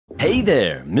Hey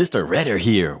there, Mr. Redder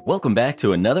here. Welcome back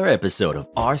to another episode of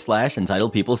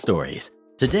r/Entitled People Stories.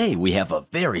 Today we have a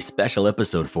very special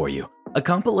episode for you, a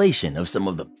compilation of some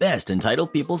of the best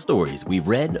Entitled People stories we've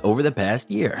read over the past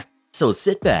year. So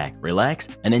sit back, relax,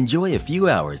 and enjoy a few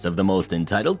hours of the most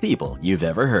entitled people you've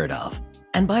ever heard of.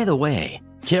 And by the way,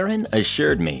 Karen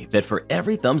assured me that for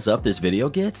every thumbs up this video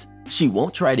gets, she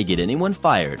won't try to get anyone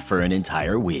fired for an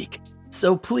entire week.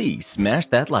 So please smash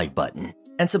that like button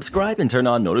and subscribe and turn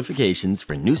on notifications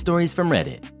for new stories from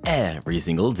Reddit every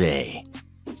single day.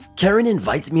 Karen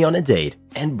invites me on a date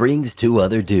and brings two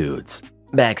other dudes.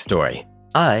 Backstory: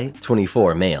 I,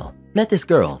 24 male, met this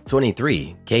girl,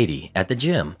 23, Katie, at the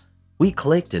gym. We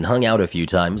clicked and hung out a few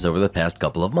times over the past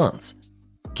couple of months.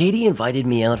 Katie invited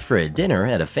me out for a dinner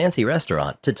at a fancy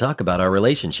restaurant to talk about our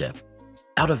relationship.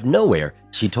 Out of nowhere,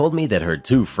 she told me that her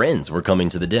two friends were coming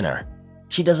to the dinner.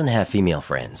 She doesn't have female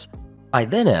friends. I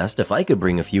then asked if I could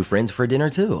bring a few friends for dinner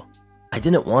too. I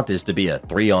didn't want this to be a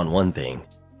 3-on-1 thing.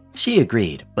 She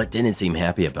agreed, but didn't seem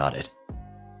happy about it.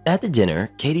 At the dinner,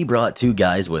 Katie brought two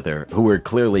guys with her who were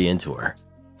clearly into her.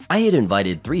 I had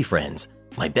invited 3 friends,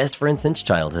 my best friend since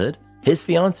childhood, his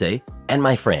fiance, and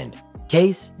my friend,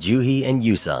 Case, Juhi, and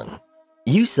Yusung.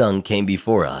 Yusung came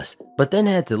before us, but then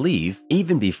had to leave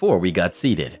even before we got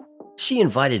seated. She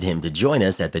invited him to join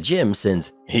us at the gym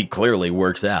since he clearly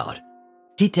works out.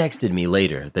 He texted me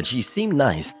later that she seemed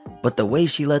nice, but the way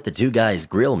she let the two guys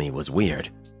grill me was weird.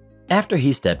 After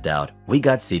he stepped out, we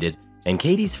got seated, and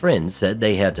Katie's friends said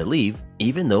they had to leave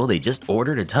even though they just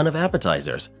ordered a ton of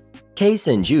appetizers. Case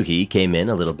and Juhi came in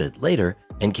a little bit later,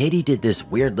 and Katie did this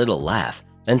weird little laugh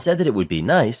and said that it would be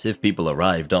nice if people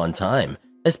arrived on time,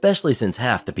 especially since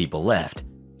half the people left.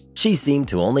 She seemed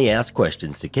to only ask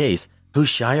questions to Case, who's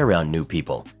shy around new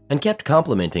people, and kept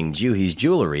complimenting Juhi's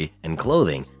jewelry and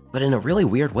clothing, but in a really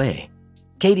weird way.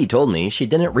 Katie told me she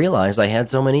didn't realize I had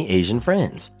so many Asian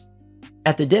friends.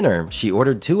 At the dinner, she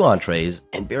ordered 2 entrees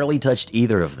and barely touched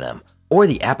either of them, or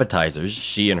the appetizers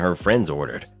she and her friends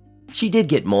ordered. She did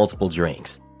get multiple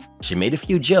drinks. She made a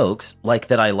few jokes, like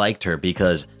that I liked her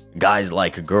because guys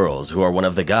like girls who are one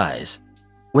of the guys.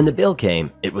 When the bill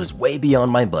came, it was way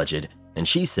beyond my budget, and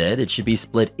she said it should be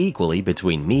split equally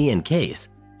between me and Case.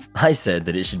 I said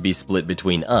that it should be split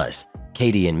between us,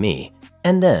 Katie and me,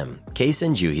 and them, Case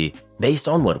and Juhi, based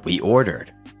on what we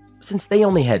ordered. Since they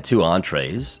only had 2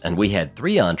 entrees, and we had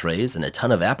 3 entrees and a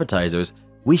ton of appetizers,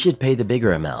 we should pay the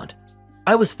bigger amount.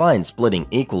 I was fine splitting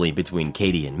equally between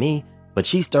Katie and me, but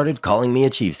she started calling me a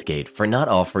cheapskate for not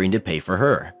offering to pay for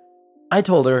her. I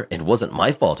told her it wasn't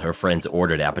my fault her friends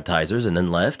ordered appetizers and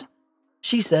then left.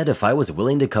 She said if I was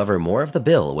willing to cover more of the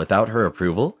bill without her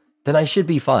approval, then I should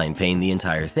be fine paying the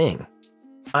entire thing.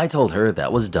 I told her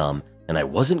that was dumb and I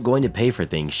wasn't going to pay for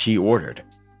things she ordered.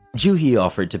 Juhi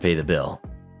offered to pay the bill.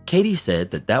 Katie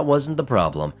said that that wasn't the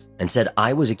problem and said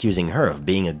I was accusing her of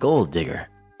being a gold digger.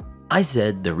 I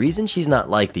said the reason she's not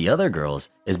like the other girls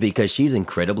is because she's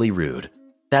incredibly rude.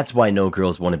 That's why no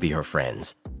girls want to be her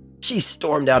friends. She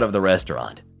stormed out of the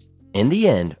restaurant. In the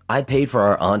end, I paid for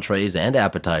our entrees and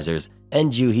appetizers,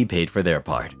 and Juhi paid for their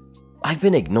part. I've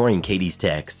been ignoring Katie's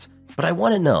texts, but I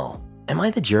want to know, am I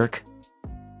the jerk?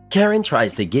 Karen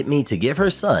tries to get me to give her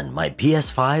son my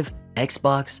PS5,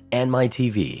 Xbox, and my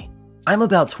TV. I'm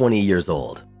about 20 years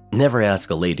old. Never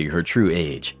ask a lady her true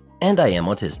age, and I am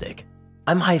autistic.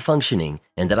 I'm high functioning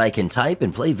in that I can type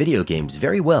and play video games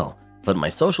very well, but my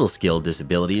social skill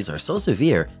disabilities are so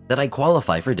severe that I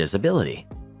qualify for disability.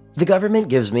 The government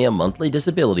gives me a monthly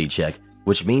disability check,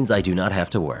 which means I do not have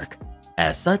to work.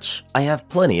 As such, I have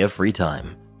plenty of free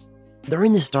time.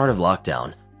 During the start of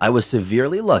lockdown, I was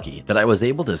severely lucky that I was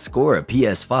able to score a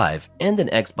PS5 and an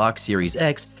Xbox Series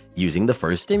X using the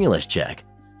first stimulus check.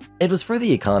 It was for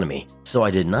the economy, so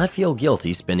I did not feel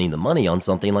guilty spending the money on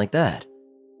something like that.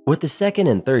 With the second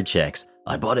and third checks,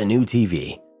 I bought a new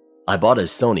TV. I bought a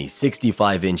Sony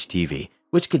 65-inch TV,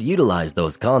 which could utilize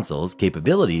those consoles'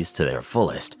 capabilities to their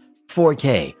fullest.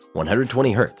 4K,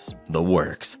 120Hz, the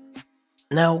works.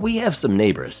 Now, we have some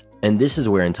neighbors, and this is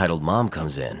where Entitled Mom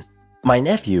comes in. My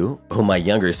nephew, whom my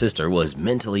younger sister was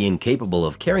mentally incapable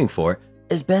of caring for,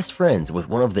 is best friends with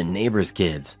one of the neighbor's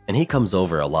kids, and he comes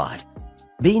over a lot.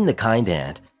 Being the kind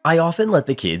aunt, I often let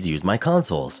the kids use my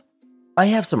consoles. I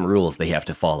have some rules they have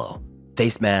to follow.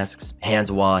 Face masks,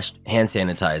 hands washed, hand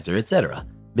sanitizer, etc.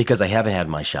 because I haven't had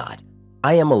my shot.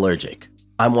 I am allergic.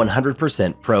 I'm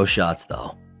 100% pro shots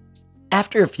though.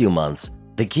 After a few months,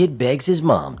 the kid begs his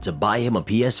mom to buy him a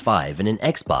PS5 and an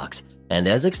Xbox, and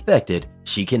as expected,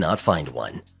 she cannot find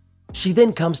one. She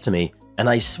then comes to me, and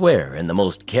I swear in the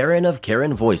most Karen of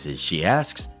Karen voices she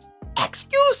asks,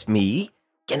 "Excuse me,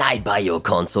 can I buy your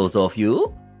consoles off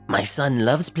you? My son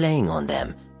loves playing on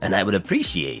them, and I would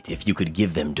appreciate if you could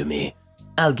give them to me.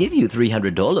 I'll give you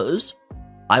 $300.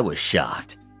 I was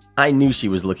shocked. I knew she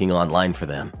was looking online for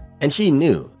them, and she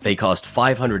knew they cost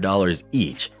 $500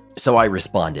 each, so I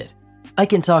responded. I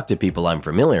can talk to people I'm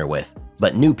familiar with,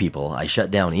 but new people I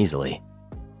shut down easily.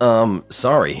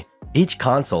 Sorry. Each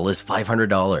console is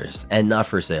 $500 and not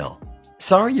for sale.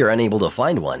 Sorry you're unable to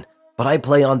find one, but I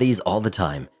play on these all the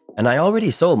time, and I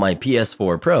already sold my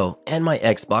PS4 Pro and my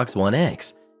Xbox One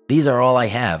X. These are all I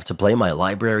have to play my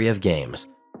library of games.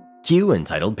 Cue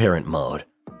entitled parent mode.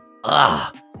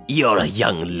 Ah, you're a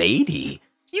young lady.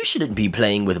 You shouldn't be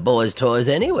playing with boys' toys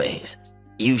anyways.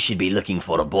 You should be looking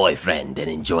for a boyfriend and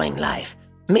enjoying life.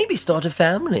 Maybe start a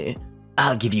family.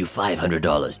 I'll give you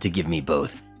 $500 to give me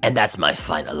both, and that's my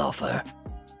final offer.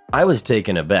 I was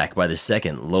taken aback by the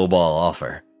second lowball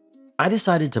offer. I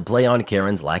decided to play on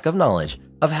Karen's lack of knowledge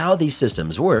of how these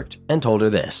systems worked and told her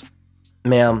this.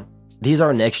 Ma'am, these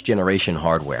are next generation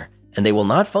hardware, and they will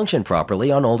not function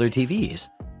properly on older TVs.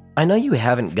 I know you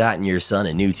haven't gotten your son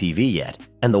a new TV yet,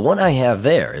 and the one I have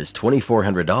there is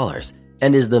 $2,400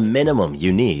 and is the minimum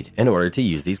you need in order to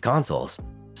use these consoles.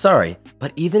 Sorry,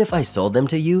 but even if I sold them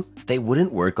to you, they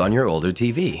wouldn't work on your older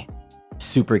TV.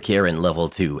 Super Karen Level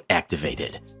 2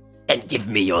 activated. And give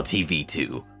me your TV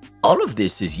too. All of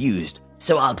this is used,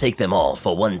 so I'll take them all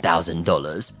for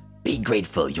 $1,000. Be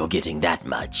grateful you're getting that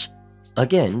much.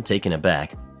 Again, taken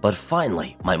aback, but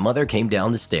finally my mother came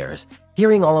down the stairs,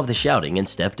 hearing all of the shouting, and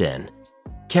stepped in.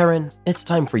 Karen, it's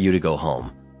time for you to go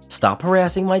home. Stop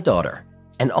harassing my daughter.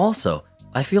 And also,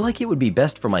 I feel like it would be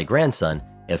best for my grandson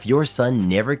if your son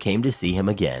never came to see him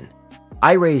again.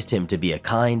 I raised him to be a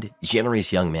kind,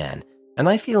 generous young man, and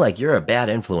I feel like you're a bad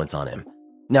influence on him.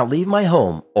 Now leave my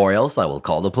home or else I will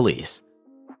call the police.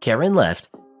 Karen left,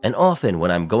 and often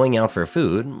when I'm going out for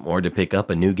food or to pick up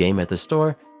a new game at the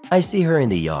store, I see her in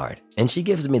the yard and she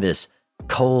gives me this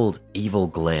cold, evil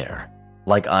glare,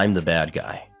 like I'm the bad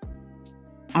guy.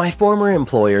 My former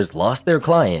employers lost their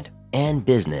client and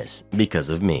business because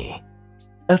of me.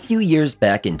 A few years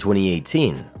back in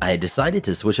 2018, I had decided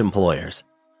to switch employers.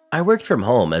 I worked from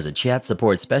home as a chat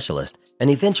support specialist and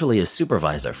eventually a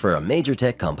supervisor for a major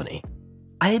tech company.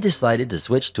 I had decided to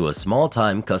switch to a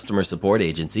small-time customer support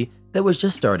agency that was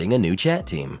just starting a new chat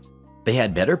team. They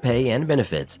had better pay and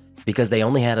benefits because they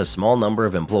only had a small number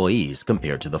of employees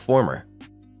compared to the former.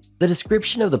 The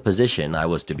description of the position I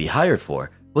was to be hired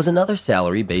for was another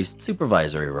salary-based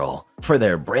supervisory role for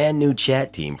their brand new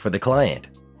chat team for the client.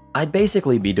 I'd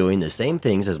basically be doing the same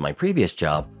things as my previous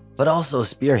job, but also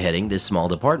spearheading this small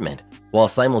department, while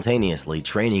simultaneously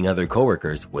training other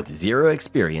coworkers with zero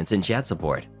experience in chat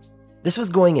support. This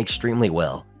was going extremely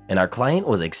well, and our client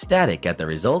was ecstatic at the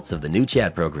results of the new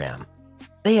chat program.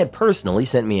 They had personally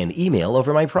sent me an email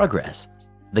over my progress.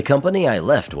 The company I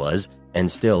left was, and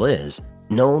still is,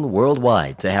 known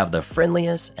worldwide to have the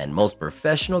friendliest and most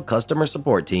professional customer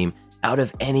support team out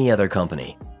of any other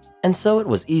company. And so it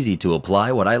was easy to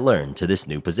apply what I learned to this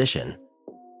new position.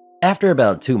 After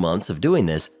about 2 months of doing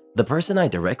this, the person I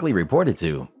directly reported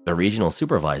to, the regional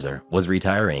supervisor, was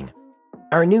retiring.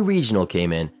 Our new regional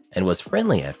came in and was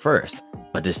friendly at first,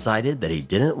 but decided that he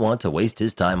didn't want to waste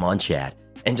his time on chat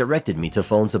and directed me to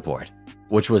phone support,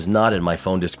 which was not in my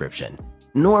phone description,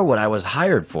 nor what I was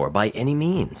hired for by any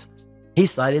means. He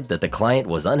cited that the client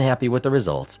was unhappy with the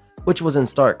results, which was in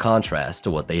stark contrast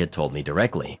to what they had told me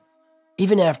directly.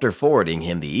 Even after forwarding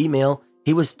him the email,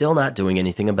 he was still not doing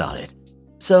anything about it.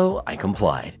 So I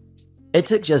complied. It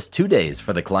took just 2 days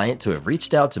for the client to have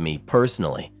reached out to me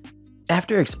personally.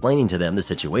 After explaining to them the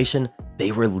situation,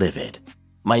 they were livid.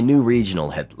 My new regional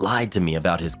had lied to me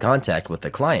about his contact with the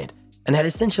client and had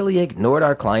essentially ignored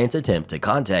our client's attempt to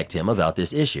contact him about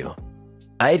this issue.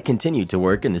 I had continued to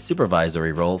work in the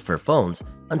supervisory role for phones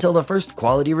until the first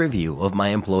quality review of my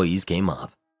employees came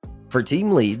up. For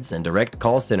team leads and direct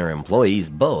call center employees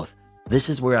both, this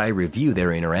is where I review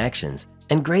their interactions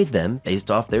and grade them based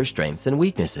off their strengths and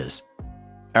weaknesses.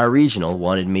 Our regional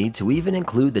wanted me to even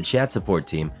include the chat support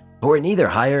team who were neither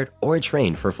hired or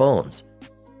trained for phones.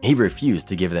 He refused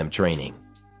to give them training.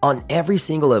 On every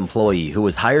single employee who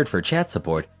was hired for chat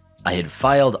support, I had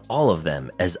filed all of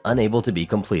them as unable to be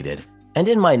completed, and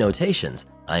in my notations,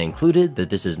 I included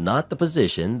that this is not the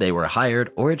position they were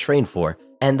hired or trained for,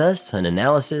 and thus an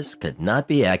analysis could not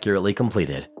be accurately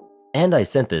completed. And I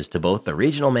sent this to both the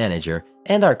regional manager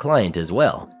and our client as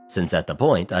well, since at the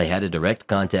point I had a direct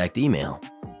contact email.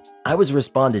 I was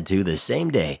responded to the same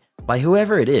day by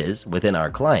whoever it is within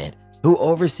our client who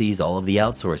oversees all of the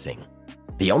outsourcing.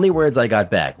 The only words I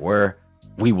got back were,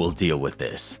 "We will deal with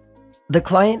this." The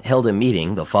client held a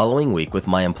meeting the following week with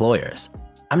my employers.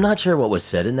 I'm not sure what was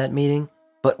said in that meeting,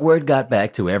 But word got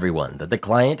back to everyone that the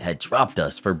client had dropped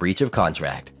us for breach of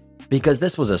contract. Because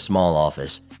this was a small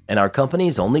office and our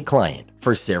company's only client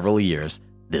for several years,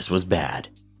 this was bad.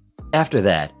 After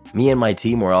that, me and my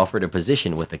team were offered a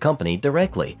position with the company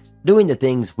directly, doing the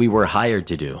things we were hired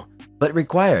to do, but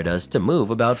required us to move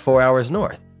about 4 hours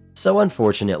north. So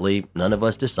unfortunately, none of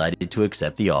us decided to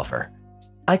accept the offer.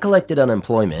 I collected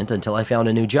unemployment until I found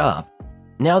a new job.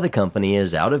 Now the company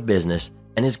is out of business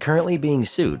and is currently being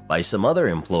sued by some other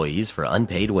employees for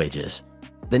unpaid wages.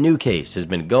 The new case has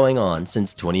been going on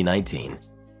since 2019.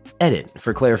 Edit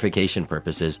for clarification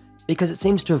purposes because it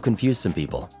seems to have confused some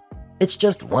people. It's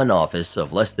just one office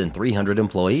of less than 300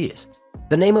 employees.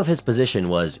 The name of his position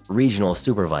was Regional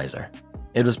Supervisor.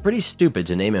 It was pretty stupid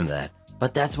to name him that,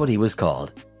 but that's what he was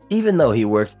called, even though he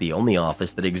worked the only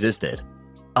office that existed.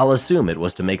 I'll assume it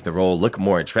was to make the role look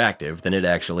more attractive than it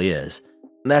actually is.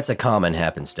 That's a common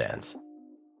happenstance.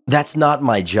 That's not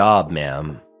my job,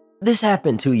 ma'am. This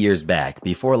happened 2 years back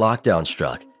before lockdown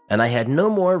struck, and I had no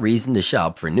more reason to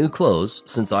shop for new clothes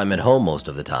since I'm at home most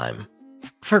of the time.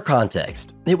 For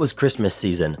context, it was Christmas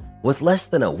season with less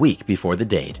than a week before the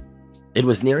date. It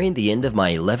was nearing the end of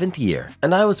my 11th year,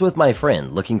 and I was with my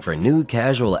friend looking for new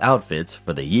casual outfits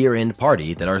for the year-end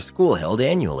party that our school held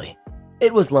annually.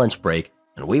 It was lunch break,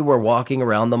 and we were walking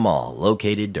around the mall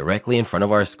located directly in front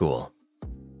of our school.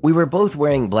 We were both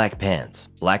wearing black pants,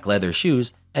 black leather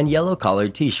shoes, and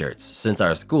yellow-collared t-shirts since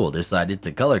our school decided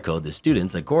to color code the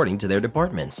students according to their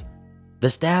departments. The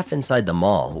staff inside the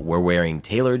mall were wearing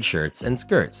tailored shirts and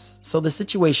skirts, so the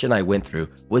situation I went through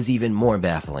was even more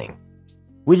baffling.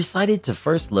 We decided to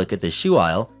first look at the shoe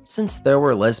aisle since there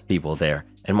were less people there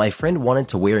and my friend wanted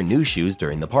to wear new shoes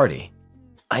during the party.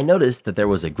 I noticed that there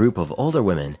was a group of older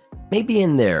women, maybe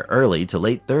in their early to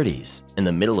late 30s, in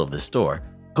the middle of the store,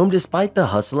 whom despite the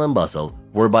hustle and bustle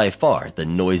were by far the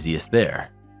noisiest there.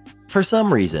 For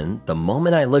some reason, the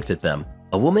moment I looked at them,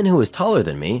 a woman who was taller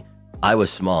than me, I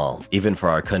was small, even for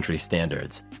our country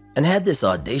standards, and had this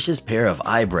audacious pair of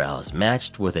eyebrows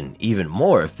matched with an even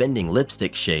more offending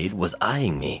lipstick shade was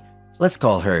eyeing me. Let's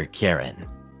call her Karen.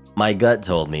 My gut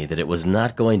told me that it was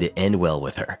not going to end well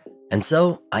with her, and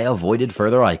so I avoided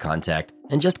further eye contact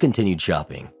and just continued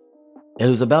shopping. It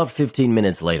was about 15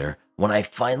 minutes later when I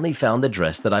finally found the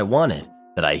dress that I wanted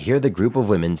that I hear the group of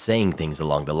women saying things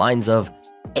along the lines of,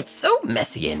 "It's so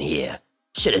messy in here.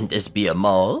 Shouldn't this be a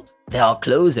mall? There are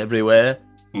clothes everywhere.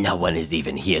 No one is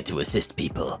even here to assist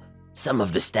people. Some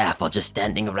of the staff are just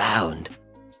standing around."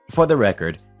 For the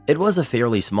record, it was a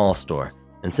fairly small store,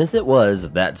 and since it was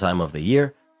that time of the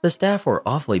year, the staff were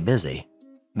awfully busy.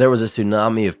 There was a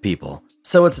tsunami of people,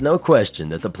 so it's no question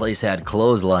that the place had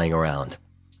clothes lying around.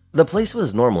 The place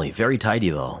was normally very tidy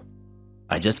though.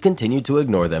 I just continued to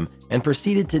ignore them and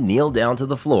proceeded to kneel down to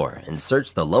the floor and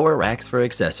search the lower racks for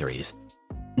accessories.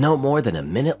 No more than a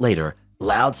minute later,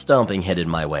 loud stomping headed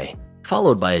my way,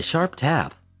 followed by a sharp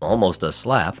tap, almost a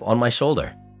slap, on my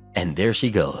shoulder. And there she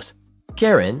goes,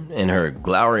 Karen in her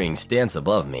glowering stance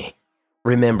above me.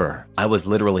 Remember, I was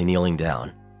literally kneeling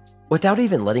down. Without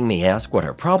even letting me ask what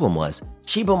her problem was,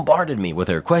 she bombarded me with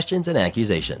her questions and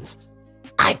accusations.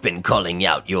 "I've been calling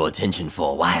out your attention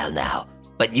for a while now,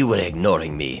 but you were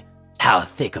ignoring me. How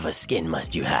thick of a skin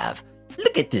must you have?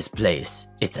 Look at this place,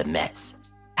 it's a mess.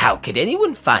 How could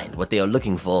anyone find what they are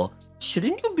looking for?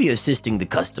 Shouldn't you be assisting the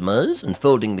customers and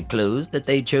folding the clothes that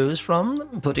they chose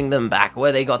from, putting them back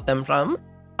where they got them from?"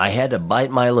 I had to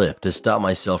bite my lip to stop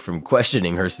myself from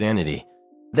questioning her sanity.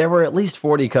 There were at least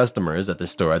 40 customers at the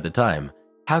store at the time.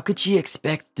 How could she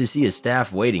expect to see a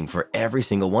staff waiting for every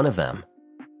single one of them?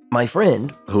 My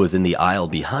friend, who was in the aisle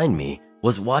behind me,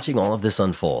 was watching all of this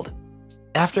unfold.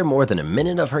 After more than a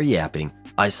minute of her yapping,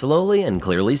 I slowly and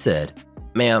clearly said,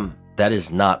 "Ma'am, that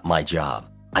is not my job.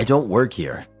 I don't work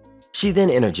here." She then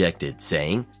interjected,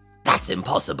 saying, "That's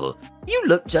impossible. You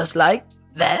look just like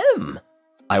them."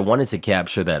 I wanted to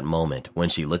capture that moment when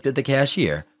she looked at the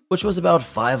cashier, which was about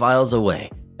 5 aisles away,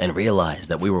 and realized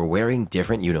that we were wearing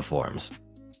different uniforms.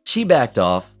 She backed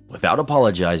off without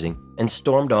apologizing and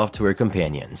stormed off to her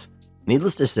companions.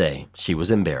 Needless to say, she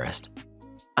was embarrassed.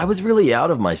 I was really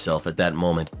out of myself at that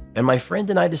moment, and my friend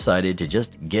and I decided to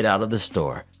just get out of the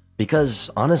store because,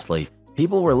 honestly,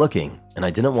 people were looking and I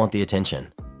didn't want the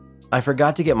attention. I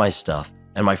forgot to get my stuff,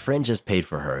 and my friend just paid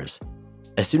for hers.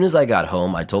 As soon as I got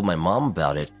home, I told my mom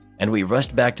about it, and we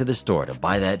rushed back to the store to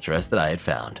buy that dress that I had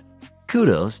found.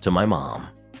 Kudos to my mom.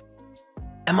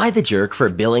 Am I the jerk for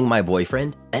billing my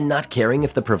boyfriend and not caring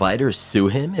if the providers sue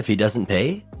him if he doesn't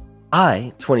pay?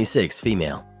 I, 26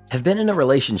 female, have been in a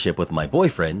relationship with my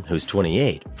boyfriend, who's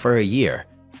 28, for a year.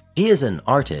 He is an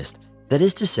artist, That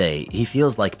is to say, he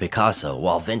feels like Picasso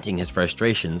while venting his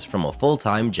frustrations from a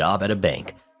full-time job at a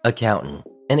bank, accountant,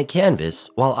 and a canvas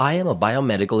while I am a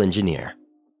biomedical engineer.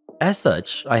 As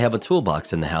such, I have a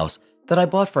toolbox in the house that I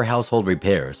bought for household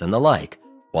repairs and the like,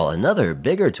 while another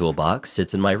bigger toolbox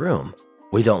sits in my room.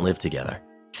 We don't live together,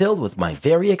 filled with my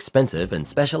very expensive and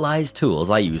specialized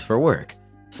tools I use for work.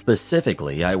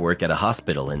 Specifically, I work at a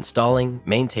hospital installing,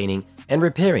 maintaining, and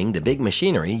repairing the big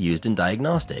machinery used in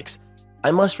diagnostics. I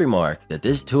must remark that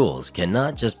these tools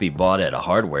cannot just be bought at a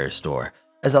hardware store,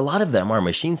 as a lot of them are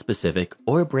machine-specific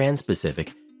or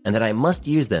brand-specific, and that I must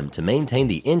use them to maintain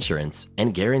the insurance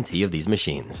and guarantee of these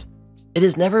machines. It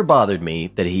has never bothered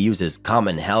me that he uses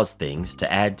common house things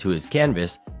to add to his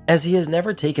canvas, as he has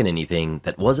never taken anything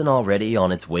that wasn't already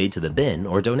on its way to the bin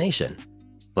or donation.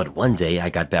 But one day I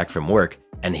got back from work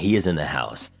and he is in the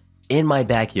house, in my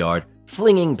backyard,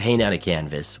 flinging paint at a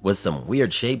canvas with some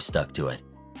weird shape stuck to it.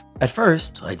 At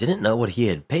first, I didn't know what he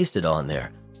had pasted on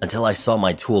there until I saw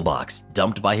my toolbox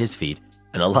dumped by his feet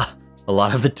and a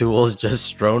lot of the tools just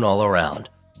strewn all around.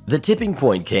 The tipping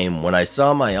point came when I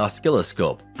saw my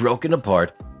oscilloscope broken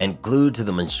apart and glued to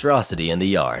the monstrosity in the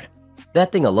yard.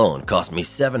 That thing alone cost me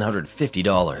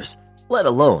 $750, let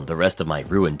alone the rest of my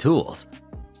ruined tools.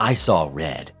 I saw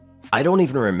red. I don't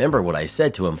even remember what I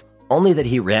said to him, only that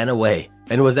he ran away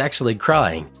and was actually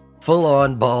crying,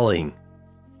 full-on bawling.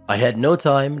 I had no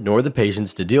time nor the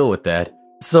patience to deal with that,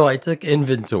 so I took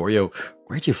inventory of—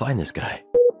 where'd you find this guy?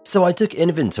 So I took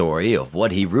inventory of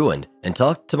what he ruined and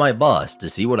talked to my boss to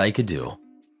see what I could do.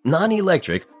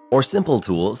 Non-electric or simple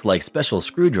tools like special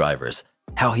screwdrivers.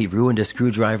 How he ruined a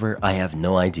screwdriver, I have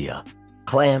no idea.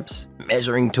 Clamps,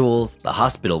 measuring tools, the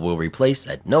hospital will replace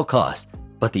at no cost,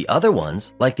 but the other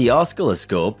ones, like the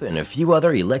oscilloscope and a few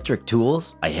other electric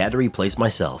tools, I had to replace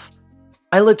myself.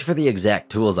 I looked for the exact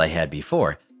tools I had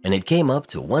before, and it came up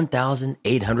to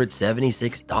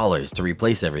 $1,876 to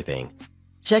replace everything.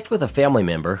 Checked with a family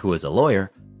member who is a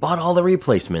lawyer, bought all the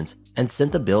replacements, and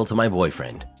sent the bill to my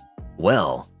boyfriend.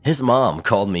 Well, his mom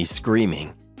called me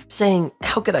screaming, saying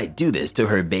how could I do this to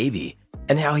her baby,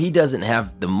 and how he doesn't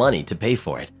have the money to pay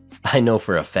for it. I know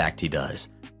for a fact he does.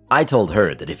 I told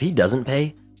her that if he doesn't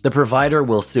pay, the provider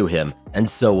will sue him, and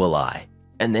so will I,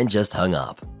 and then just hung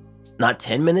up. Not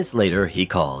 10 minutes later, he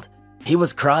called. He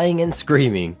was crying and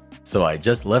screaming, so I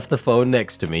just left the phone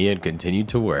next to me and continued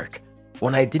to work.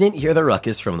 When I didn't hear the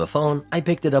ruckus from the phone, I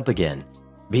picked it up again,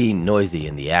 being noisy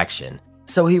in the action,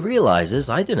 so he realizes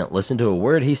I didn't listen to a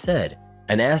word he said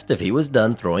and asked if he was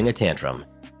done throwing a tantrum.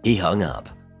 He hung up.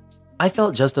 I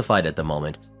felt justified at the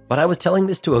moment, but I was telling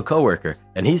this to a coworker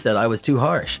and he said I was too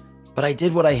harsh, but I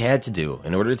did what I had to do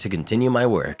in order to continue my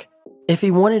work. If he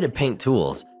wanted to paint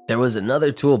tools, there was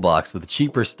another toolbox with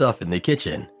cheaper stuff in the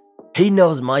kitchen. He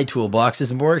knows my toolbox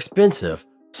is more expensive,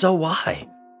 so why?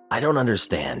 I don't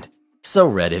understand. So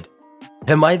Reddit,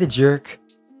 am I the jerk?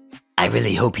 I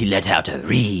really hope he let out a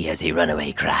ree as he ran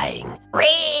away crying.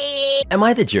 Ree! Am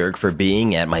I the jerk for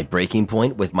being at my breaking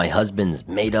point with my husband's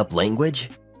made-up language?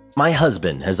 My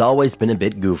husband has always been a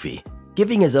bit goofy,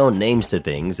 giving his own names to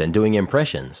things and doing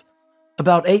impressions.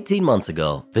 About 18 months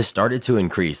ago, this started to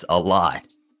increase a lot.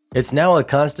 It's now a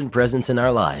constant presence in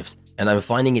our lives, and I'm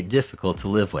finding it difficult to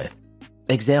live with.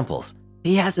 Examples: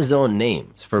 he has his own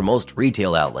names for most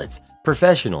retail outlets,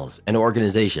 professionals, and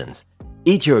organizations.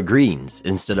 Eat your greens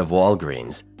instead of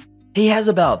Walgreens. He has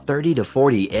about 30 to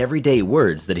 40 everyday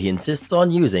words that he insists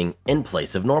on using in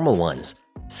place of normal ones.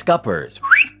 Scuppers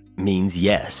means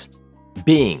yes.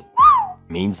 Bing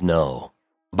means no.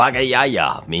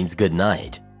 Bagayaya means good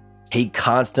night. He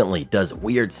constantly does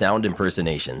weird sound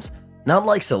impersonations, not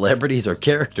like celebrities or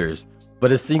characters,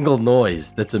 but a single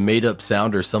noise that's a made-up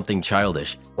sound or something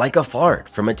childish, like a fart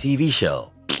from a TV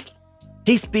show.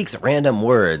 He speaks random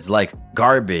words like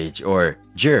garbage or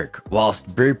jerk whilst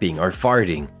burping or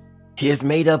farting. He has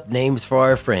made up names for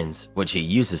our friends, which he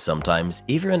uses sometimes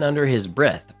even under his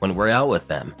breath when we're out with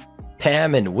them.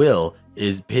 Pam and Will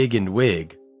is Pig and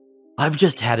Wig. I've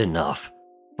just had enough.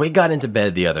 We got into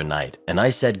bed the other night and I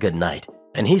said goodnight,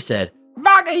 and he said,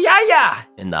 "Bagayaya!"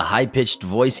 in the high-pitched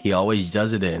voice he always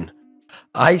does it in.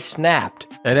 I snapped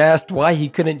and asked why he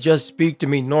couldn't just speak to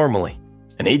me normally,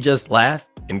 and he just laughed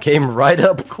and came right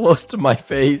up close to my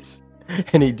face,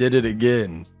 and he did it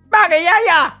again.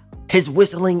 Bagayaya! His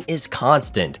whistling is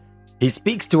constant. He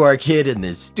speaks to our kid in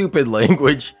this stupid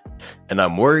language, and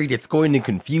I'm worried it's going to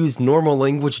confuse normal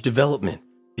language development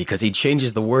because he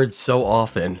changes the words so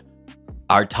often.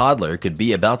 Our toddler could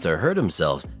be about to hurt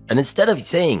himself, and instead of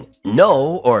saying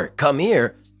no or come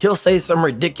here, he'll say some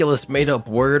ridiculous made-up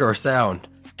word or sound,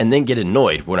 and then get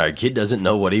annoyed when our kid doesn't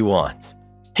know what he wants.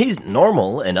 He's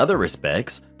normal in other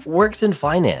respects, works in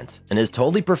finance and is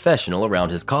totally professional around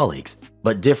his colleagues,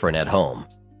 but different at home.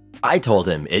 I told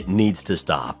him it needs to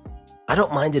stop. I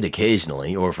don't mind it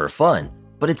occasionally or for fun,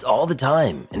 but it's all the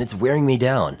time and it's wearing me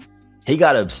down. He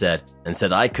got upset and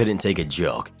said I couldn't take a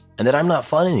joke and that I'm not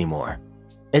fun anymore.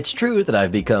 It's true that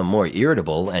I've become more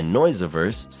irritable and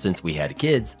noise-averse since we had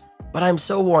kids, but I'm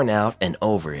so worn out and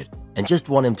over it and just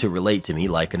want him to relate to me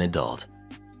like an adult.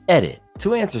 Edit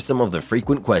to answer some of the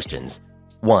frequent questions.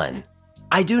 1.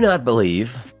 I do not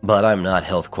believe, but I'm not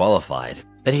health qualified,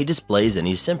 that he displays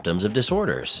any symptoms of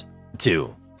disorders.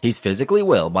 2. He's physically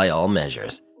well by all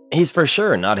measures. He's for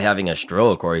sure not having a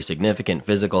stroke or a significant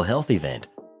physical health event.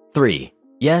 3.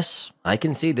 Yes, I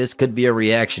can see this could be a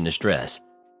reaction to stress.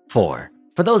 4.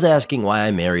 For those asking why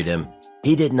I married him,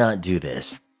 he did not do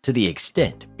this to the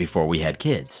extent before we had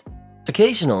kids.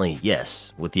 Occasionally,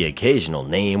 yes, with the occasional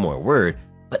name or word,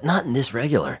 but not in this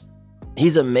regular.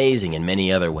 He's amazing in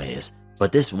many other ways,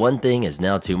 but this one thing is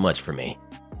now too much for me.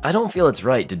 I don't feel it's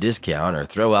right to discount or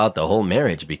throw out the whole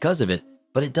marriage because of it,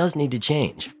 but it does need to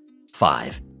change.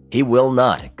 5. He will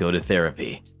not go to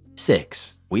therapy.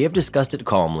 6. We have discussed it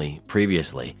calmly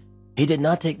previously. He did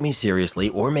not take me seriously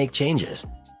or make changes.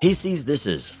 He sees this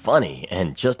as funny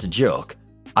and just a joke.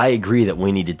 I agree that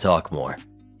we need to talk more.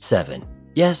 7.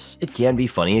 Yes, it can be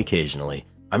funny occasionally.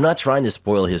 I'm not trying to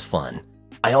spoil his fun.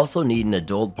 I also need an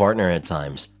adult partner at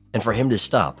times, and for him to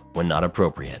stop when not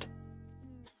appropriate.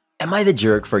 Am I the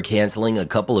jerk for canceling a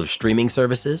couple of streaming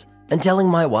services and telling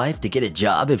my wife to get a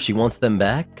job if she wants them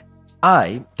back?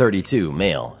 I, 32,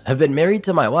 male, have been married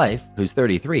to my wife, who's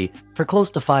 33, for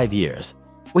close to 5 years.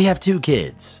 We have 2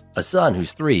 kids, a son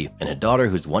who's 3 and a daughter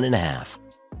who's 1.5.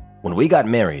 When we got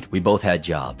married, we both had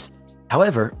jobs.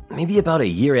 However, maybe about a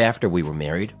year after we were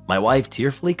married, my wife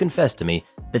tearfully confessed to me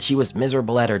that she was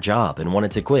miserable at her job and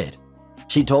wanted to quit.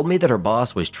 She told me that her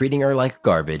boss was treating her like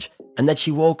garbage and that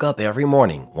she woke up every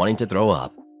morning wanting to throw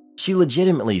up. She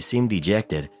legitimately seemed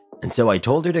dejected, and so I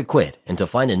told her to quit and to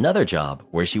find another job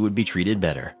where she would be treated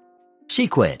better. She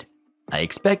quit. I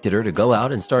expected her to go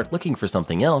out and start looking for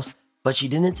something else, but she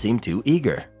didn't seem too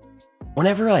eager.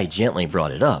 Whenever I gently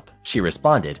brought it up, she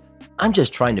responded, "I'm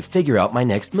just trying to figure out my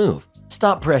next move.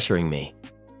 Stop pressuring me."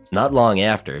 Not long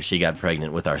after, she got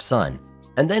pregnant with our son,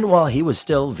 and then while he was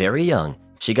still very young,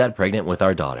 she got pregnant with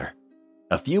our daughter.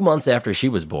 A few months after she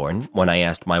was born, when I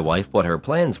asked my wife what her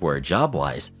plans were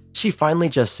job-wise, she finally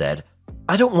just said,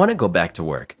 "I don't want to go back to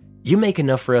work. You make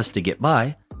enough for us to get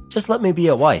by. Just let me be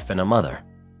a wife and a mother."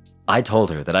 I told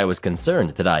her that I was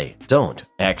concerned that I don't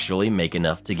actually make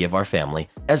enough to give our family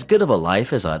as good of a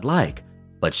life as I'd like,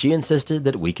 but she insisted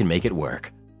that we can make it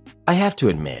work. I have to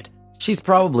admit, she's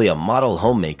probably a model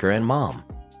homemaker and mom.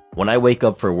 When I wake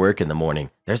up for work in the morning,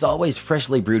 there's always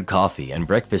freshly brewed coffee and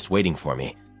breakfast waiting for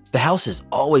me. The house is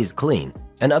always clean,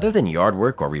 and other than yard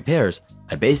work or repairs,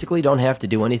 I basically don't have to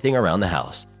do anything around the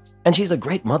house. And she's a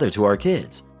great mother to our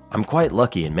kids. I'm quite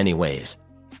lucky in many ways.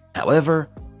 However,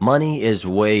 money is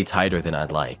way tighter than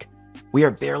I'd like. We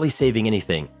are barely saving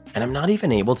anything, and I'm not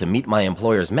even able to meet my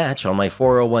employer's match on my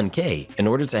 401k in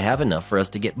order to have enough for us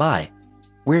to get by.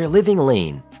 We're living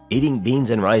lean, eating beans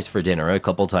and rice for dinner a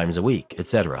couple times a week,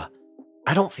 etc.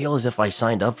 I don't feel as if I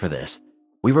signed up for this.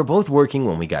 We were both working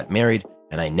when we got married,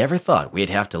 and I never thought we'd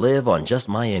have to live on just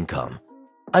my income.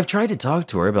 I've tried to talk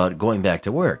to her about going back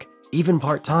to work, even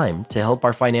part-time, to help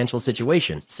our financial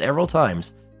situation several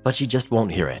times, but she just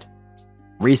won't hear it.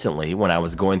 Recently, when I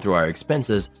was going through our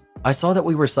expenses, I saw that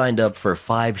we were signed up for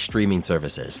 5 streaming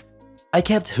services. I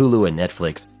kept Hulu and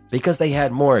Netflix because they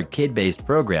had more kid-based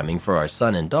programming for our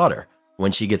son and daughter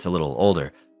when she gets a little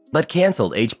older, but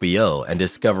canceled HBO and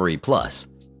Discovery Plus.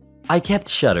 I kept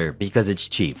Shudder because it's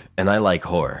cheap and I like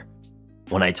horror.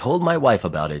 When I told my wife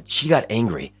about it, she got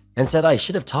angry and said I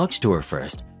should have talked to her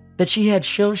first, that she had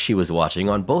shows she was watching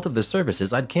on both of the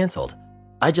services I'd canceled.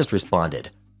 I just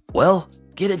responded, "Well,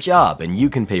 get a job and you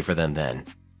can pay for them then."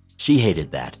 She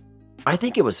hated that. I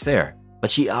think it was fair, but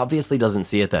she obviously doesn't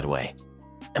see it that way.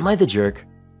 Am I the jerk?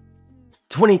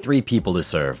 23 people to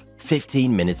serve,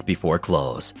 15 minutes before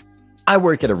close. I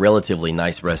work at a relatively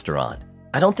nice restaurant.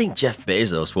 I don't think Jeff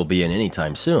Bezos will be in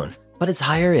anytime soon, but it's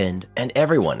higher end and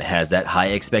everyone has that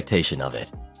high expectation of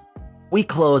it. We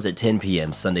close at 10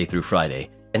 p.m. Sunday through Friday,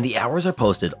 and the hours are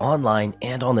posted online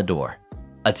and on the door.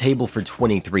 A table for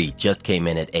 23 just came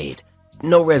in at 8,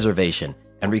 no reservation,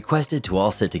 and requested to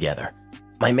all sit together.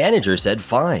 My manager said,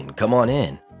 "Fine, come on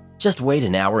in. Just wait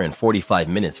an hour and 45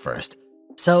 minutes first."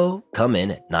 So, come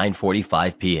in at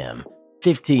 9:45 p.m.,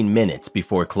 15 minutes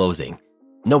before closing.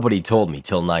 Nobody told me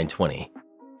till 9:20.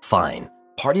 Fine,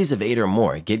 parties of 8 or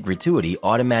more get gratuity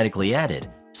automatically added,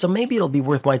 so maybe it'll be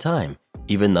worth my time,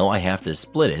 even though I have to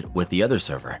split it with the other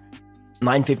server.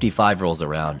 9:55 rolls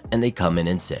around and they come in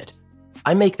and sit.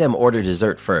 I make them order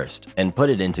dessert first and put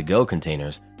it in to-go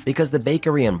containers because the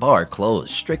bakery and bar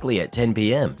close strictly at 10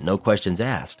 p.m., no questions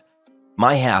asked.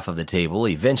 My half of the table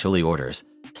eventually orders,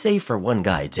 save for one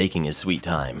guy taking his sweet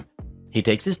time. He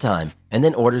takes his time and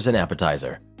then orders an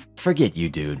appetizer. Forget you,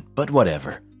 dude, but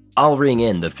whatever. I'll ring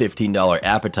in the $15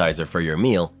 appetizer for your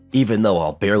meal, even though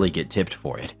I'll barely get tipped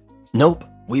for it. Nope,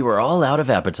 we were all out of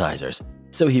appetizers,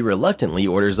 so he reluctantly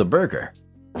orders a burger.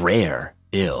 Rare,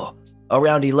 ill.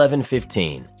 Around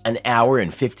 11:15, an hour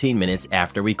and 15 minutes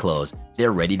after we close,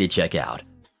 they're ready to check out.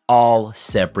 All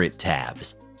separate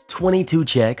tabs. 22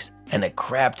 checks and a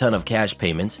crap ton of cash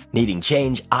payments needing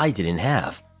change I didn't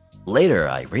have. Later,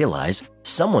 I realize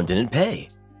someone didn't pay.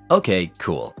 Okay,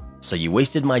 cool. So you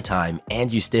wasted my time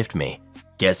and you stiffed me.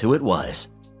 Guess who it was?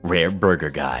 Rare Burger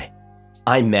Guy.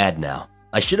 I'm mad now.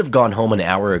 I should have gone home an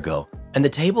hour ago, and the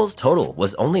table's total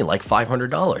was only like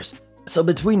 $500. So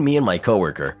between me and my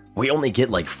coworker, we only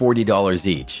get like $40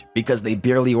 each because they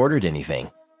barely ordered anything.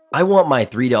 I want my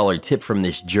 $3 tip from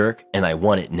this jerk and I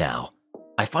want it now.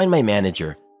 I find my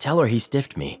manager, tell her he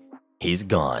stiffed me. He's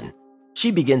gone.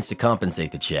 She begins to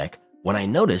compensate the check when I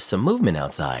notice some movement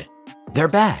outside. They're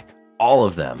back, all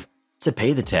of them. To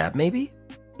pay the tab maybe?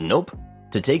 Nope.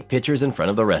 To take pictures in front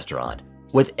of the restaurant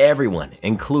with everyone,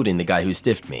 including the guy who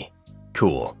stiffed me.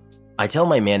 Cool. I tell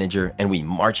my manager and we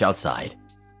march outside.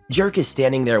 Jerk is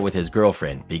standing there with his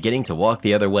girlfriend, beginning to walk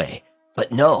the other way.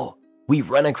 But no, we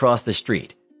run across the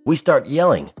street. We start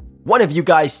yelling, "One of you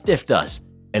guys stiffed us,"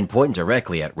 and point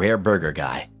directly at Rare Burger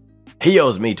Guy. He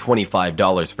owes me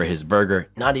 $25 for his burger,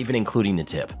 not even including the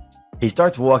tip. He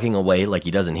starts walking away like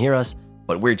he doesn't hear us,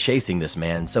 but we're chasing this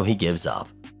man, so he gives up.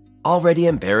 Already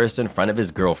embarrassed in front of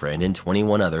his girlfriend and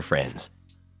 21 other friends.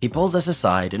 He pulls us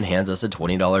aside and hands us a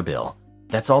 $20 bill.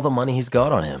 That's all the money he's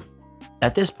got on him.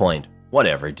 At this point,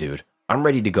 whatever, dude. I'm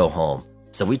ready to go home,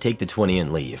 so we take the 20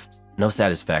 and leave. No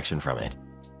satisfaction from it.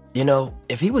 You know,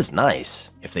 if he was nice,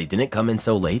 if they didn't come in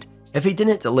so late, if he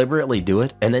didn't deliberately do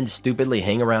it and then stupidly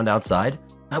hang around outside,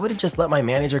 I would have just let my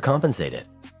manager compensate it.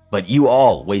 But you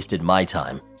all wasted my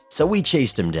time, so we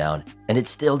chased him down, and it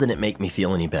still didn't make me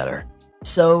feel any better.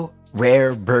 So,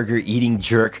 Rare Burger eating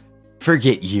jerk,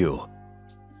 forget you.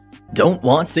 Don't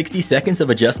want 60 seconds of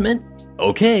adjustment?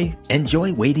 Okay,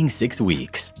 enjoy waiting 6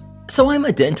 weeks. So I'm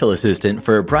a dental assistant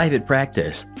for a private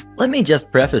practice. Let me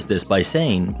just preface this by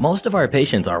saying most of our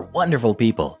patients are wonderful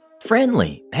people,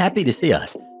 friendly, happy to see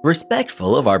us,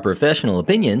 respectful of our professional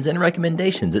opinions and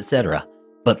recommendations, etc.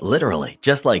 But literally,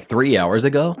 just like 3 hours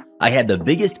ago, I had the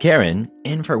biggest Karen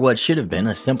in for what should have been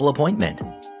a simple appointment.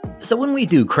 So when we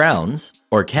do crowns,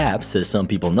 or caps as some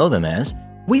people know them as,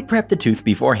 we prep the tooth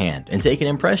beforehand and take an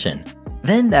impression.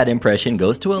 Then that impression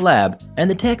goes to a lab and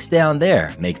the techs down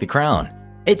there make the crown.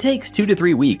 It takes 2 to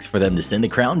 3 weeks for them to send the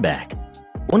crown back.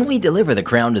 When we deliver the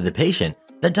crown to the patient,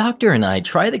 the doctor and I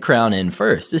try the crown in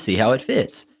first to see how it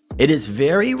fits. It is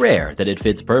very rare that it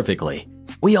fits perfectly.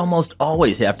 We almost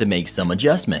always have to make some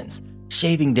adjustments,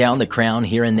 shaving down the crown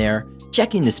here and there,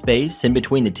 checking the space in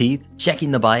between the teeth,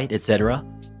 checking the bite, etc.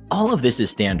 All of this is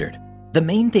standard. The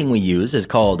main thing we use is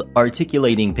called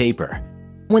articulating paper.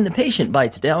 When the patient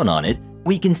bites down on it,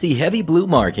 we can see heavy blue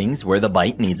markings where the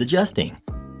bite needs adjusting.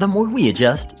 The more we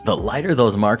adjust, the lighter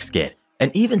those marks get,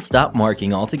 and even stop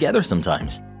marking altogether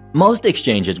sometimes. Most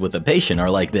exchanges with the patient are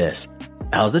like this.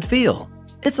 How's it feel?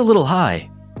 It's a little high.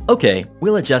 Okay,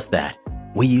 we'll adjust that.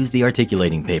 We use the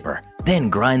articulating paper, then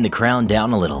grind the crown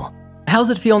down a little. How's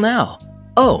it feel now?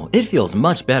 Oh, it feels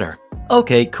much better.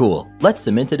 Okay, cool, let's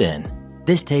cement it in.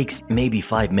 This takes maybe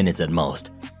 5 minutes at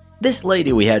most. This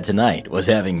lady we had tonight was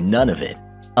having none of it.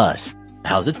 Us.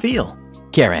 How's it feel?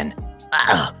 Karen.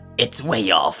 It's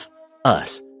way off.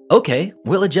 Us. Okay,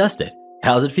 we'll adjust it.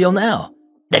 How's it feel now?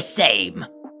 The same.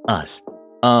 Us.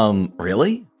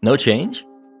 Really? No change?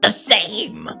 The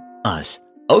same. Us.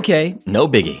 Okay, no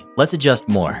biggie. Let's adjust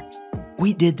more.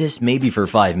 We did this maybe for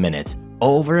 5 minutes,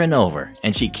 over and over,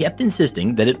 and she kept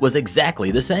insisting that it was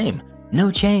exactly the same.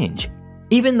 No change.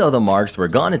 Even though the marks were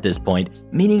gone at this point,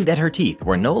 meaning that her teeth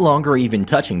were no longer even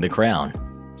touching the crown.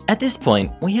 At this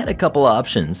point, we had a couple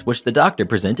options which the doctor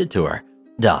presented to her.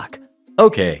 Doc.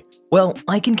 Okay, well,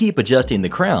 I can keep adjusting the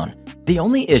crown. The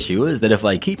only issue is that if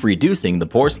I keep reducing the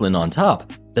porcelain on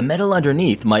top, the metal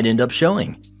underneath might end up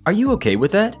showing. Are you okay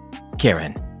with that?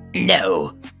 Karen.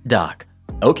 No. Doc.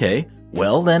 Okay,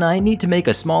 well then I need to make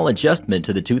a small adjustment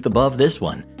to the tooth above this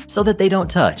one so that they don't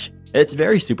touch. It's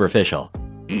very superficial.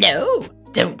 No,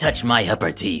 don't touch my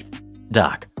upper teeth.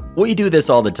 Doc. We do this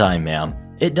all the time, ma'am.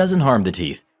 It doesn't harm the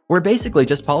teeth. We're basically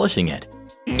just polishing it.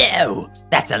 No,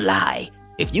 that's a lie.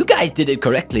 if you guys did it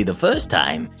correctly the first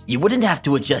time, you wouldn't have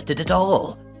to adjust it at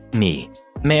all. Me,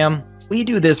 ma'am, we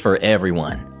do this for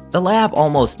everyone. The lab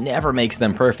almost never makes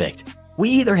them perfect.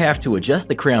 We either have to adjust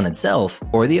the crown itself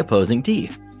or the opposing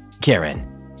teeth.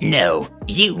 Karen, no,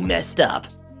 you messed up.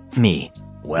 Me,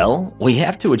 well, we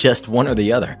have to adjust one or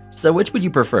the other, so which would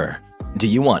you prefer? Do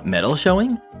you want metal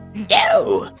showing?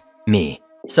 No. Me,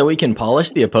 so we can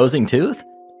polish the opposing tooth?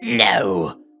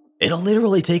 No. It'll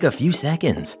literally take a few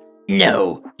seconds.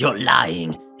 No, you're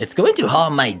lying. It's going to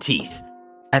harm my teeth.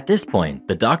 At this point,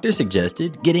 the doctor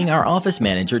suggested getting our office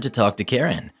manager to talk to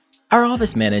Karen. Our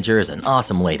office manager is an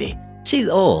awesome lady. She's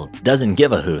old, doesn't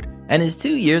give a hoot, and is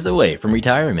 2 years away from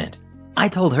retirement. I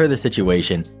told her the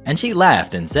situation, and she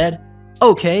laughed and said,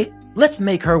 "Okay, let's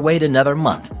make her wait another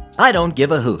month. I don't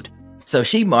give a hoot." So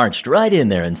she marched right in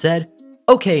there and said,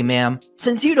 "Okay, ma'am,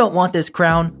 since you don't want this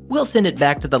crown, we'll send it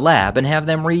back to the lab and have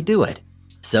them redo it."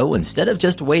 So instead of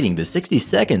just waiting the 60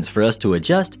 seconds for us to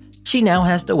adjust, she now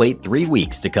has to wait 3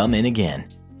 weeks to come in again.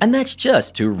 And that's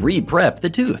just to re-prep the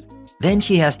tooth. Then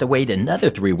she has to wait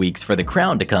another 3 weeks for the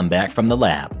crown to come back from the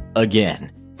lab,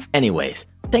 again. Anyways,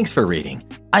 thanks for reading.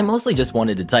 I mostly just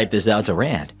wanted to type this out to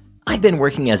rant. I've been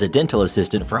working as a dental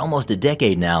assistant for almost a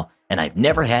decade now, and I've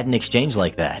never had an exchange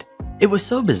like that. It was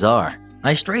so bizarre.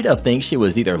 I straight up think she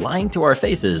was either lying to our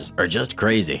faces or just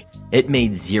crazy. It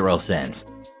made zero sense.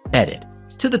 Edit.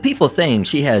 To the people saying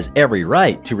she has every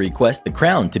right to request the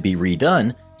crown to be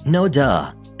redone, no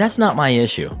duh, that's not my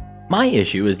issue. My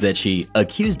issue is that she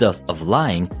accused us of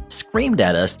lying, screamed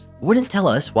at us, wouldn't tell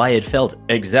us why it felt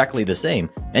exactly the same,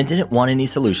 and didn't want any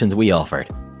solutions we offered.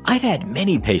 I've had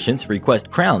many patients request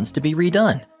crowns to be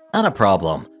redone. Not a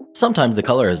problem. Sometimes the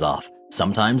color is off.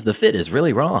 Sometimes the fit is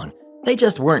really wrong. They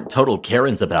just weren't total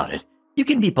Karens about it. You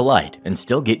can be polite and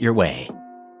still get your way.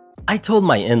 I told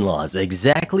my in-laws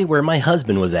exactly where my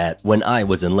husband was at when I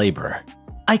was in labor.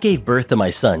 I gave birth to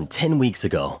my son 10 weeks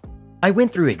ago. I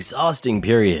went through exhausting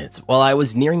periods while I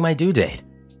was nearing my due date.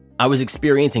 I was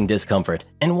experiencing discomfort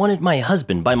and wanted my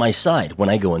husband by my side when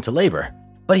I go into labor,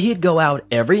 but he'd go out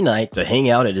every night to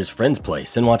hang out at his friend's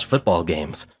place and watch football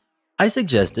games. I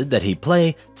suggested that he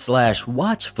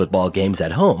play/watch football games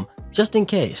at home just in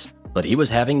case, but he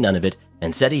was having none of it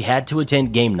and said he had to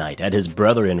attend game night at his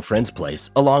brother and friend's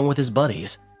place along with his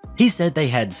buddies. He said they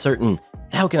had certain,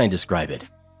 how can I describe it,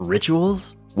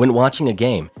 rituals when watching a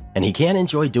game, and he can't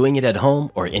enjoy doing it at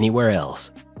home or anywhere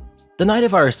else. The night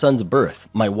of our son's birth,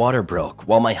 my water broke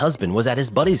while my husband was at his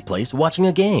buddy's place watching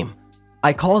a game.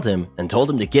 I called him and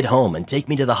told him to get home and take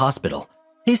me to the hospital.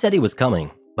 He said he was coming,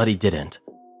 but he didn't.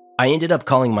 I ended up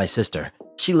calling my sister,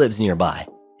 she lives nearby,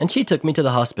 and she took me to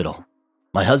the hospital.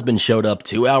 My husband showed up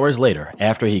 2 hours later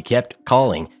after he kept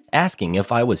calling, asking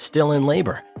if I was still in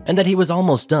labor and that he was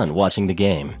almost done watching the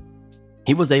game.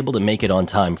 He was able to make it on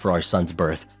time for our son's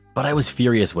birth, but I was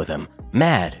furious with him,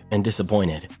 mad and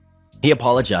disappointed. He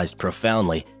apologized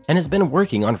profoundly and has been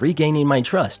working on regaining my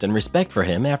trust and respect for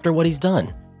him after what he's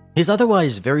done. He's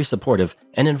otherwise very supportive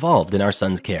and involved in our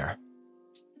son's care.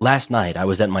 Last night, I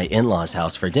was at my in-laws'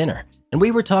 house for dinner, and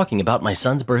we were talking about my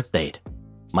son's birth date.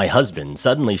 My husband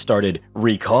suddenly started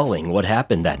recalling what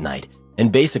happened that night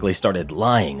and basically started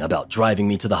lying about driving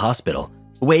me to the hospital,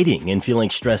 waiting and feeling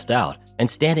stressed out, and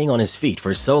standing on his feet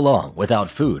for so long without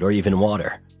food or even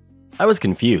water. I was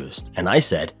confused, and I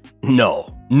said,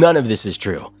 "No, none of this is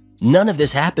true. None of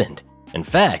this happened. In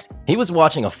fact, he was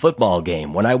watching a football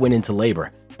game when I went into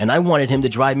labor, and I wanted him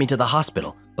to drive me to the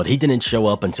hospital, but he didn't show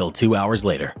up until 2 hours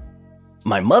later."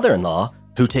 My mother-in-law,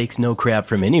 who takes no crap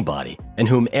from anybody and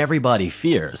whom everybody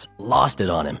fears, lost it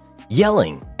on him,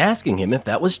 yelling, asking him if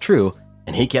that was true,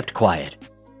 and he kept quiet.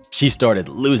 She started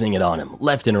losing it on him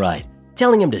left and right,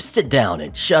 telling him to sit down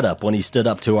and shut up when he stood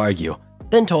up to argue,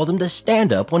 then told him to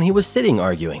stand up when he was sitting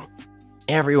arguing.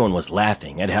 Everyone was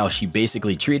laughing at how she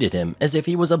basically treated him as if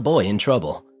he was a boy in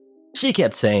trouble. She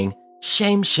kept saying,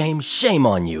 "Shame, shame, shame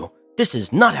on you. This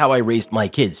is not how I raised my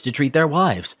kids to treat their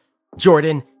wives.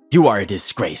 Jordan, you are a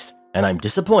disgrace, and I'm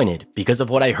disappointed because of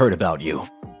what I heard about you."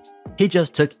 He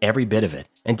just took every bit of it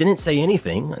and didn't say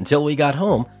anything until we got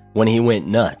home, when he went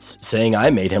nuts, saying I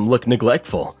made him look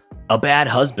neglectful, a bad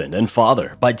husband and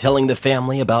father by telling the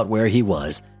family about where he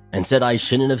was, and said I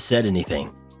shouldn't have said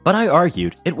anything. But I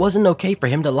argued it wasn't okay for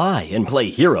him to lie and play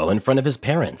hero in front of his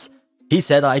parents. He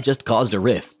said I just caused a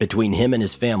rift between him and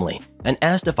his family and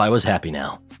asked if I was happy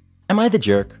now. Am I the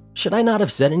jerk? Should I not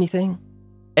have said anything?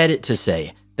 Edit to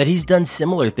say that he's done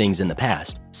similar things in the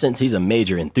past, since he's a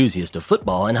major enthusiast of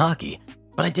football and hockey,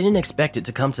 but I didn't expect it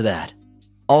to come to that.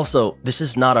 Also, this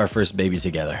is not our first baby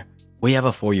together. We have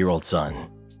a 4-year-old son.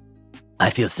 I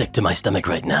feel sick to my stomach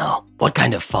right now. What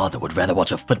kind of father would rather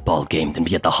watch a football game than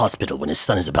be at the hospital when his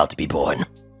son is about to be born?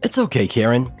 It's okay,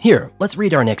 Karen. Here, let's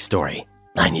read our next story.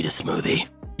 I need a smoothie.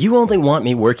 You only want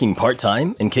me working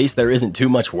part-time in case there isn't too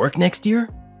much work next year?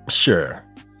 Sure.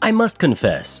 I must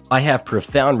confess, I have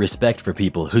profound respect for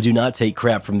people who do not take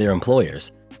crap from their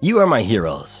employers. You are my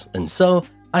heroes, and so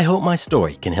I hope my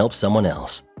story can help someone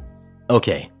else.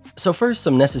 Okay, so first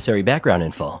some necessary background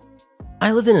info.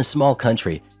 I live in a small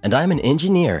country and I'm an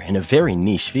engineer in a very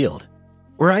niche field.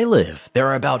 Where I live, there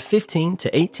are about 15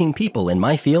 to 18 people in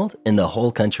my field in the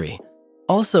whole country.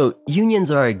 Also,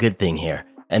 unions are a good thing here,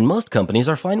 and most companies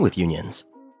are fine with unions.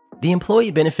 The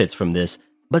employee benefits from this,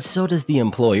 but so does the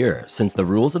employer since the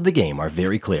rules of the game are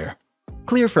very clear.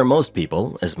 Clear for most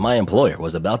people, as my employer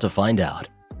was about to find out.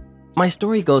 My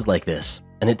story goes like this,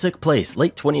 and it took place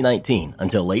late 2019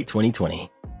 until late 2020.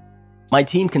 My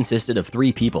team consisted of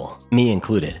 3 people, me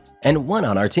included, and one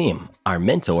on our team, our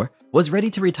mentor, was ready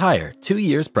to retire 2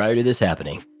 years prior to this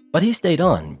happening, but he stayed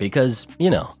on because,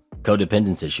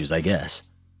 codependence issues, I guess.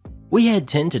 We had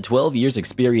 10 to 12 years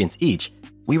experience each.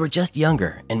 We were just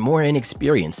younger and more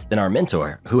inexperienced than our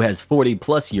mentor, who has 40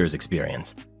 plus years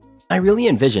experience. I really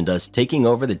envisioned us taking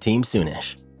over the team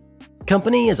soonish.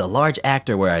 Company is a large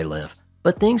actor where I live,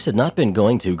 but things had not been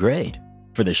going too great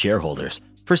for the shareholders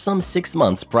for some 6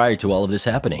 months prior to all of this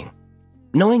happening.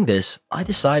 Knowing this, I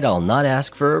decide I'll not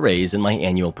ask for a raise in my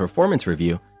annual performance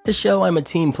review to show I'm a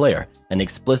team player and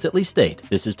explicitly state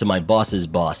this is to my boss's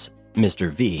boss, Mr.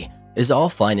 V, is all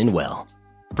fine and well.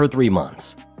 For 3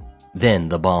 months. Then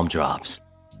the bomb drops.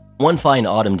 One fine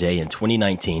autumn day in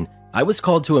 2019, I was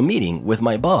called to a meeting with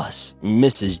my boss,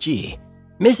 Mrs. G.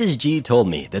 Mrs. G told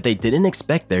me that they didn't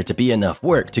expect there to be enough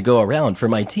work to go around for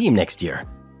my team next year.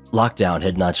 Lockdown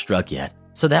had not struck yet,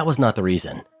 so that was not the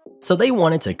reason. So they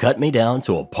wanted to cut me down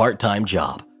to a part-time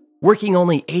job, working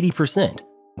only 80%.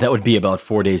 That would be about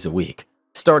 4 days a week,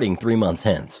 starting 3 months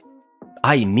hence.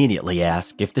 I immediately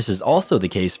asked if this is also the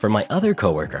case for my other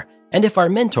coworker and if our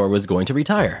mentor was going to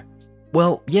retire.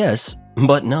 Well, yes,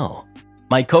 but no.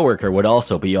 My coworker would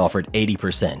also be offered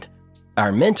 80%.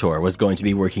 Our mentor was going to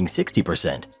be working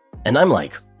 60%. And I'm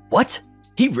like, what?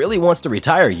 He really wants to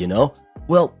retire, you know?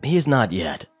 Well, he is not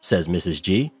yet, says Mrs.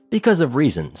 G, because of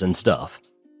reasons and stuff.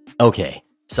 Okay,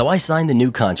 so I signed the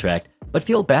new contract, but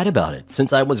feel bad about it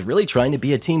since I was really trying to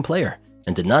be a team player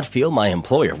and did not feel my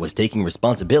employer was taking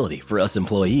responsibility for us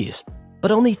employees,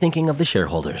 but only thinking of the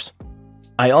shareholders.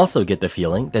 I also get the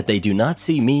feeling that they do not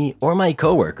see me or my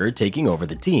coworker taking over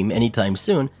the team anytime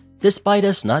soon, despite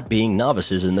us not being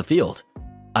novices in the field.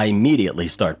 I immediately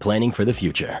start planning for the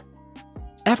future.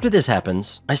 After this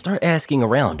happens, I start asking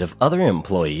around if other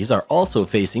employees are also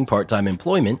facing part-time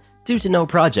employment due to no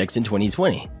projects in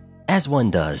 2020. As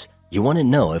one does, you want to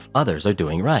know if others are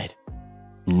doing right.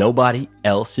 Nobody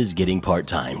else is getting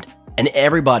part-timed, and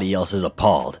everybody else is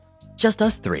appalled. Just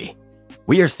us 3.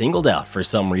 We are singled out for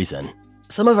some reason.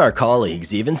 Some of our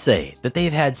colleagues even say that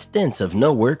they've had stints of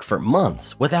no work for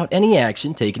months without any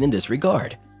action taken in this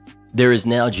regard. There is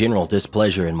now general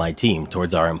displeasure in my team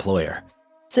towards our employer.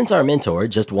 Since our mentor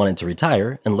just wanted to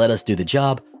retire and let us do the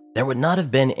job, there would not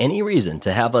have been any reason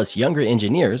to have us younger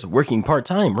engineers working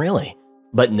part-time, really.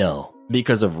 But no,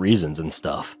 because of reasons and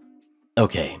stuff.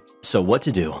 Okay, so what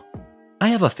to do? I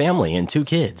have a family and 2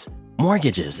 kids,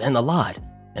 mortgages and the lot,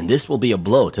 and this will be a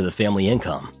blow to the family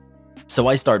income. So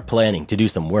I start planning to do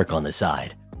some work on the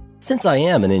side. Since I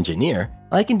am an engineer,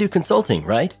 I can do consulting,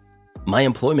 right? My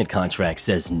employment contract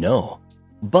says no.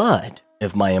 But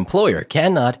if my employer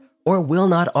cannot or will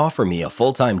not offer me a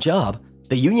full-time job,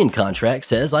 the union contract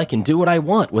says I can do what I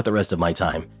want with the rest of my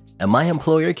time, and my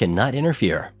employer cannot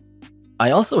interfere. I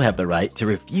also have the right to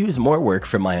refuse more work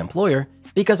from my employer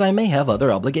because I may have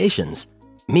other obligations.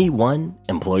 Me 1,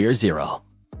 employer 0.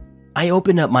 I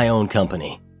open up my own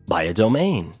company, buy a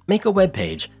domain, make a web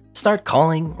page, start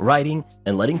calling, writing,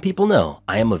 and letting people know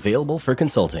I am available for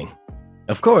consulting.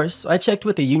 Of course, I checked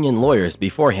with the union lawyers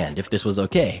beforehand if this was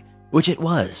okay, which it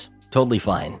was, totally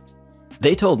fine.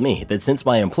 They told me that since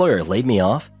my employer laid me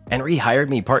off and rehired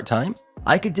me part-time,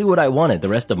 I could do what I wanted the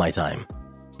rest of my time.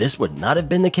 This would not have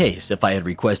been the case if I had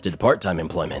requested part-time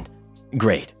employment.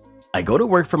 Great. I go to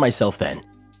work for myself then.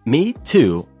 Me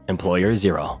 2, employer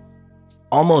 0.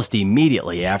 Almost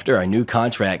immediately after our new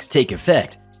contracts take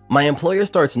effect, my employer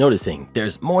starts noticing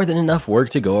there's more than enough work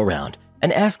to go around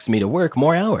and asks me to work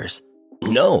more hours.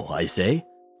 No, I say.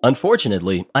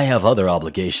 Unfortunately, I have other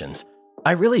obligations.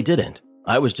 I really didn't.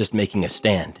 I was just making a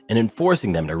stand and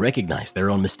enforcing them to recognize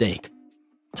their own mistake.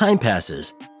 Time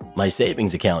passes. My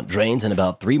savings account drains in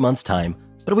about 3 months' time,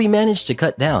 but we managed to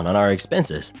cut down on our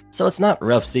expenses, so it's not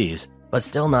rough seas, but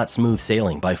still not smooth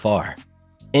sailing by far.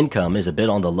 Income is a bit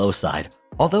on the low side,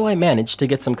 although I managed to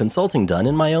get some consulting done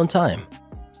in my own time.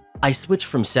 I switched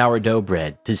from sourdough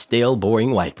bread to stale,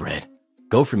 boring white bread.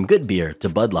 Go from good beer to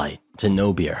Bud Light to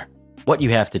no beer. What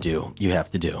you have to do, you have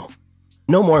to do.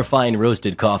 No more fine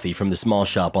roasted coffee from the small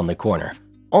shop on the corner.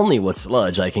 Only what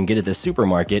sludge I can get at the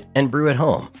supermarket and brew at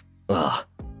home. Ugh.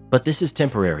 But this is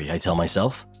temporary, I tell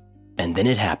myself. And then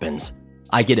it happens.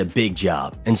 I get a big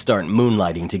job and start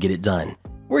moonlighting to get it done,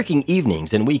 working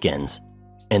evenings and weekends.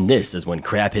 And this is when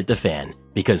crap hit the fan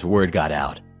because word got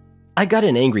out. I got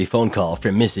an angry phone call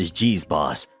from Mrs. G's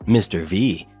boss, Mr.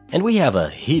 V, and we have a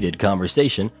heated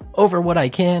conversation over what I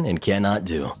can and cannot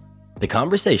do. The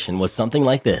conversation was something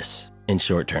like this, in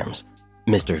short terms.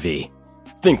 Mr. V: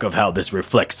 think of how this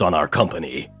reflects on our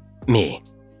company. Me: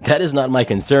 that is not my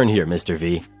concern here, Mr.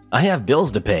 V. I have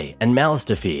bills to pay and mouths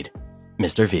to feed.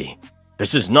 Mr. V: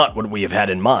 this is not what we have had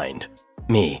in mind.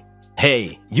 Me: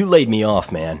 hey, you laid me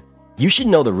off, man. You should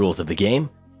know the rules of the game.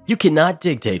 You cannot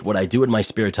dictate what I do in my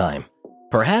spare time.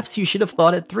 Perhaps you should have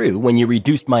thought it through when you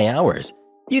reduced my hours.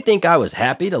 You think I was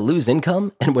happy to lose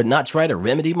income and would not try to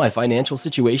remedy my financial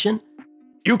situation?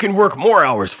 You can work more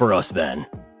hours for us then.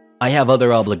 I have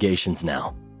other obligations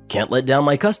now. Can't let down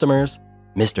my customers.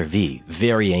 Mr. V,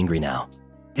 very angry now.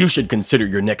 You should consider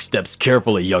your next steps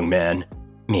carefully, young man.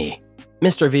 Me: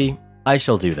 Mr. V, I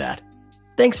shall do that.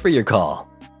 Thanks for your call.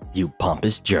 You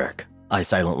pompous jerk, I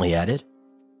silently added.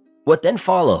 What then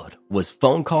followed was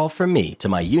phone call from me to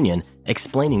my union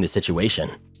explaining the situation.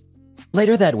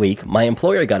 Later that week, my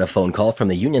employer got a phone call from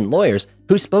the union lawyers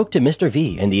who spoke to Mr.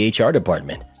 V in the HR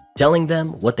department, telling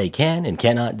them what they can and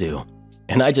cannot do.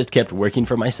 And I just kept working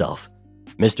for myself.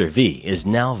 Mr. V is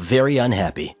now very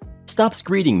unhappy. Stops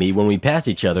greeting me when we pass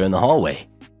each other in the hallway.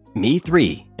 Me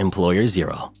 3, employer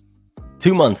 0.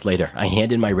 2 months later, I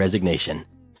hand in my resignation.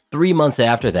 3 months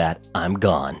after that, I'm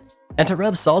gone. And to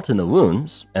rub salt in the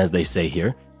wounds, as they say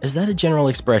here, is that a general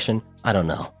expression? I don't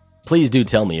know. Please do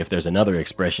tell me if there's another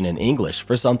expression in English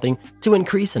for something to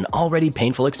increase an already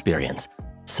painful experience.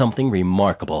 Something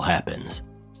remarkable happens.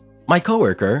 My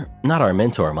coworker, not our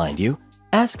mentor mind you,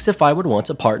 asks if I would want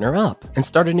to partner up and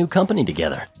start a new company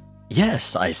together.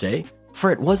 Yes, I say,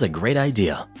 for it was a great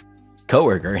idea.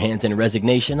 Coworker hands in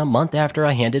resignation a month after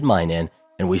I handed mine in,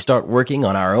 and we start working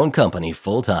on our own company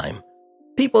full-time.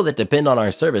 People that depend on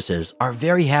our services are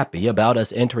very happy about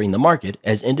us entering the market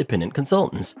as independent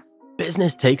consultants.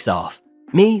 Business takes off.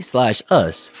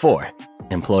 Me/us 4.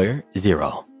 Employer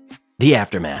 0. The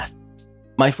aftermath.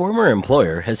 My former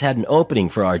employer has had an opening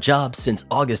for our job since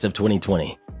August of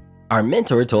 2020. Our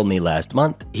mentor told me last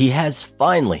month he has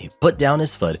finally put down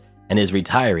his foot and is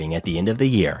retiring at the end of the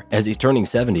year as he's turning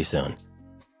 70 soon.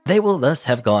 They will thus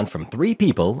have gone from 3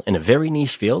 people in a very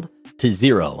niche field to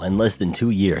 0 in less than 2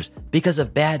 years because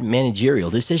of bad managerial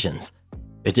decisions.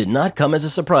 It did not come as a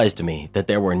surprise to me that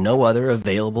there were no other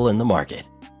available in the market.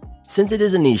 Since it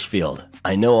is a niche field,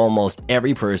 I know almost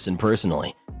every person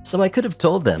personally, so I could have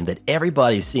told them that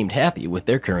everybody seemed happy with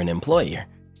their current employer.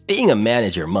 Being a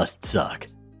manager must suck.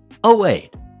 Oh wait,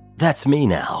 that's me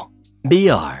now.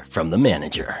 BR from the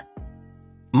manager.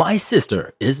 My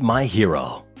sister is my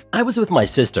hero. I was with my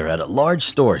sister at a large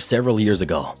store several years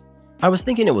ago. I was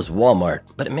thinking it was Walmart,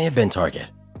 but it may have been Target.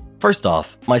 First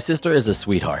off, my sister is a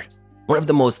sweetheart. One of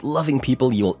the most loving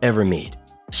people you'll ever meet.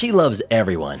 She loves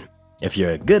everyone. If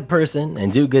you're a good person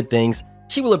and do good things,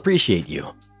 she will appreciate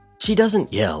you. She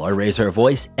doesn't yell or raise her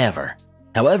voice ever.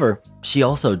 However, she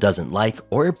also doesn't like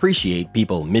or appreciate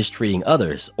people mistreating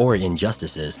others or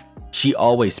injustices. She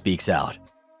always speaks out.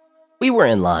 We were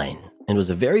in line, and it was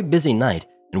a very busy night,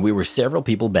 and we were several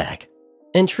people back.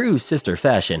 In true sister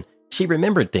fashion, she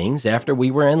remembered things after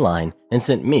we were in line and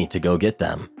sent me to go get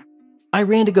them. I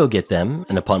ran to go get them,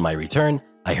 and upon my return,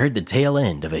 I heard the tail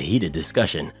end of a heated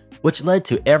discussion, which led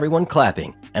to everyone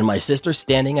clapping and my sister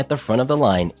standing at the front of the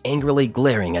line angrily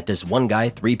glaring at this one guy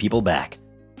 3 people back.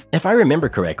 If I remember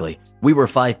correctly, we were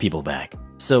 5 people back,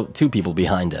 so 2 people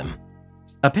behind him.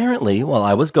 Apparently, while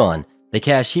I was gone, the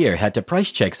cashier had to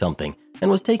price check something and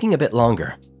was taking a bit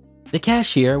longer. The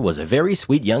cashier was a very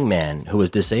sweet young man who was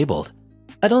disabled.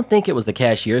 I don't think it was the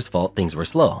cashier's fault things were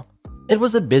slow. It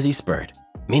was a busy spurt,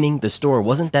 meaning the store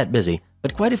wasn't that busy,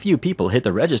 but quite a few people hit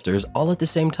the registers all at the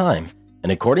same time.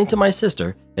 And according to my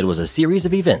sister, it was a series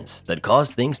of events that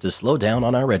caused things to slow down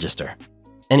on our register.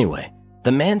 Anyway,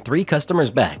 the man 3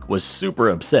 customers back was super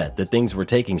upset that things were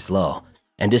taking slow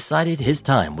and decided his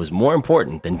time was more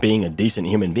important than being a decent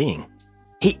human being.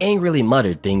 He angrily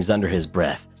muttered things under his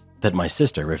breath that my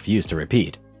sister refused to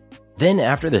repeat. Then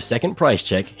after the second price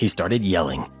check, he started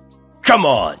yelling, "Come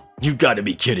on, you've got to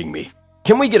be kidding me.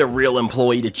 Can we get a real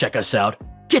employee to check us out?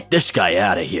 Get this guy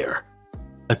out of here."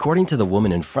 According to the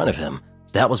woman in front of him,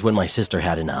 that was when my sister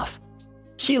had enough.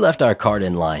 She left our cart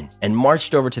in line and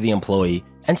marched over to the employee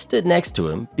and stood next to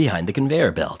him behind the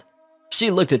conveyor belt. She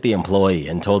looked at the employee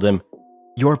and told him,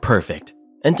 "You're perfect,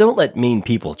 and don't let mean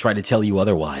people try to tell you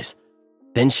otherwise."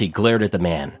 Then she glared at the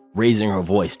man, raising her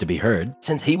voice to be heard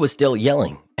since he was still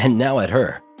yelling, and now at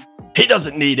her. "He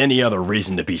doesn't need any other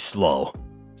reason to be slow."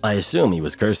 I assume he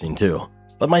was cursing too,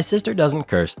 but my sister doesn't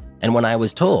curse, and when I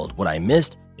was told what I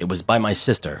missed, it was by my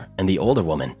sister and the older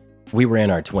woman. We were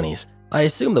in our 20s. I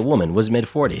assume the woman was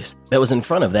mid-40s that was in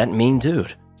front of that mean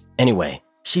dude. Anyway,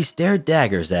 she stared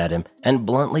daggers at him and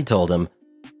bluntly told him,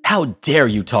 "How dare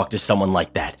you talk to someone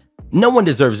like that? No one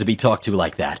deserves to be talked to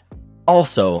like that.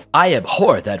 Also, I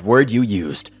abhor that word you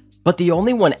used, but the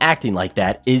only one acting like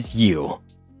that is you."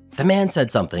 The man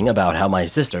said something about how my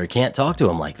sister can't talk to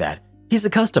him like that. He's a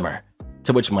customer.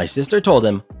 To which my sister told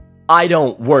him, "I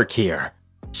don't work here."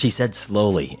 She said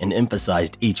slowly and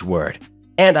emphasized each word,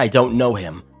 "And I don't know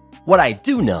him. What I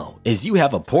do know is you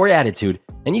have a poor attitude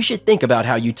and you should think about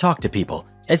how you talk to people,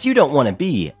 as you don't want to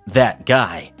be that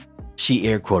guy." She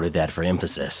air quoted that for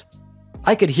emphasis.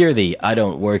 I could hear the "I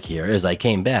don't work here" as I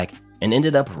came back and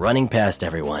ended up running past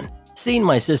everyone, seeing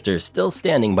my sister still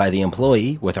standing by the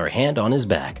employee with her hand on his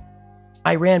back.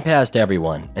 I ran past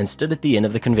everyone and stood at the end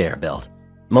of the conveyor belt.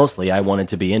 Mostly I wanted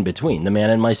to be in between the man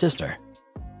and my sister.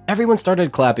 Everyone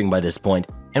started clapping by this point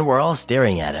and we're all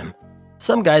staring at him.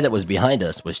 Some guy that was behind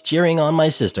us was cheering on my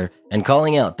sister and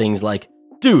calling out things like,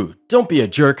 "Dude, don't be a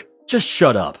jerk, just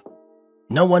shut up."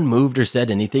 No one moved or said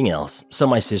anything else, so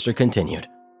my sister continued.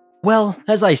 "Well,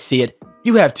 as I see it,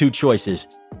 you have two choices.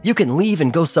 You can leave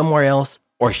and go somewhere else,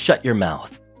 or shut your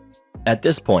mouth." At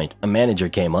this point, a manager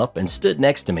came up and stood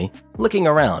next to me, looking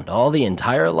around all the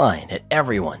entire line at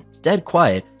everyone, dead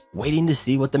quiet, waiting to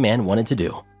see what the man wanted to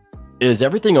do. "Is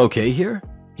everything okay here?"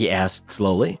 he asked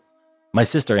slowly. My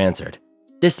sister answered,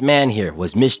 "This man here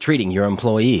was mistreating your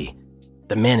employee."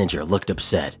 The manager looked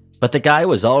upset, but the guy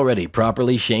was already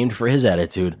properly shamed for his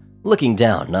attitude, looking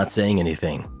down, not saying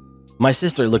anything. My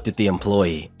sister looked at the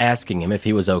employee, asking him if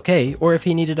he was okay or if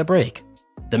he needed a break.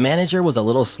 The manager was a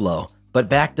little slow, but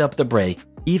backed up the break,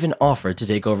 even offered to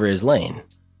take over his lane.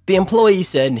 The employee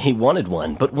said he wanted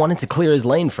one, but wanted to clear his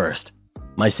lane first.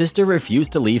 My sister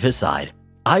refused to leave his side.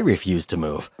 I refused to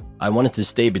move. I wanted to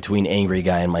stay between angry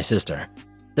guy and my sister.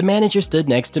 The manager stood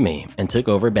next to me and took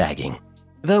over bagging,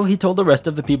 though he told the rest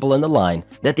of the people in the line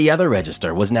that the other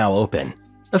register was now open.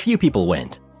 A few people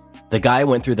went. The guy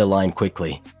went through the line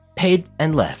quickly, paid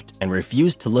and left, and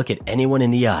refused to look at anyone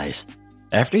in the eyes.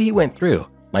 After he went through,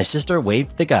 my sister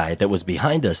waved the guy that was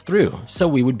behind us through so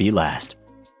we would be last.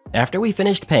 After we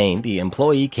finished paying, the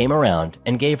employee came around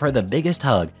and gave her the biggest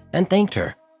hug and thanked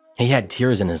her. He had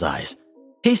tears in his eyes.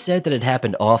 He said that it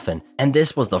happened often and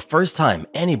this was the first time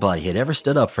anybody had ever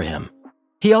stood up for him.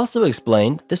 He also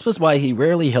explained this was why he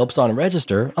rarely helps on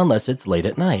register unless it's late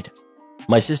at night.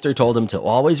 My sister told him to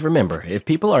always remember if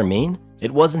people are mean,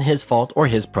 it wasn't his fault or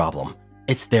his problem.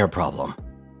 It's their problem.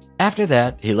 After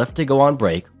that, he left to go on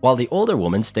break while the older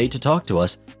woman stayed to talk to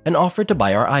us and offered to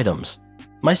buy our items.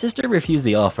 My sister refused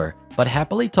the offer, but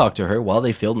happily talked to her while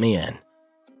they filled me in.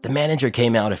 The manager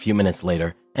came out a few minutes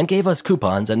later and gave us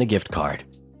coupons and a gift card.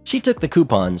 She took the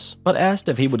coupons, but asked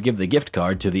if he would give the gift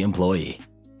card to the employee.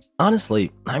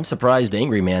 Honestly, I'm surprised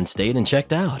Angry Man stayed and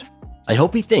checked out. I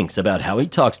hope he thinks about how he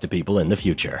talks to people in the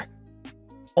future.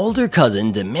 Older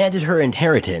cousin demanded her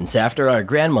inheritance after our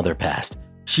grandmother passed.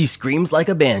 She screams like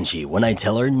a banshee when I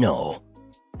tell her no.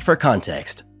 For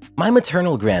context, my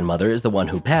maternal grandmother is the one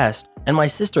who passed, and my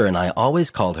sister and I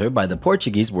always called her by the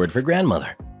Portuguese word for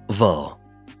grandmother, vô.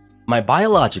 My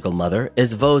biological mother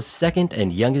is Vo's second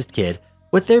and youngest kid,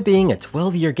 with there being a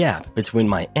 12-year gap between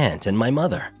my aunt and my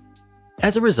mother.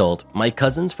 As a result, my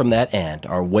cousins from that aunt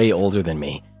are way older than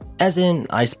me, as in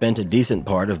I spent a decent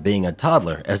part of being a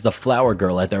toddler as the flower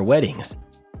girl at their weddings.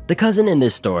 The cousin in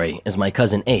this story is my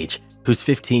cousin H, who's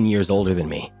 15 years older than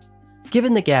me.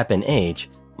 Given the gap in age,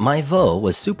 my Vo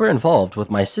was super involved with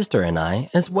my sister and I,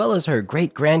 as well as her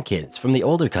great-grandkids from the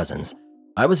older cousins.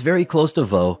 I was very close to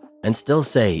Vo and still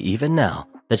say, even now,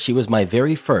 that she was my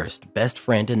very first best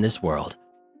friend in this world.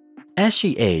 As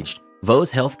she aged, Vo's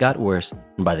health got worse,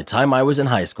 and by the time I was in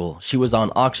high school, she was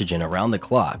on oxygen around the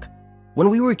clock.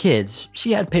 When we were kids,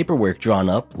 she had paperwork drawn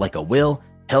up like a will,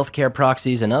 healthcare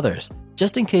proxies, and others,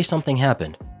 just in case something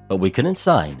happened, but we couldn't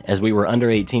sign as we were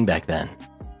under 18 back then.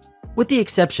 With the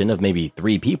exception of maybe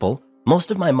 3 people,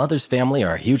 most of my mother's family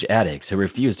are huge addicts who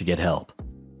refuse to get help.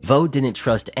 Vo didn't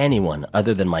trust anyone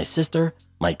other than my sister,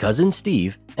 my cousin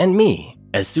Steve, and me.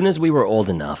 As soon as we were old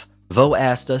enough, Vo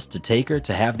asked us to take her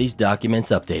to have these documents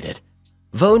updated.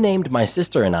 Vo named my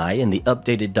sister and I in the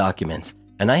updated documents,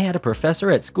 and I had a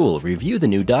professor at school review the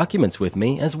new documents with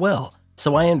me as well,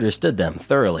 so I understood them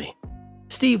thoroughly.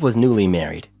 Steve was newly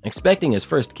married, expecting his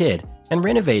first kid, and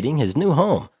renovating his new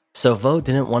home, so Vo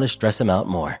didn't want to stress him out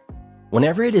more.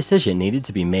 Whenever a decision needed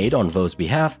to be made on Vo's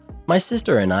behalf, my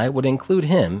sister and I would include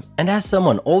him, and as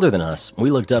someone older than us,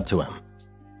 we looked up to him.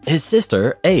 His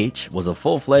sister, H, was a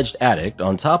full-fledged addict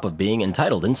on top of being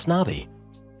entitled and snobby.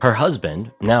 Her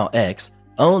husband, now ex,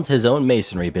 owns his own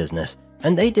masonry business,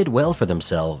 and they did well for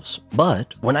themselves.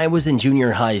 But when I was in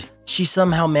junior high, she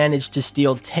somehow managed to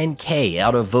steal $10K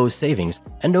out of Vo's savings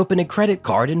and open a credit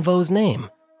card in Vo's name.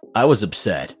 I was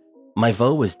upset. My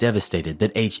Vo was devastated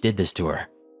that H did this to her.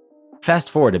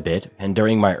 Fast forward a bit, and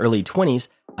during my early 20s,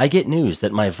 I get news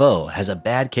that my Vo has a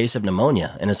bad case of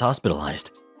pneumonia and is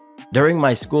hospitalized. During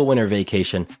my school winter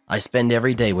vacation, I spend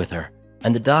every day with her,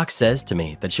 and the doc says to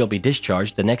me that she'll be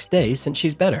discharged the next day since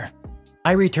she's better.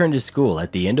 I return to school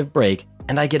at the end of break,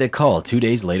 and I get a call 2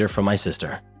 days later from my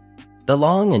sister. The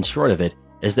long and short of it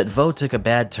is that Vo took a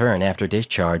bad turn after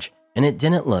discharge, and it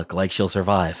didn't look like she'll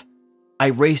survive. I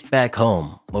raced back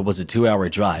home. What was a 2-hour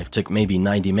drive took maybe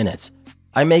 90 minutes.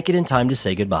 I make it in time to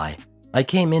say goodbye. I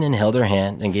came in and held her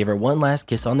hand and gave her one last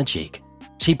kiss on the cheek.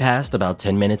 She passed about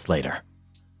 10 minutes later.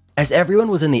 As everyone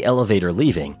was in the elevator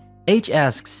leaving, H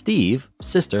asks Steve,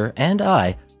 sister, and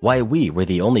I why we were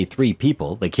the only 3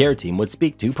 people the care team would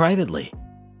speak to privately.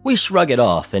 We shrug it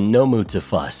off in no mood to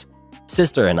fuss.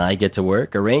 Sister and I get to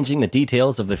work arranging the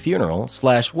details of the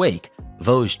funeral/wake.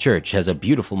 Vo's church has a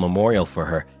beautiful memorial for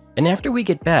her, and after we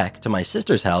get back to my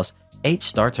sister's house, H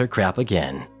starts her crap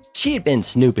again. She had been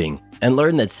snooping and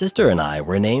learned that sister and I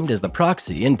were named as the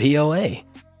proxy in POA,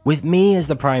 with me as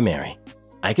the primary.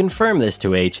 I confirmed this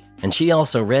to H, and she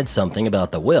also read something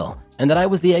about the will and that I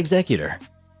was the executor.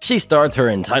 She starts her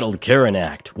entitled Karen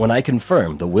act when I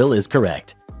confirm the will is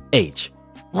correct. H: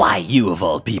 why you of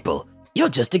all people? You're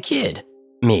just a kid.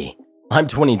 Me: I'm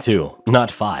 22, not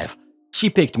 5. She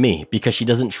picked me because she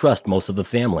doesn't trust most of the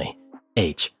family.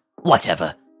 H: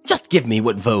 whatever. Just give me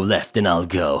what Vo left and I'll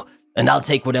go. And I'll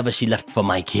take whatever she left for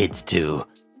my kids too.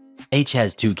 H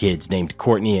has 2 kids named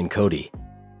Courtney and Cody.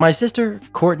 My sister,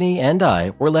 Courtney, and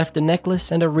I were left a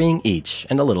necklace and a ring each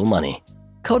and a little money.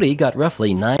 Cody got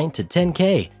roughly 9 to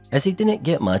 10K as he didn't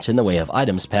get much in the way of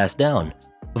items passed down.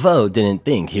 Vo didn't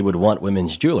think he would want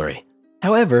women's jewelry.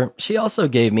 However, she also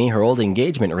gave me her old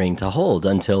engagement ring to hold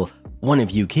until one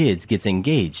of you kids gets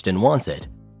engaged and wants it.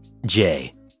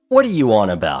 J: what are you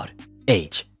on about?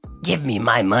 H: give me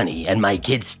my money and my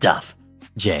kids' stuff.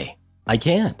 J: I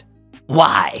can't.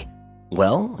 Why?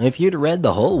 Well, if you'd read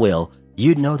the whole will,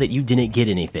 you'd know that you didn't get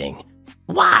anything.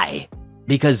 Why?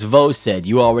 Because Vo said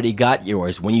you already got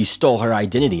yours when you stole her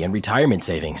identity and retirement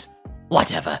savings.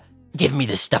 Whatever. Give me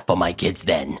the stuff for my kids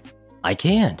then. I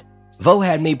can't. Vo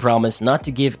had me promise not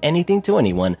to give anything to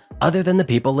anyone other than the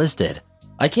people listed.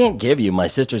 I can't give you my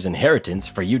sister's inheritance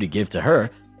for you to give to her.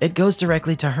 It goes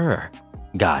directly to her.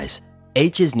 Guys,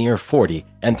 H is near 40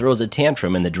 and throws a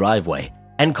tantrum in the driveway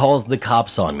and calls the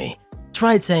cops on me.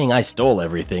 Tried saying I stole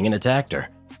everything and attacked her.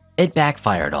 It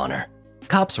backfired on her.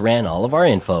 Cops ran all of our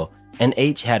info, and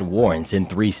H had warrants in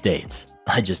 3 states.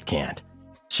 I just can't.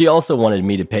 She also wanted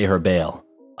me to pay her bail.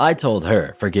 I told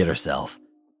her forget herself.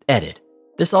 Edit.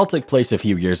 This all took place a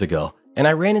few years ago, and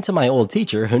I ran into my old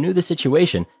teacher who knew the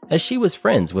situation as she was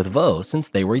friends with Vo since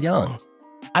they were young.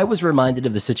 I was reminded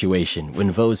of the situation when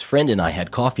Vo's friend and I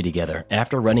had coffee together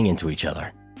after running into each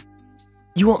other.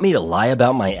 You want me to lie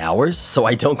about my hours so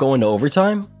I don't go into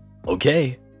overtime?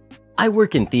 Okay. I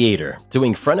work in theater,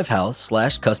 doing front of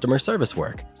house/customer service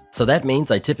work, so that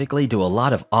means I typically do a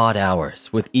lot of odd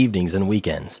hours with evenings and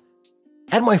weekends.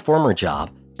 At my former job,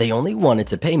 they only wanted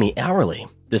to pay me hourly,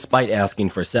 despite asking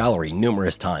for salary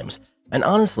numerous times, and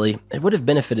honestly, it would have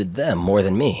benefited them more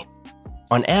than me.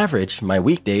 On average, my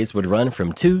weekdays would run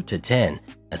from 2 to 10,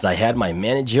 as I had my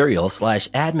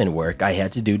managerial/admin work I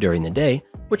had to do during the day,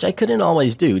 which I couldn't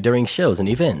always do during shows and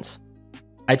events.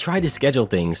 I tried to schedule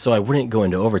things so I wouldn't go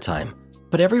into overtime,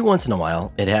 but every once in a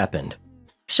while, it happened.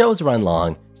 Shows run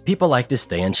long, people like to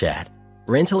stay and chat.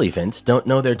 Rental events don't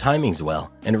know their timings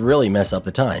well and really mess up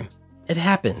the time. It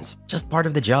happens, just part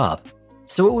of the job.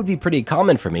 So it would be pretty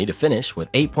common for me to finish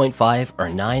with 8.5 or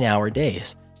 9-hour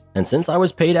days. And since I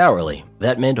was paid hourly,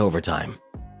 that meant overtime.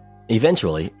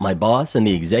 Eventually, my boss and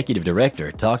the executive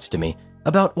director talked to me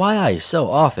about why I so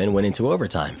often went into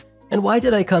overtime, and why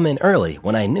did I come in early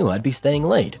when I knew I'd be staying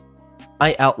late.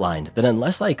 I outlined that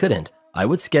unless I couldn't, I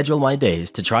would schedule my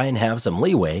days to try and have some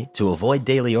leeway to avoid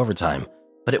daily overtime,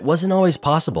 but it wasn't always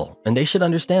possible, and they should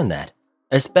understand that,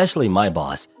 especially my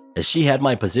boss, as she had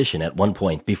my position at one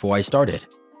point before I started.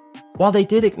 While they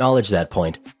did acknowledge that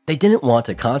point, they didn't want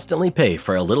to constantly pay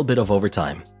for a little bit of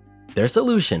overtime. Their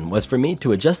solution was for me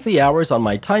to adjust the hours on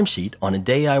my timesheet on a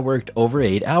day I worked over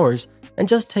 8 hours and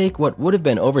just take what would have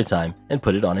been overtime and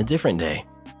put it on a different day.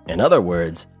 In other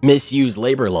words, misuse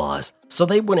labor laws, so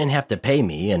they wouldn't have to pay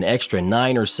me an extra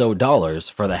 $9 or so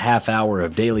for the half hour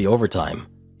of daily overtime.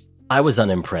 I was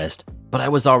unimpressed, but I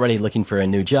was already looking for a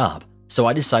new job, so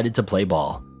I decided to play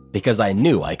ball, because I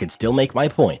knew I could still make my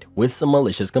point with some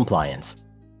malicious compliance.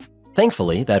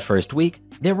 Thankfully, that first week,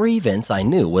 there were events I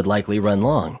knew would likely run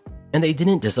long, and they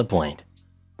didn't disappoint.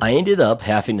 I ended up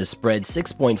having to spread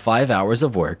 6.5 hours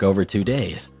of work over 2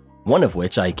 days, one of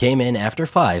which I came in after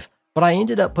 5, but I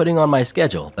ended up putting on my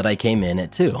schedule that I came in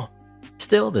at 2.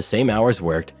 Still the same hours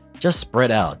worked, just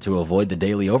spread out to avoid the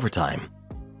daily overtime.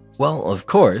 Well, of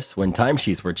course, when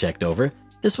timesheets were checked over,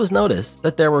 this was noticed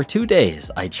that there were 2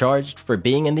 days I charged for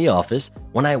being in the office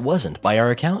when I wasn't by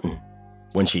our accountant.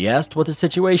 When she asked what the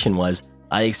situation was,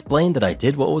 I explained that I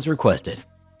did what was requested.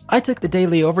 I took the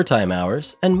daily overtime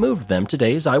hours and moved them to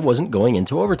days I wasn't going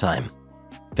into overtime.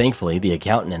 Thankfully, the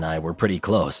accountant and I were pretty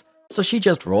close, so she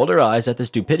just rolled her eyes at the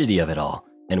stupidity of it all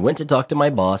and went to talk to my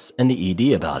boss and the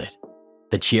ED about it.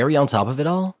 The cherry on top of it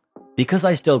all? Because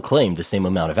I still claimed the same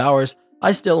amount of hours,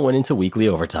 I still went into weekly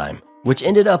overtime, which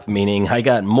ended up meaning I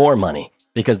got more money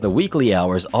because the weekly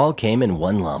hours all came in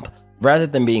one lump rather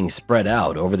than being spread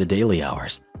out over the daily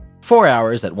hours. 4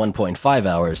 hours at 1.5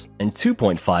 hours and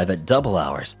 2.5 at double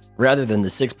hours rather than the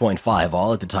 6.5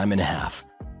 all at the time and a half.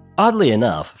 Oddly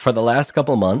enough, for the last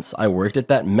couple months I worked at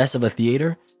that mess of a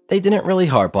theater, they didn't really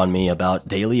harp on me about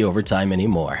daily overtime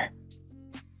anymore.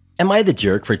 Am I the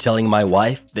jerk for telling my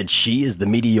wife that she is the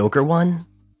mediocre one?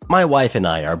 My wife and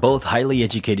I are both highly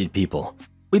educated people.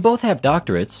 We both have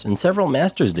doctorates and several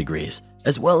master's degrees,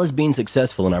 as well as being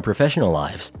successful in our professional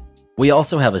lives. We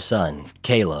also have a son,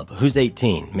 Caleb, who's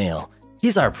 18, male.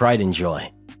 He's our pride and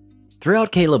joy.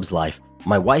 Throughout Caleb's life,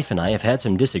 my wife and I have had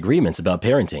some disagreements about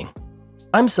parenting.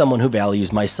 I'm someone who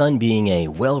values my son being a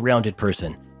well-rounded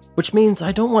person, which means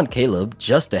I don't want Caleb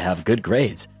just to have good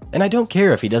grades, and I don't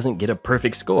care if he doesn't get a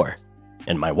perfect score.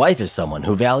 And my wife is someone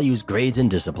who values grades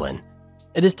and discipline.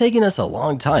 It has taken us a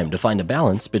long time to find a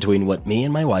balance between what me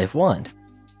and my wife want.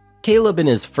 Caleb in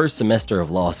his first semester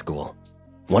of law school.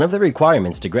 One of the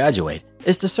requirements to graduate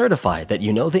is to certify that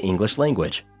you know the English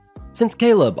language. Since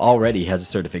Caleb already has a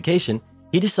certification,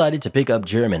 he decided to pick up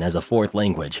German as a 4th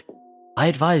language. I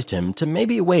advised him to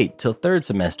maybe wait till 3rd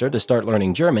semester to start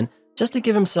learning German just to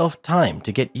give himself time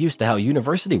to get used to how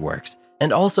university works,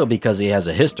 and also because he has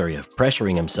a history of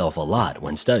pressuring himself a lot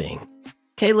when studying.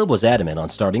 Caleb was adamant on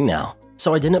starting now,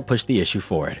 so I didn't push the issue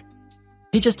forward.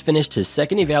 He just finished his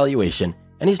 2nd evaluation,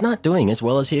 and he's not doing as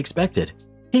well as he expected.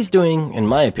 He's doing, in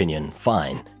my opinion,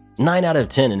 fine. 9 out of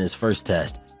 10 in his first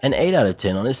test, and 8 out of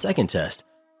 10 on his second test,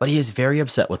 but he is very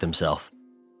upset with himself.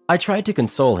 I tried to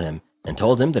console him and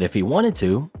told him that if he wanted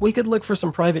to, we could look for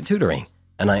some private tutoring,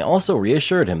 and I also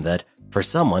reassured him that, for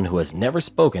someone who has never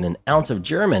spoken an ounce of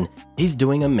German, he's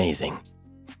doing amazing.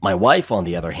 My wife, on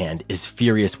the other hand, is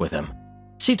furious with him.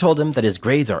 She told him that his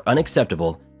grades are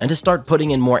unacceptable and to start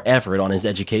putting in more effort on his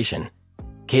education.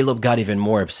 Caleb got even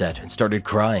more upset and started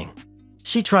crying.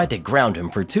 She tried to ground him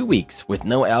for 2 weeks with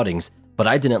no outings, but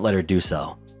I didn't let her do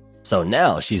so. So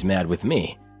now she's mad with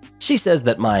me. She says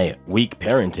that my weak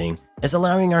parenting is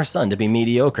allowing our son to be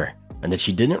mediocre and that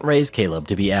she didn't raise Caleb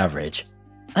to be average.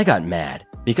 I got mad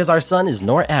because our son is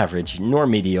nor average nor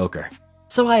mediocre.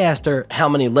 So I asked her how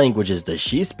many languages does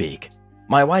she speak.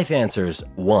 My wife answers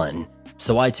 1,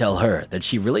 so I tell her that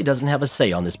she really doesn't have a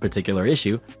say on this particular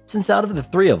issue since out of the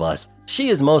 3 of us, she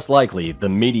is most likely the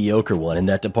mediocre one in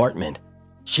that department.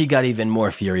 She got even more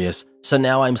furious, so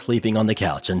now I'm sleeping on the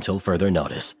couch until further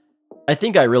notice. I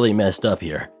think I really messed up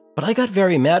here, but I got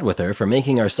very mad with her for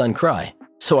making our son cry,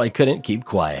 so I couldn't keep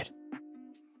quiet.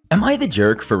 Am I the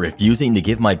jerk for refusing to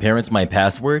give my parents my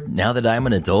password now that I'm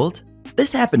an adult?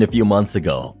 This happened a few months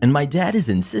ago, and my dad is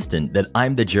insistent that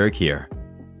I'm the jerk here.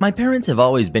 My parents have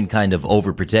always been kind of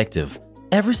overprotective.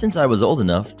 Ever since I was old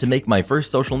enough to make my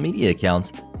first social media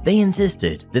accounts, they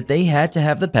insisted that they had to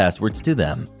have the passwords to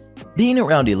them. Being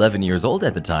around 11 years old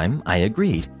at the time, I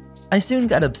agreed. I soon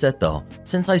got upset though,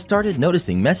 since I started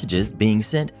noticing messages being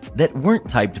sent that weren't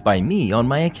typed by me on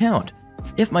my account.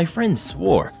 If my friends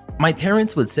swore, my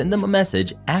parents would send them a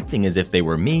message acting as if they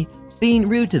were me, being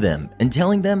rude to them and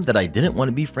telling them that I didn't want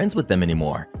to be friends with them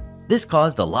anymore. This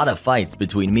caused a lot of fights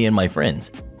between me and my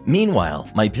friends. Meanwhile,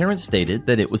 my parents stated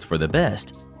that it was for the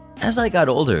best. As I got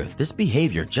older, this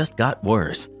behavior just got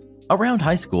worse. Around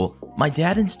high school, my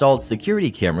dad installed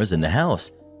security cameras in the house.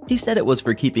 He said it was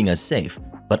for keeping us safe,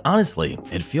 but honestly,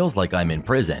 it feels like I'm in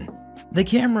prison. The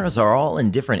cameras are all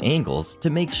in different angles to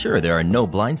make sure there are no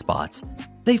blind spots.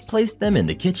 They've placed them in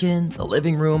the kitchen, the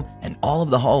living room, and all of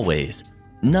the hallways.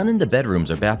 None in the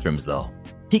bedrooms or bathrooms though.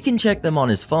 He can check them on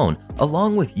his phone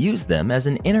along with use them as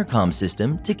an intercom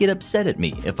system to get upset at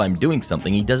me if I'm doing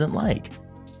something he doesn't like.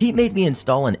 He made me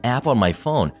install an app on my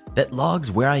phone that logs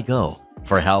where I go,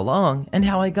 for how long, and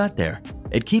how I got there.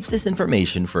 It keeps this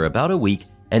information for about a week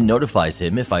and notifies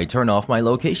him if I turn off my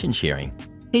location sharing.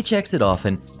 He checks it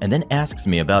often and then asks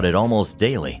me about it almost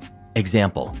daily.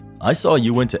 Example, I saw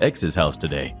you went to X's house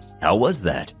today. How was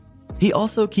that? He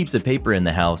also keeps a paper in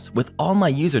the house with all my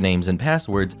usernames and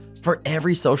passwords for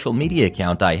every social media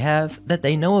account I have that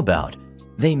they know about.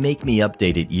 They make me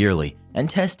update it yearly and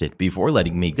test it before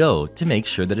letting me go to make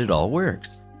sure that it all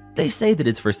works. They say that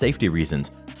it's for safety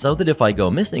reasons, so that if I go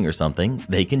missing or something,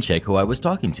 they can check who I was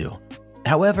talking to.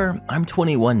 However, I'm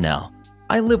 21 now.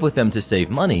 I live with them to save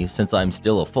money since I'm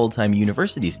still a full-time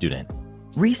university student.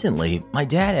 Recently, my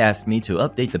dad asked me to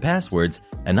update the passwords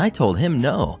and I told him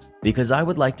no because I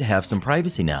would like to have some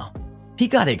privacy now. He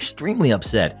got extremely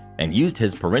upset and used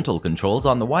his parental controls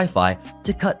on the Wi-Fi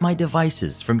to cut my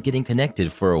devices from getting connected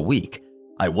for a week.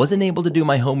 I wasn't able to do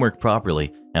my homework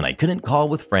properly and I couldn't call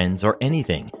with friends or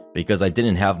anything because I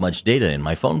didn't have much data in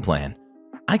my phone plan.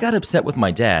 I got upset with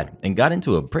my dad and got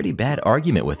into a pretty bad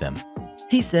argument with him.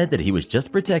 He said that he was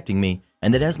just protecting me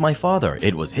and that as my father,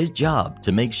 it was his job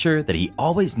to make sure that he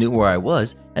always knew where I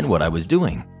was and what I was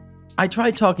doing. I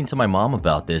tried talking to my mom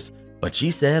about this, but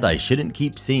she said I shouldn't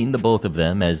keep seeing the both of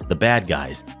them as the bad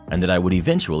guys and that I would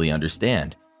eventually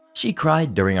understand. She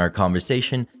cried during our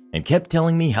conversation and kept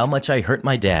telling me how much I hurt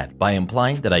my dad by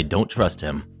implying that I don't trust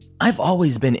him. I've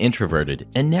always been introverted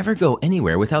and never go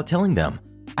anywhere without telling them.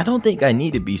 I don't think I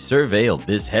need to be surveilled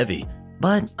this heavy,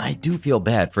 but I do feel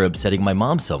bad for upsetting my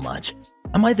mom so much.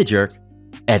 Am I the jerk?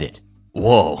 Edit.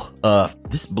 Whoa,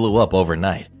 this blew up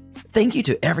overnight. Thank you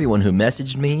to everyone who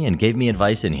messaged me and gave me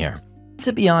advice in here.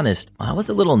 To be honest, I was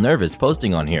a little nervous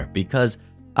posting on here because,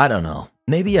 I don't know,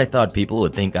 maybe I thought people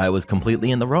would think I was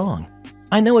completely in the wrong.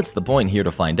 I know it's the point here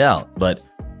to find out, but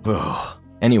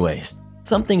anyways,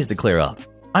 some things to clear up.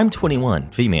 I'm 21,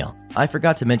 female. I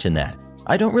forgot to mention that.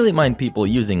 I don't really mind people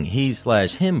using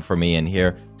he/him for me in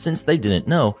here since they didn't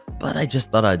know, but I just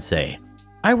thought I'd say.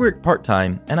 I work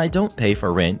part-time and I don't pay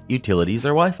for rent, utilities, or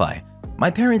Wi-Fi.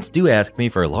 My parents do ask me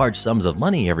for large sums of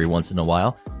money every once in a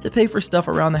while to pay for stuff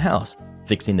around the house,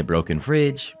 fixing the broken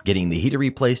fridge, getting the heater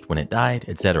replaced when it died,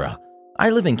 etc.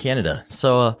 I live in Canada,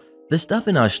 so the stuff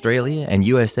in Australia and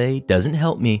USA doesn't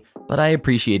help me, but I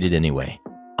appreciate it anyway.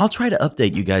 I'll try to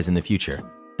update you guys in the future.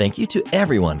 Thank you to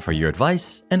everyone for your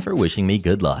advice and for wishing me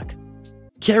good luck.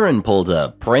 Karen pulled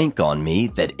a prank on me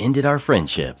that ended our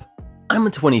friendship. I'm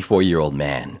a 24-year-old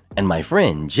man, and my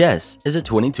friend Jess is a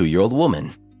 22-year-old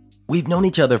woman. We've known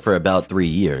each other for about 3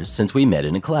 years since we met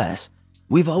in a class.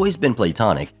 We've always been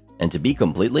platonic, and to be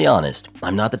completely honest,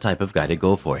 I'm not the type of guy to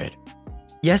go for it.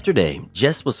 Yesterday,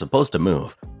 Jess was supposed to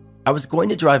move. I was going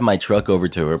to drive my truck over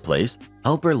to her place,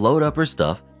 help her load up her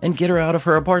stuff, and get her out of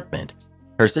her apartment.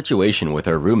 Her situation with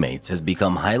her roommates has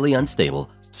become highly unstable,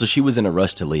 so she was in a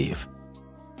rush to leave.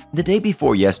 The day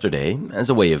before yesterday, as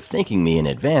a way of thanking me in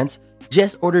advance,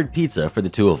 Jess ordered pizza for the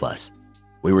two of us.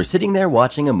 We were sitting there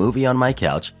watching a movie on my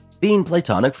couch, being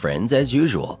platonic friends as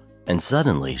usual, and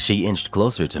suddenly she inched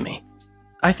closer to me.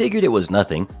 I figured it was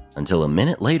nothing until a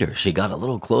minute later she got a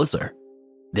little closer.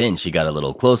 Then she got a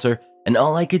little closer, and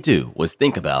all I could do was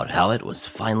think about how it was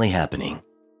finally happening.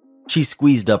 She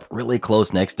squeezed up really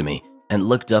close next to me and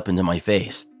looked up into my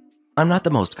face. I'm not the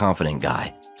most confident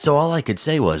guy, so all I could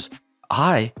say was,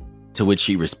 "Hi," to which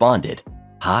she responded,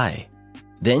 "Hi."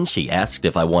 Then she asked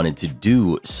if I wanted to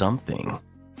do something.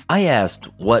 I asked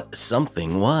what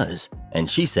something was, and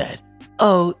she said,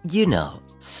 "Oh, you know,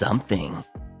 something."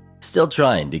 Still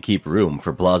trying to keep room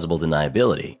for plausible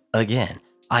deniability, again,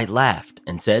 I laughed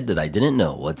and said that I didn't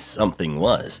know what something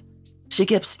was. She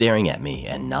kept staring at me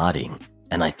and nodding,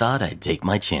 and I thought I'd take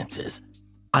my chances.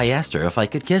 I asked her if I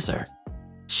could kiss her.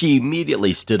 She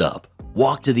immediately stood up,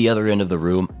 walked to the other end of the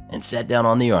room, and sat down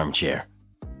on the armchair.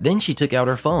 Then she took out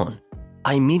her phone.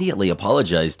 I immediately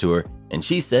apologized to her, and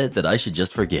she said that I should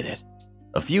just forget it.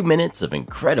 A few minutes of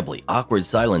incredibly awkward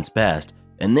silence passed,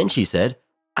 and then she said,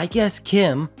 "I guess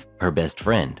Kim," her best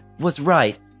friend, "was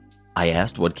right." I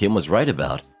asked what Kim was right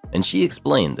about, and she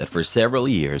explained that for several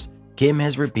years, Kim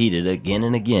has repeated again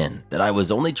and again that I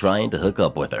was only trying to hook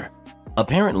up with her.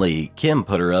 Apparently, Kim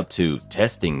put her up to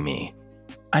testing me.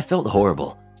 I felt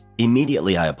horrible.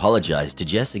 Immediately, I apologized to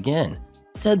Jess again,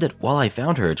 said that while I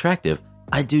found her attractive,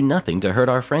 I'd do nothing to hurt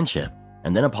our friendship,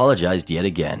 and then apologized yet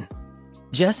again.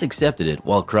 Jess accepted it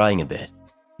while crying a bit.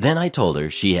 Then I told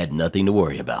her she had nothing to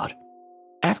worry about.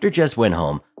 After Jess went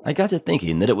home, I got to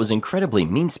thinking that it was incredibly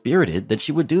mean-spirited that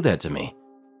she would do that to me.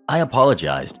 I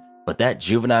apologized, but that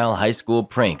juvenile high school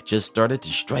prank just started to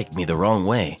strike me the wrong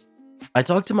way. I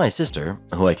talked to my sister,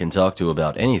 who I can talk to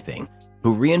about anything,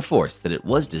 who reinforced that it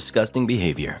was disgusting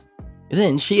behavior.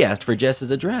 Then she asked for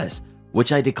Jess's address,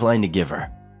 which I declined to give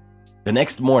her. The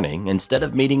next morning, instead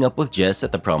of meeting up with Jess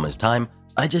at the promised time,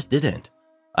 I just didn't.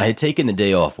 I had taken the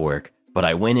day off work, but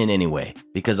I went in anyway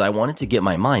because I wanted to get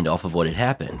my mind off of what had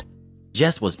happened.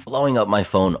 Jess was blowing up my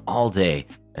phone all day,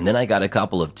 and then I got a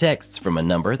couple of texts from a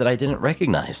number that I didn't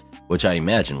recognize, which I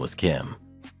imagine was Kim.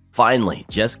 Finally,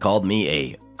 Jess called me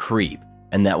a creep,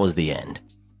 and that was the end.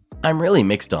 I'm really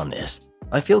mixed on this.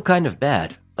 I feel kind of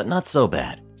bad, but not so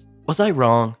bad. Was I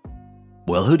wrong?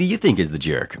 Well, who do you think is the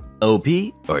jerk, OP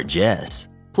or Jess?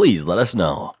 Please let us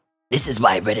know. This is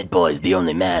why Reddit boy's the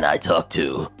only man I talk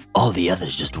to. All the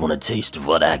others just want a taste of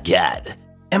what I got.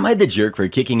 Am I the jerk for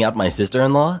kicking out my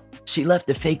sister-in-law? She left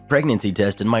a fake pregnancy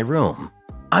test in my room.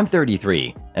 I'm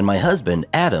 33, and my husband,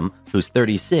 Adam, who's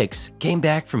 36, came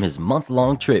back from his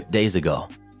month-long trip days ago.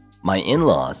 My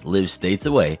in-laws live states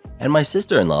away, and my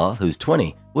sister-in-law, who's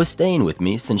 20, was staying with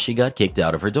me since she got kicked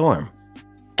out of her dorm.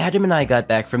 Adam and I got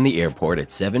back from the airport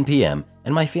at 7 p.m.,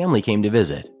 and my family came to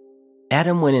visit.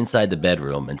 Adam went inside the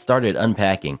bedroom and started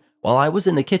unpacking while I was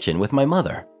in the kitchen with my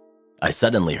mother. I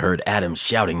suddenly heard Adam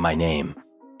shouting my name.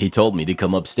 He told me to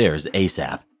come upstairs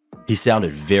ASAP. He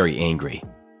sounded very angry.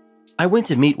 I went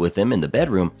to meet with him in the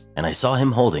bedroom, and I saw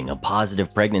him holding a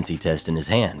positive pregnancy test in his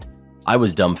hand. I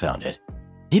was dumbfounded.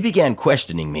 He began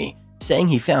questioning me, saying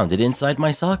he found it inside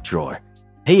my sock drawer.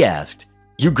 He asked,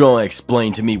 "You gonna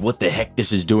explain to me what the heck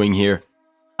this is doing here?"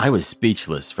 I was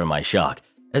speechless from my shock.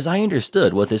 As I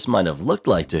understood what this might have looked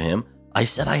like to him, I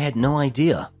said I had no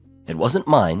idea. It wasn't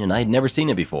mine and I had never seen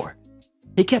it before.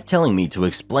 He kept telling me to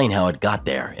explain how it got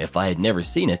there if I had never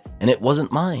seen it and it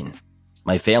wasn't mine.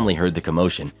 My family heard the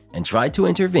commotion and tried to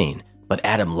intervene, but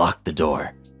Adam locked the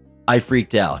door. I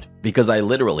freaked out because I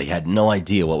literally had no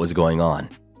idea what was going on.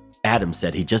 Adam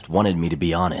said he just wanted me to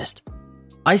be honest.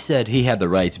 I said he had the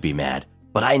right to be mad,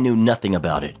 but I knew nothing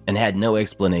about it and had no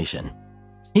explanation.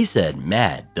 He said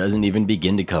mad doesn't even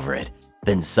begin to cover it,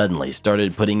 then suddenly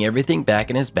started putting everything back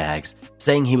in his bags,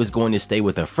 saying he was going to stay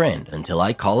with a friend until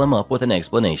I call him up with an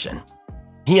explanation.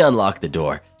 He unlocked the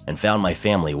door and found my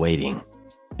family waiting.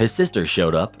 His sister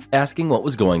showed up, asking what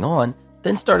was going on,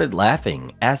 then started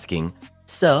laughing, asking,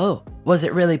 "So, was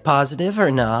it really positive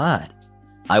or not?"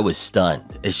 I was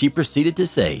stunned as she proceeded to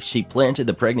say she planted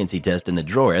the pregnancy test in the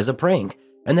drawer as a prank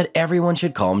and that everyone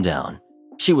should calm down.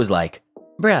 She was like,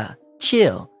 "Bruh,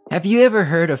 chill. Have you ever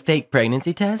heard of fake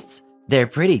pregnancy tests? They're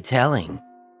pretty telling."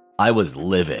 I was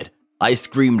livid. I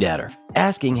screamed at her,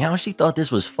 asking how she thought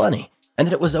this was funny and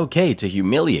that it was okay to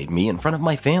humiliate me in front of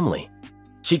my family.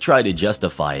 She tried to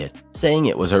justify it, saying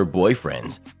it was her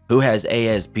boyfriend's, who has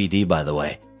ASPD by the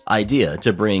way, idea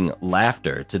to bring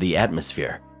laughter to the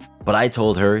atmosphere. But I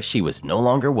told her she was no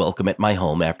longer welcome at my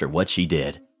home after what she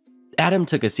did. Adam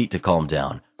took a seat to calm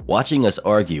down, watching us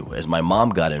argue as my mom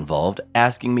got involved,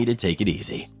 asking me to take it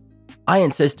easy. I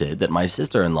insisted that my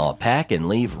sister-in-law pack and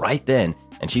leave right then,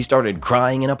 and she started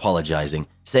crying and apologizing,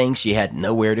 saying she had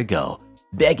nowhere to go,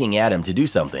 begging Adam to do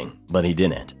something, but he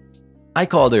didn't. I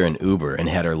called her an Uber and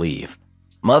had her leave.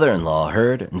 Mother-in-law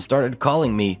heard and started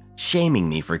calling me, shaming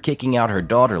me for kicking out her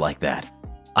daughter like that.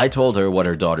 I told her what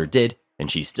her daughter did, and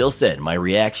she still said my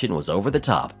reaction was over the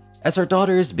top, as her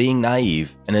daughter is being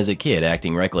naive and as a kid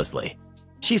acting recklessly.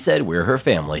 She said we're her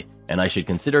family and I should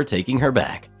consider taking her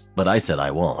back, but I said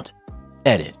I won't.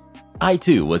 Edit. I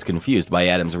too was confused by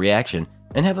Adam's reaction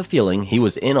and have a feeling he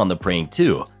was in on the prank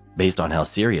too, based on how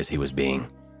serious he was being.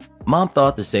 Mom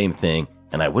thought the same thing,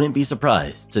 and I wouldn't be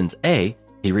surprised since A,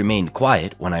 he remained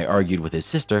quiet when I argued with his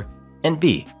sister, and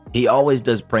B, he always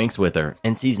does pranks with her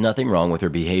and sees nothing wrong with her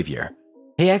behavior.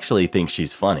 He actually thinks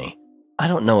she's funny. I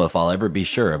don't know if I'll ever be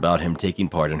sure about him taking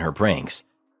part in her pranks.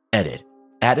 Edit.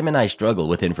 Adam and I struggle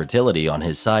with infertility on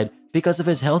his side because of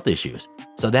his health issues,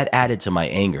 so that added to my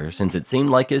anger since it seemed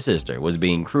like his sister was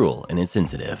being cruel and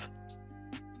insensitive.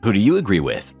 Who do you agree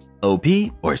with, OP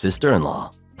or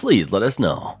sister-in-law? Please let us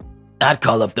know. I'd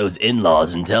call up those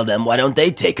in-laws and tell them why don't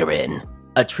they take her in.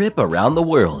 A trip around the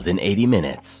world in 80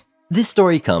 minutes. This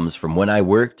story comes from when I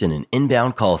worked in an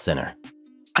inbound call center.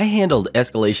 I handled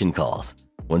escalation calls.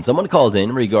 When someone called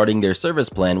in regarding their service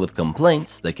plan with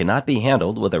complaints that cannot be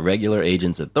handled with a regular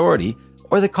agent's authority,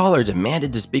 or the caller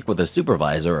demanded to speak with a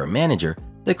supervisor or manager,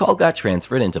 the call got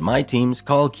transferred into my team's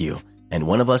call queue, and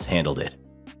one of us handled it.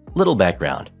 Little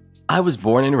background. I was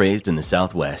born and raised in the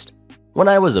Southwest. When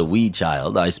I was a wee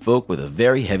child, I spoke with a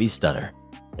very heavy stutter.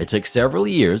 It took several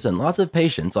years and lots of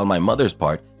patience on my mother's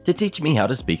part to teach me how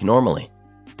to speak normally.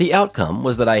 The outcome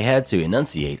was that I had to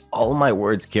enunciate all my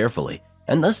words carefully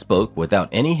and thus spoke without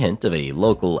any hint of a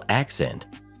local accent.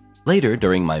 Later,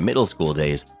 during my middle school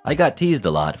days, I got teased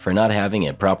a lot for not having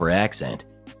a proper accent,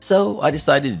 so I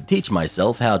decided to teach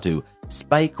myself how to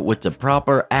speak with the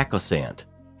proper accent.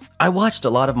 I watched a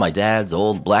lot of my dad's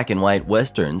old black and white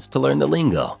westerns to learn the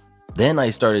lingo. Then I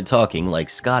started talking like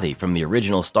Scotty from the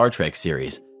original Star Trek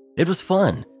series. It was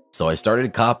fun, so I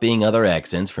started copying other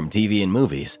accents from TV and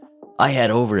movies. I had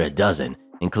over a dozen,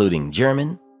 including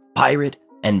German, pirate,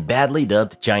 and badly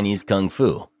dubbed Chinese kung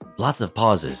fu. Lots of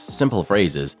pauses, simple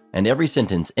phrases, and every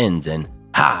sentence ends in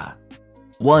ha.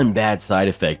 One bad side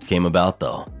effect came about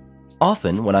though.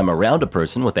 Often when I'm around a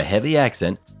person with a heavy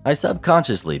accent, I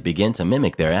subconsciously begin to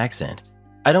mimic their accent.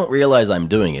 I don't realize I'm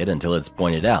doing it until it's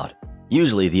pointed out.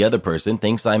 Usually the other person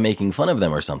thinks I'm making fun of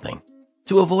them or something.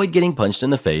 To avoid getting punched in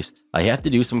the face, I have to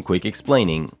do some quick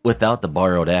explaining without the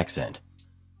borrowed accent.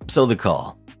 So the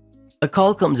call. A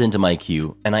call comes into my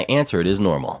queue and I answer it as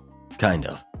normal. Kind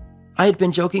of. I had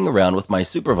been joking around with my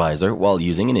supervisor while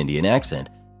using an Indian accent,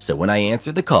 so when I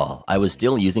answered the call, I was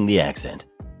still using the accent.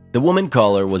 The woman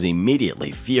caller was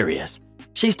immediately furious.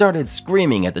 She started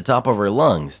screaming at the top of her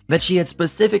lungs that she had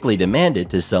specifically demanded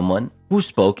to someone who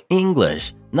spoke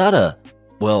English, not a,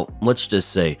 well, let's just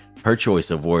say her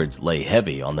choice of words lay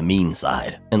heavy on the mean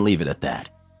side and leave it at that.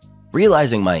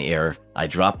 Realizing my error, I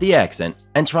dropped the accent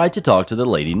and tried to talk to the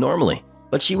lady normally,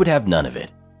 but she would have none of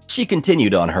it. She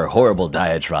continued on her horrible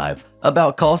diatribe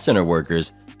about call center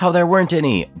workers, how there weren't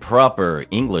any proper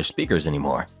English speakers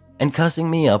anymore, and cussing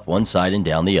me up one side and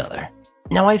down the other.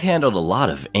 Now, I've handled a lot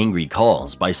of angry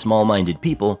calls by small-minded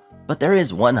people, but there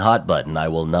is one hot button I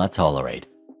will not tolerate.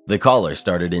 The caller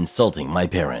started insulting my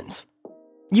parents.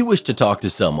 "You wish to talk to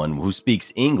someone who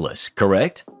speaks English,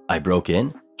 correct?" I broke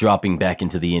in, dropping back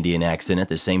into the Indian accent at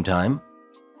the same time.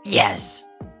 Yes.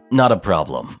 "Not a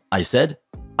problem," I said.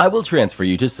 "I will transfer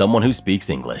you to someone who speaks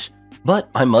English, but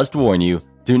I must warn you,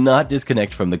 do not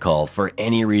disconnect from the call for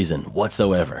any reason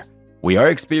whatsoever. We are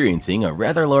experiencing a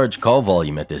rather large call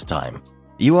volume at this time.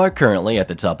 You are currently at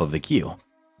the top of the queue,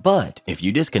 but if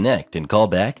you disconnect and call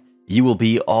back, you will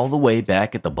be all the way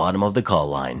back at the bottom of the call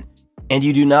line. And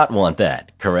you do not want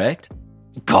that, correct?"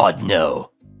 God, no.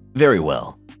 "Very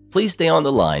well. Please stay on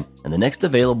the line and the next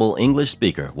available English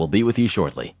speaker will be with you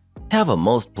shortly. Have a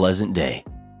most pleasant day."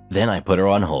 Then I put her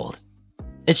on hold.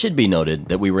 It should be noted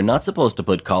that we were not supposed to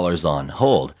put callers on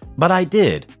hold, but I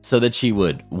did so that she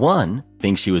would 1.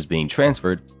 Think she was being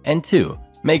transferred, and 2.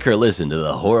 Make her listen to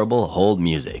the horrible hold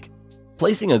music.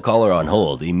 Placing a caller on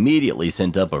hold immediately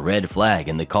sent up a red flag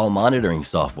in the call monitoring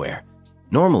software.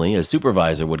 Normally, a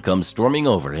supervisor would come storming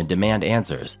over and demand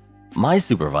answers. My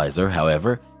supervisor,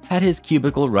 however, had his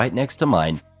cubicle right next to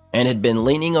mine and had been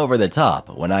leaning over the top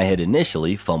when I had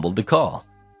initially fumbled the call.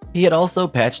 He had also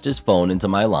patched his phone into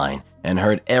my line and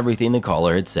heard everything the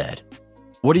caller had said.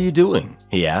 "What are you doing?"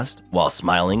 he asked, while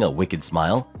smiling a wicked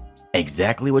smile.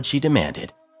 Exactly what she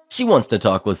demanded. She wants to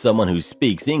talk with someone who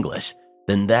speaks English.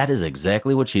 Then that is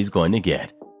exactly what she's going to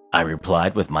get, I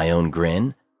replied with my own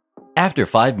grin. After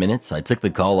 5 minutes, I took the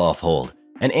call off hold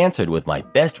and answered with my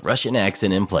best Russian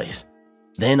accent in place.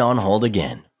 Then on hold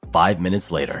again, 5 minutes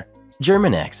later,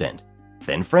 German accent,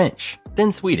 then French,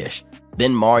 then Swedish,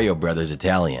 then Mario Brothers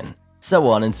Italian, so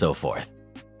on and so forth.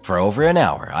 For over an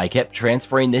hour, I kept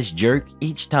transferring this jerk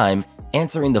each time,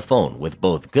 answering the phone with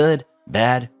both good,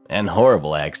 bad, and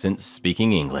horrible accents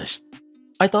speaking English.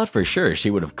 I thought for sure she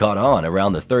would have caught on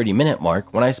around the 30-minute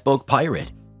mark when I spoke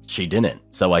pirate. She didn't,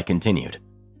 so I continued.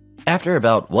 After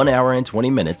about 1 hour and 20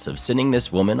 minutes of sending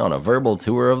this woman on a verbal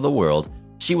tour of the world,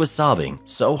 she was sobbing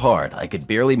so hard I could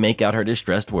barely make out her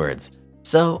distressed words,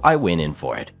 so I went in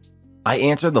for it. I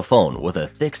answered the phone with a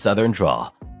thick southern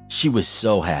drawl. She was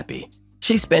so happy.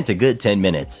 She spent a good 10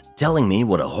 minutes telling me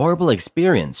what a horrible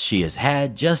experience she has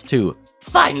had just to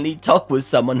finally talk with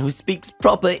someone who speaks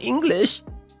proper English.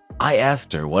 I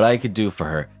asked her what I could do for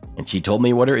her, and she told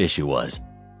me what her issue was.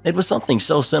 It was something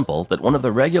so simple that one of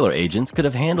the regular agents could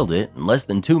have handled it in less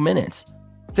than 2 minutes.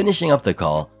 Finishing up the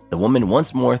call, the woman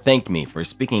once more thanked me for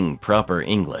speaking proper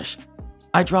English.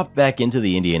 I dropped back into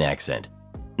the Indian accent.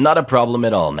 "Not a problem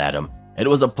at all, madam. It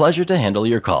was a pleasure to handle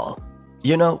your call.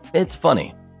 You know, it's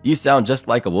funny. You sound just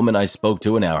like a woman I spoke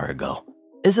to an hour ago.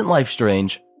 Isn't life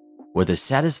strange?" With a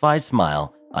satisfied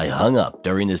smile, I hung up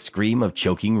during the scream of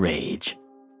choking rage.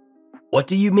 "What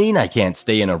do you mean I can't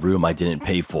stay in a room I didn't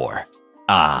pay for?"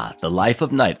 Ah, the life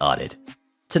of night audit.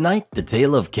 Tonight, the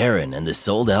tale of Karen and the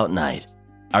sold-out night.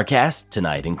 Our cast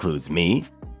tonight includes me,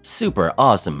 super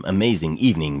awesome amazing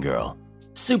evening girl,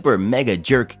 super mega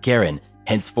jerk Karen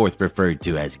henceforth referred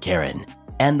to as Karen,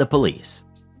 and the police.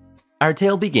 Our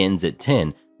tale begins at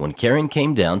 10 when Karen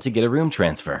came down to get a room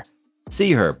transfer.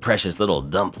 See, her precious little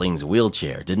dumpling's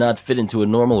wheelchair did not fit into a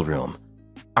normal room.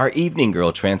 Our evening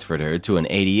girl transferred her to an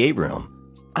ADA room.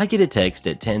 I get a text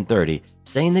at 10:30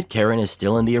 saying that Karen is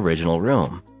still in the original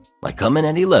room. I come in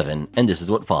at 11 and this is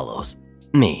what follows.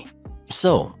 Me.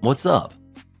 So, what's up?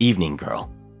 Evening girl.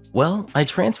 Well, I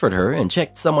transferred her and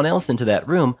checked someone else into that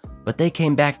room, but they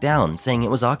came back down saying it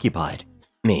was occupied.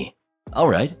 Me.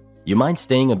 Alright, you mind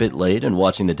staying a bit late and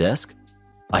watching the desk?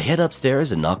 I head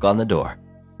upstairs and knock on the door.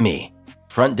 Me.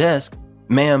 Front desk.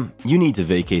 Ma'am, you need to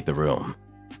vacate the room.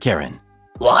 Karen.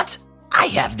 What? I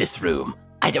have this room.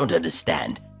 I don't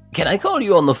understand. Can I call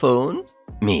you on the phone?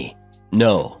 Me.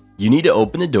 No, you need to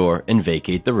open the door and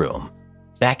vacate the room.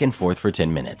 Back and forth for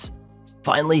 10 minutes.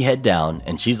 Finally head down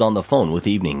and she's on the phone with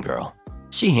evening girl.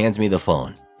 She hands me the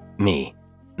phone. Me.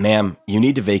 Ma'am, you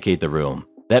need to vacate the room.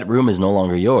 That room is no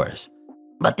longer yours.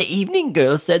 But the evening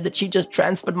girl said that she just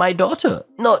transferred my daughter,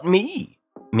 not me.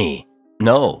 Me.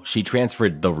 No, she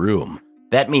transferred the room.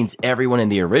 That means everyone in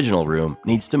the original room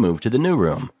needs to move to the new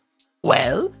room.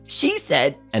 Well, she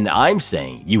said… And I'm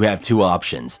saying you have two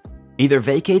options. Either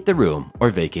vacate the room or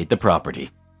vacate the property.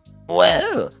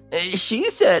 Well, she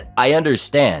said… I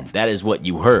understand that is what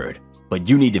you heard, but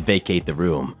you need to vacate the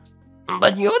room.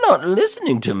 But you're not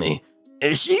listening to me.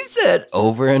 She said…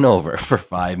 Over and over for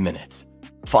 5 minutes.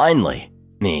 Finally,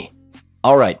 me.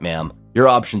 All right, ma'am, your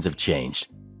options have changed.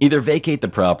 Either vacate the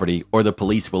property or the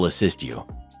police will assist you.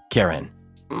 Karen.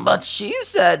 But she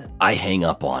said… I hang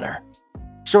up on her.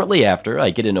 Shortly after, I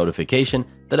get a notification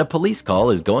that a police call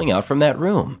is going out from that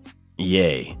room.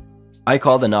 Yay. I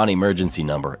call the non-emergency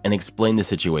number and explain the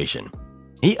situation.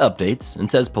 He updates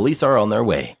and says police are on their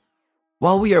way.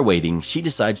 While we are waiting, she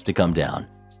decides to come down.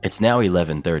 It's now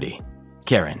 11:30.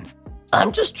 Karen.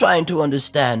 I'm just trying to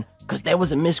understand, because there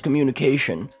was a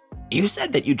miscommunication. You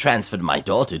said that you transferred my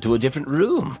daughter to a different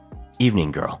room.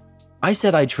 Evening girl. I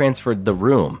said I transferred the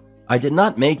room. I did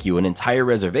not make you an entire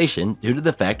reservation due to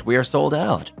the fact we are sold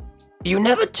out. You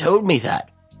never told me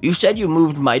that. You said you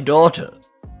moved my daughter.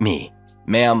 Me.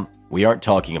 Ma'am, we aren't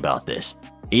talking about this.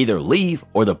 Either leave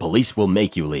or the police will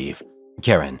make you leave.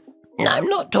 Karen. I'm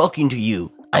not talking to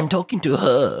you. I'm talking to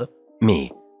her. Me.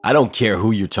 I don't care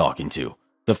who you're talking to.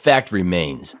 The fact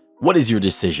remains. What is your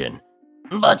decision?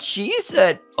 But she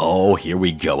said… Oh, here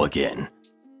we go again.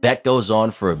 That goes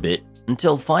on for a bit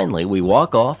until finally we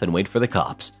walk off and wait for the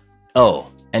cops.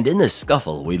 Oh, and in this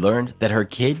scuffle we learned that her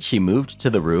kid she moved to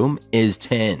the room is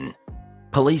 10.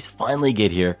 Police finally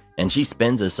get here and she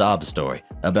spins a sob story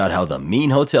about how the mean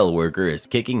hotel worker is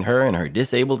kicking her and her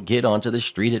disabled kid onto the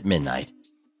street at midnight.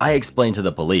 I explain to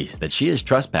the police that she is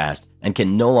trespassed and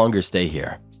can no longer stay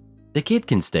here. The kid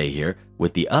can stay here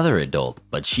with the other adult,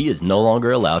 but she is no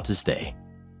longer allowed to stay.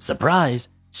 Surprise!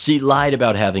 She lied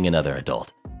about having another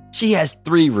adult. She has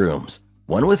 3 rooms,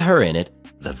 one with her in it,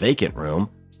 the vacant room,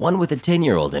 one with a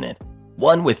 10-year-old in it,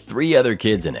 one with 3 other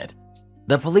kids in it.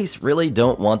 The police really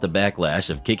don't want the backlash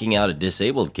of kicking out a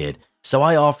disabled kid, so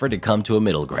I offer to come to a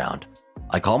middle ground.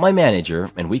 I call my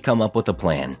manager and we come up with a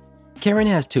plan. Karen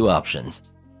has 2 options: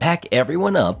 pack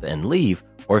everyone up and leave,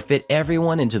 or fit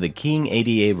everyone into the King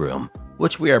ADA room,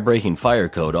 which we are breaking fire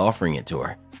code offering it to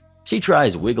her. She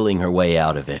tries wiggling her way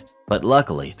out of it, but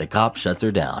luckily the cop shuts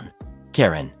her down.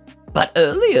 Karen. But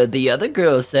earlier the other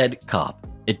girl said… Cop.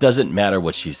 It doesn't matter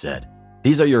what she said.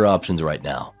 These are your options right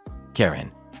now.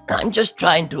 Karen. I'm just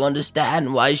trying to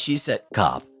understand why she said…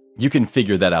 Cop. You can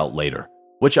figure that out later.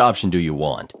 Which option do you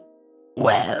want?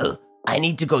 Well, I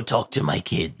need to go talk to my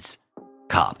kids.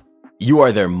 Cop. You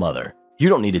are their mother. You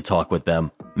don't need to talk with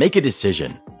them. Make a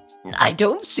decision. I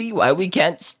don't see why we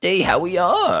can't stay how we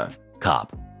are.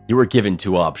 Cop. You were given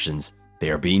 2 options. They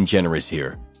are being generous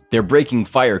here. They're breaking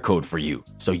fire code for you,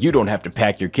 so you don't have to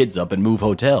pack your kids up and move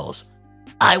hotels.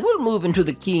 I will move into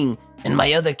the King, and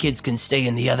my other kids can stay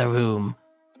in the other room.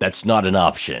 That's not an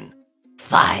option.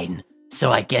 Fine.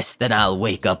 So I guess then I'll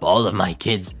wake up all of my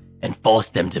kids and force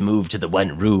them to move to the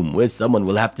one room where someone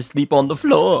will have to sleep on the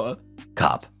floor.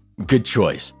 Cop. Good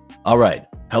choice. All right.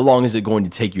 How long is it going to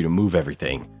take you to move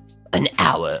everything? An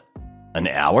hour. An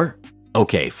hour?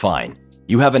 Okay, fine.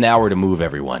 You have an hour to move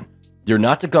everyone. You're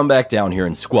not to come back down here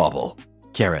and squabble.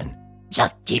 Karen.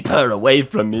 Just keep her away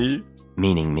from me.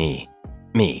 Meaning me.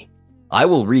 Me. I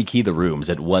will rekey the rooms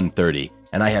at 1:30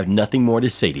 and I have nothing more to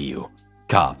say to you.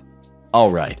 Cop.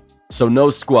 All right. So no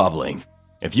squabbling.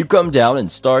 If you come down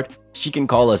and start, she can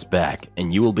call us back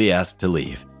and you will be asked to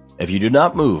leave. If you do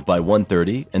not move by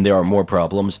 1:30 and there are more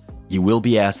problems, you will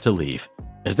be asked to leave.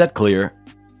 Is that clear?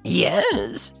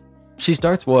 Yes. She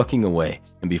starts walking away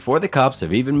and before the cops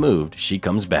have even moved, she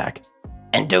comes back.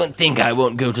 And don't think I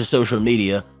won't go to social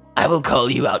media. I will call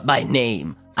you out by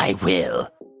name. I will.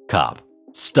 Cop,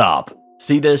 stop.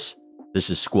 See this? This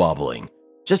is squabbling.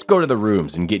 Just go to the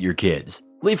rooms and get your kids.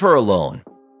 Leave her alone.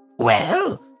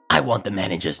 Well, I want the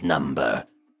manager's number.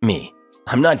 Me,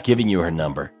 I'm not giving you her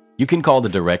number. You can call the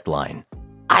direct line.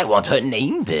 I want her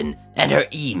name then, and her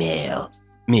email.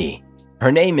 Me,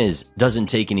 her name is Doesn't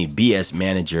Take Any BS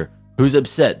Manager, who's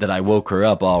upset that I woke her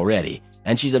up already,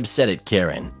 and she's upset at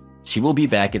Karen. She will be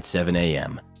back at 7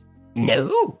 a.m.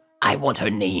 No, I want her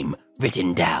name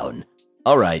written down.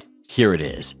 All right, here it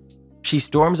is. She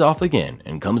storms off again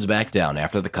and comes back down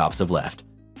after the cops have left.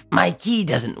 My key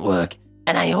doesn't work,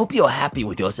 and I hope you're happy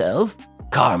with yourself.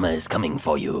 Karma is coming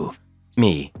for you.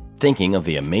 Me, thinking of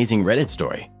the amazing Reddit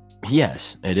story.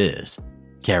 Yes, it is.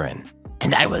 Karen.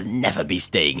 And I will never be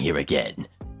staying here again.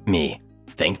 Me,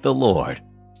 thank the Lord.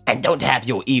 And don't have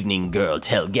your evening girl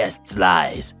tell guests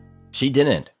lies. She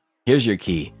didn't. Here's your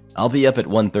key. I'll be up at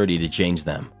 1:30 to change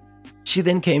them. She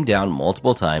then came down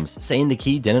multiple times saying the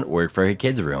key didn't work for her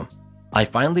kids' room. I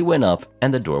finally went up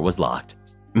and the door was locked.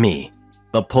 Me,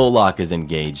 the pull lock is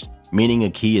engaged, meaning a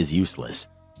key is useless.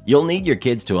 You'll need your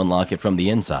kids to unlock it from the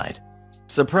inside.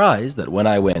 Surprised that when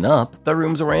I went up, the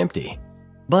rooms were empty.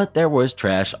 But there was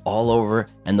trash all over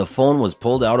and the phone was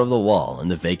pulled out of the wall in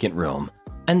the vacant room.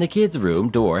 And the kids' room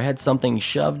door had something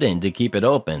shoved in to keep it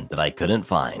open that I couldn't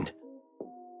find.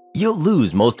 You'll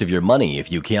lose most of your money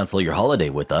if you cancel your holiday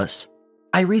with us.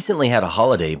 I recently had a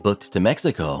holiday booked to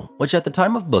Mexico, which at the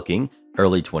time of booking,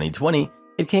 early 2020,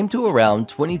 it came to around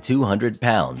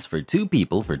 £2,200 for 2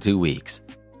 people for 2 weeks.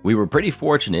 We were pretty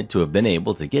fortunate to have been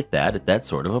able to get that at that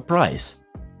sort of a price.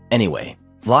 Anyway,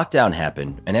 lockdown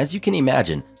happened, and as you can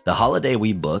imagine, the holiday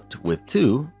we booked with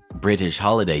 2 British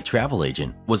holiday travel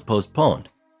agent was postponed.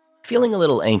 Feeling a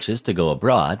little anxious to go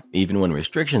abroad, even when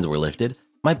restrictions were lifted,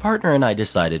 my partner and I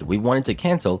decided we wanted to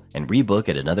cancel and rebook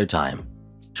at another time.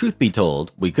 Truth be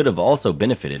told, we could have also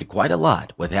benefited quite a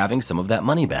lot with having some of that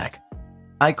money back.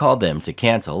 I called them to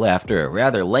cancel after a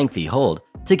rather lengthy hold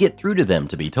to get through to them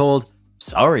to be told,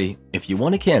 sorry, if you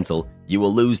want to cancel, you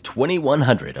will lose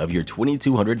 £2,100 of your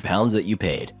 £2,200 that you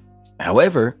paid.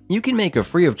 However, you can make a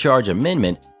free of charge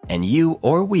amendment and you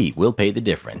or we will pay the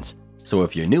difference. So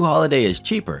if your new holiday is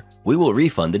cheaper, we will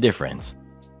refund the difference.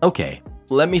 Okay,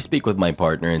 let me speak with my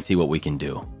partner and see what we can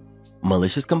do.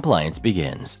 Malicious compliance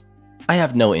begins. I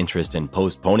have no interest in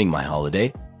postponing my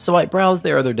holiday, so I browse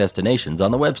their other destinations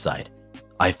on the website.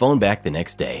 I phone back the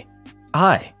next day.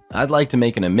 Hi, I'd like to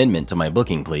make an amendment to my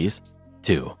booking, please.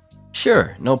 2.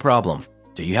 Sure, no problem.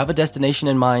 Do you have a destination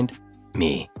in mind?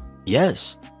 Me.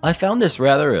 Yes, I found this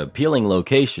rather appealing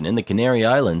location in the Canary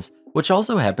Islands, which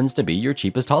also happens to be your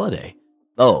cheapest holiday.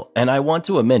 Oh, and I want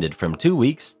to amend it from 2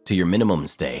 weeks to your minimum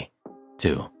stay.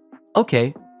 2.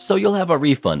 Okay, so you'll have a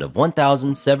refund of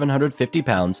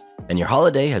 £1,750 and your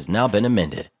holiday has now been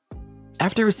amended.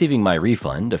 After receiving my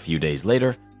refund a few days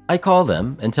later, I call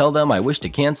them and tell them I wish to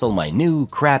cancel my new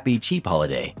crappy cheap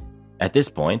holiday. At this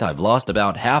point, I've lost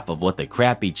about half of what the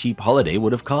crappy cheap holiday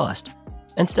would have cost.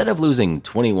 Instead of losing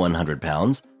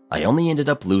 £2,100, I only ended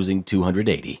up losing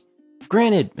 £280.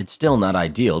 Granted, it's still not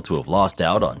ideal to have lost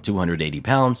out on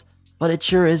 £280, but it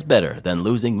sure is better than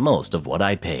losing most of what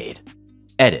I paid.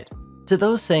 Edit. To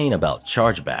those saying about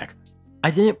chargeback,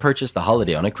 I didn't purchase the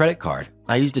holiday on a credit card,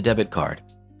 I used a debit card.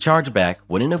 Chargeback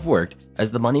wouldn't have worked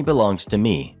as the money belonged to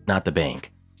me, not the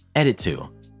bank. Edit 2.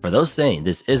 For those saying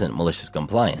this isn't malicious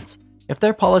compliance, if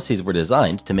their policies were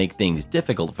designed to make things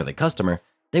difficult for the customer,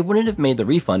 they wouldn't have made the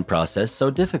refund process so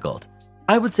difficult.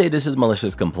 I would say this is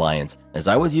malicious compliance as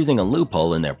I was using a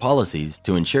loophole in their policies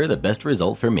to ensure the best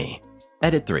result for me.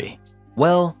 Edit 3.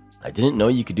 Well, I didn't know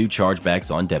you could do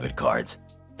chargebacks on debit cards.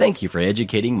 Thank you for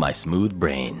educating my smooth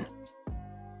brain.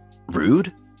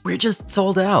 Rude? We're just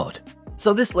sold out.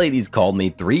 So this lady's called me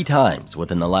 3 times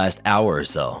within the last hour or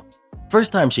so.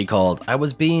 First time she called, I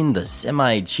was being the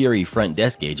semi-cheery front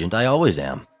desk agent I always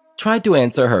am. Tried to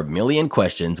answer her million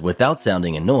questions without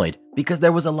sounding annoyed because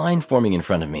there was a line forming in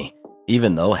front of me,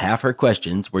 even though half her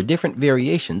questions were different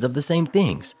variations of the same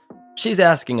things. She's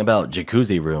asking about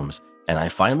jacuzzi rooms, and I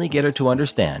finally get her to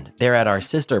understand they're at our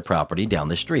sister property down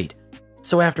the street.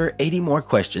 So after 80 more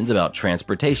questions about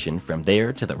transportation from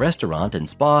there to the restaurant and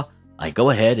spa, I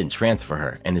go ahead and transfer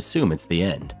her and assume it's the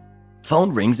end.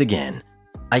 Phone rings again.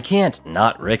 I can't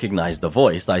not recognize the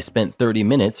voice I spent 30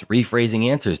 minutes rephrasing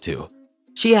answers to.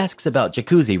 She asks about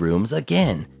jacuzzi rooms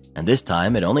again, and this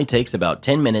time it only takes about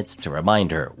 10 minutes to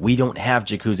remind her we don't have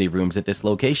jacuzzi rooms at this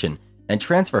location and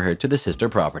transfer her to the sister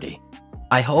property.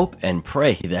 I hope and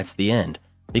pray that's the end,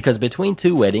 because between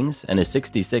 2 weddings and a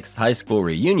 66th high school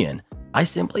reunion, I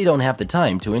simply don't have the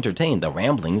time to entertain the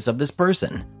ramblings of this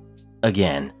person.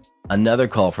 Again, another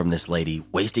call from this lady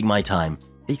wasting my time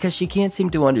because she can't seem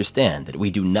to understand that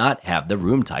we do not have the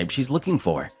room type she's looking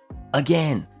for.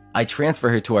 Again, I transfer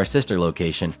her to our sister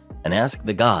location and ask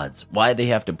the gods why they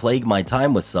have to plague my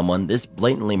time with someone this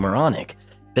blatantly moronic,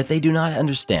 that they do not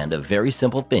understand a very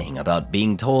simple thing about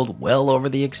being told well over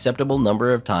the acceptable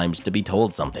number of times to be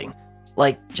told something.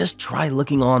 Like, just try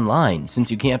looking online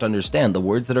since you can't understand the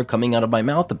words that are coming out of my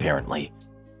mouth apparently.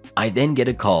 I then get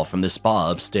a call from the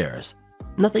spa upstairs.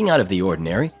 Nothing out of the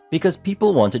ordinary because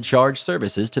people want to charge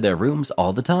services to their rooms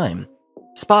all the time.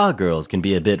 Spa girls can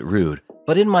be a bit rude,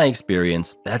 but in my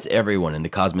experience, that's everyone in the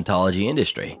cosmetology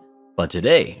industry. But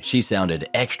today, she sounded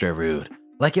extra rude,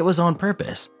 like it was on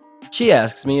purpose. She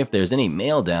asks me if there's any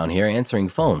male down here answering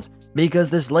phones because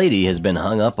this lady has been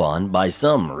hung up on by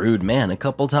some rude man a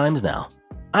couple times now.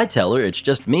 I tell her it's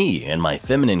just me and my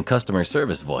feminine customer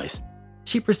service voice.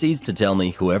 She proceeds to tell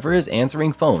me whoever is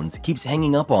answering phones keeps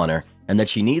hanging up on her and that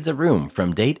she needs a room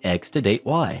from date X to date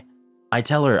Y. I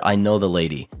tell her I know the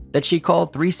lady, that she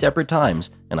called 3 separate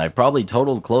times and I probably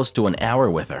totaled close to an hour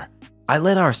with her. I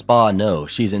let our spa know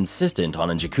she's insistent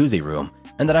on a jacuzzi room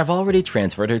and that I've already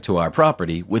transferred her to our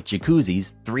property with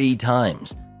jacuzzis 3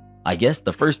 times. I guess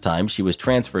the first time she was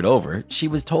transferred over, she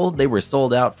was told they were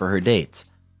sold out for her dates.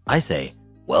 I say,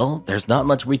 well, there's not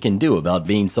much we can do about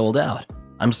being sold out.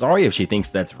 I'm sorry if she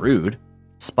thinks that's rude.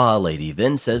 Spa lady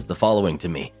then says the following to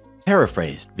me,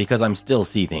 paraphrased because I'm still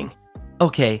seething.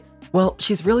 Okay, well,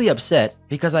 she's really upset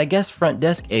because I guess front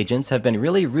desk agents have been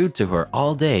really rude to her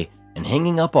all day and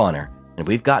hanging up on her, and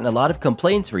we've gotten a lot of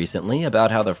complaints recently about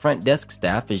how the front desk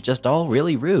staff is just all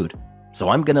really rude. So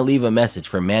I'm gonna leave a message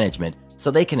for management so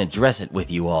they can address it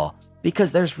with you all,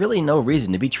 because there's really no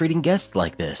reason to be treating guests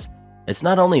like this. It's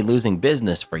not only losing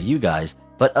business for you guys,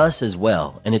 but us as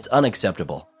well, and it's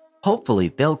unacceptable. Hopefully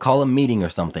they'll call a meeting or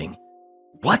something.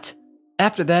 What?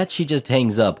 After that, she just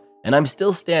hangs up, and I'm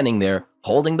still standing there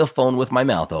holding the phone with my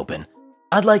mouth open.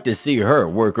 I'd like to see her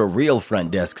work a real front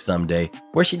desk someday,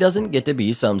 where she doesn't get to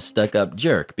be some stuck-up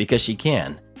jerk because she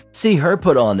can. See her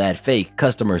put on that fake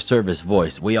customer service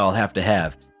voice we all have to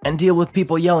have and deal with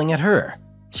people yelling at her.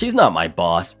 She's not my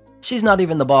boss. She's not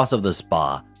even the boss of the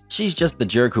spa. She's just the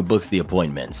jerk who books the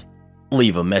appointments.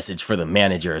 Leave a message for the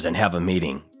managers and have a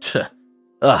meeting.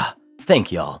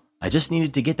 Thank y'all. I just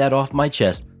needed to get that off my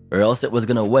chest or else it was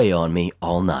gonna weigh on me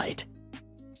all night.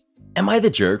 Am I the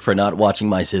jerk for not watching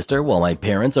my sister while my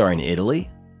parents are in Italy?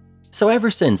 So ever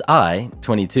since I,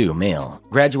 22 male,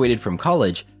 graduated from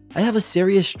college, I have a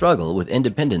serious struggle with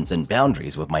independence and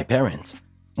boundaries with my parents.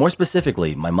 More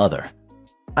specifically, my mother.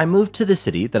 I moved to the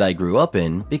city that I grew up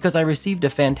in because I received a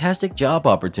fantastic job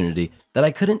opportunity that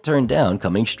I couldn't turn down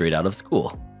coming straight out of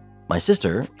school. My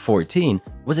sister, 14,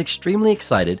 was extremely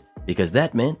excited because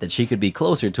that meant that she could be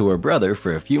closer to her brother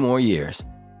for a few more years.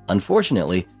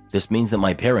 Unfortunately, this means that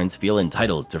my parents feel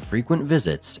entitled to frequent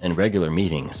visits and regular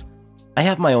meetings. I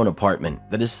have my own apartment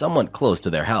that is somewhat close to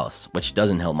their house, which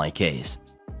doesn't help my case.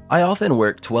 I often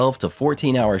work 12 to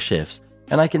 14-hour shifts,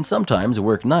 and I can sometimes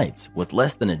work nights with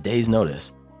less than a day's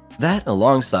notice. That,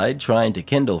 alongside trying to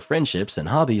kindle friendships and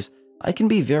hobbies, I can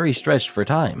be very stretched for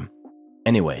time.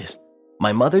 Anyways,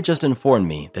 my mother just informed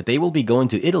me that they will be going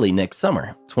to Italy next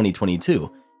summer,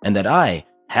 2022, and that I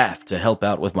have to help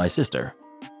out with my sister.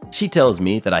 She tells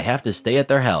me that I have to stay at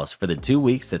their house for the 2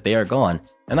 weeks that they are gone,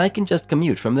 and I can just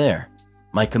commute from there.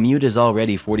 My commute is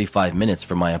already 45 minutes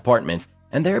from my apartment,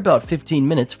 and they're about 15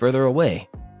 minutes further away.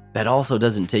 That also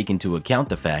doesn't take into account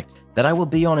the fact that I will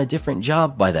be on a different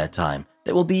job by that time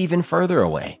that will be even further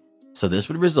away. So this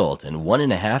would result in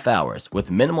 1.5 hours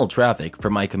with minimal traffic for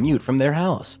my commute from their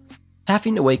house.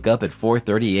 Having to wake up at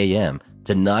 4:30 a.m.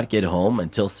 to not get home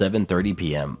until 7:30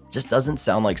 p.m. just doesn't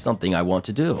sound like something I want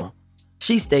to do.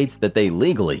 She states that they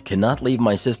legally cannot leave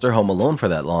my sister home alone for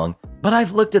that long, but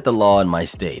I've looked at the law in my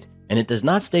state, and it does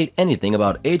not state anything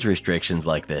about age restrictions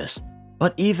like this.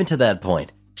 But even to that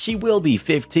point, she will be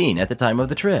 15 at the time of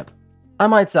the trip. I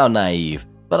might sound naive,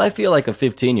 but I feel like a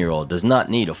 15-year-old does not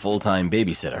need a full-time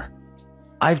babysitter.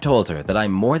 I've told her that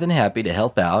I'm more than happy to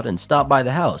help out and stop by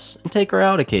the house and take her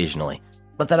out occasionally,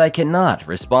 but that I cannot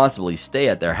responsibly stay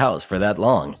at their house for that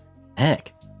long.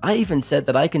 Heck, I even said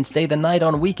that I can stay the night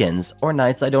on weekends or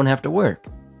nights I don't have to work.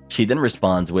 She then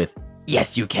responds with,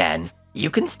 "Yes, you can.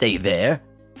 You can stay there."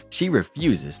 She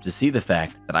refuses to see the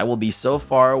fact that I will be so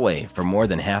far away for more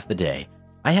than half the day.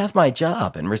 I have my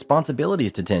job and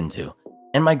responsibilities to tend to,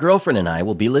 and my girlfriend and I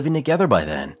will be living together by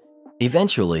then.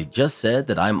 Eventually, just said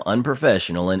that I'm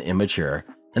unprofessional and immature,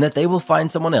 and that they will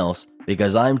find someone else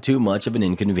because I'm too much of an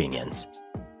inconvenience.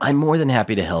 I'm more than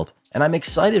happy to help, and I'm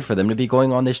excited for them to be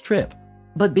going on this trip.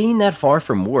 But being that far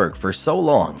from work for so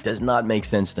long does not make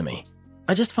sense to me.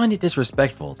 I just find it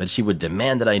disrespectful that she would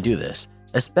demand that I do this,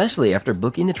 especially after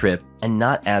booking the trip and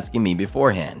not asking me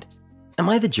beforehand. Am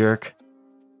I the jerk?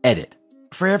 Edit.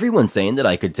 For everyone saying that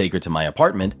I could take her to my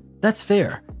apartment, that's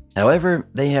fair. However,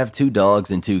 they have 2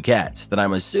 dogs and 2 cats that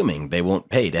I'm assuming they won't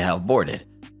pay to have boarded.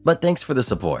 But thanks for the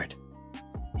support.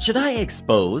 Should I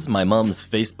expose my mom's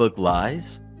Facebook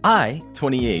lies? I,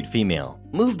 28 female,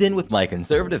 moved in with my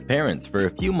conservative parents for a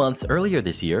few months earlier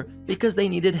this year because they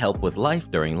needed help with life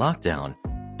during lockdown.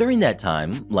 During that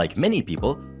time, like many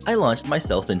people, I launched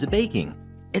myself into baking.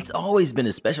 It's always been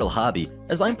a special hobby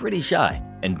as I'm pretty shy,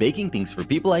 and baking things for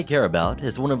people I care about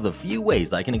is one of the few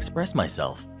ways I can express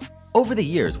myself. Over the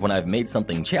years, when I've made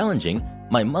something challenging,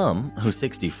 my mom, who's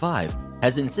 65,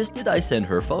 has insisted I send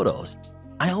her photos.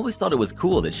 I always thought it was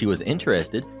cool that she was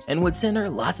interested and would send her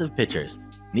lots of pictures.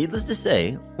 Needless to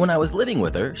say, when I was living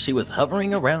with her, she was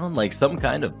hovering around like some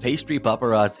kind of pastry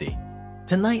paparazzi.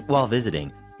 Tonight, while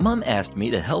visiting, Mom asked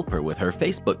me to help her with her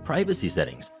Facebook privacy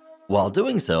settings. While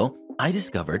doing so, I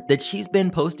discovered that she's been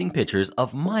posting pictures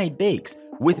of my bakes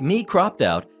with me cropped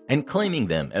out and claiming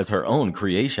them as her own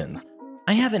creations.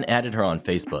 I haven't added her on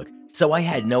Facebook, so I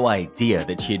had no idea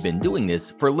that she had been doing this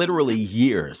for literally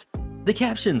years. The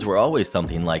captions were always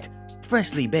something like,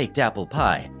 "Freshly baked apple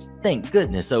pie. Thank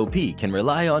goodness OP can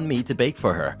rely on me to bake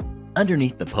for her."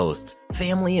 Underneath the posts,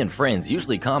 family and friends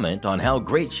usually comment on how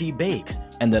great she bakes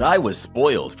and that I was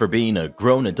spoiled for being a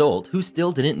grown adult who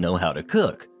still didn't know how to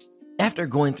cook. After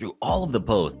going through all of the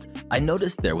posts, I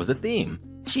noticed there was a theme.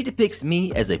 She depicts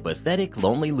me as a pathetic,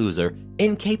 lonely loser,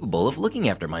 incapable of looking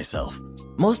after myself.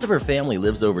 Most of her family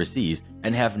lives overseas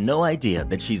and have no idea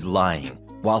that she's lying,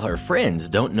 while her friends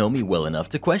don't know me well enough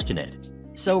to question it.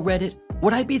 So Reddit,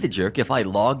 would I be the jerk if I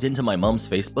logged into my mom's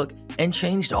Facebook and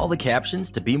changed all the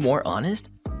captions to be more honest?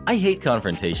 I hate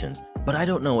confrontations, but I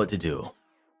don't know what to do.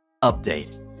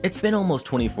 Update. It's been almost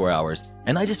 24 hours,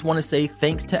 and I just want to say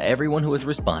thanks to everyone who has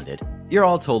responded. You're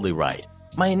all totally right.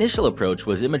 My initial approach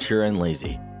was immature and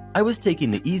lazy. I was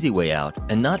taking the easy way out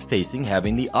and not facing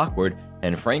having the awkward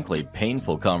and frankly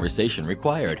painful conversation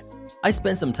required. I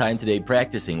spent some time today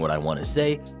practicing what I want to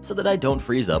say so that I don't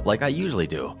freeze up like I usually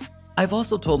do. I've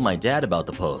also told my dad about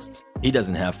the posts. He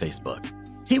doesn't have Facebook.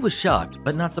 He was shocked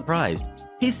but not surprised.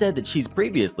 He said that she's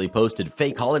previously posted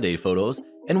fake holiday photos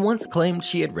and once claimed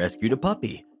she had rescued a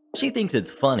puppy. She thinks it's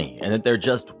funny and that they're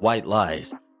just white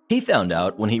lies. He found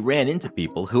out when he ran into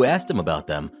people who asked him about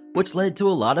them, which led to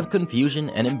a lot of confusion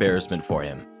and embarrassment for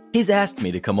him. He's asked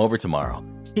me to come over tomorrow.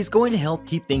 He's going to help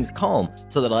keep things calm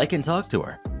so that I can talk to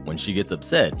her. When she gets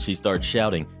upset, she starts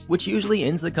shouting, which usually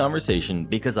ends the conversation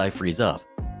because I freeze up.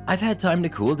 I've had time to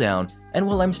cool down, and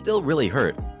while I'm still really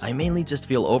hurt, I mainly just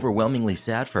feel overwhelmingly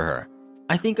sad for her.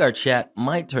 I think our chat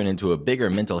might turn into a bigger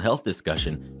mental health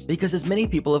discussion because, as many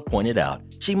people have pointed out,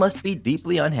 she must be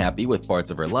deeply unhappy with parts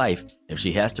of her life if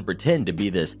she has to pretend to be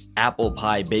this apple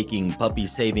pie baking, puppy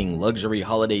saving, luxury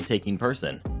holiday taking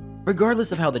person.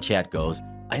 Regardless of how the chat goes,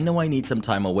 I know I need some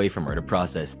time away from her to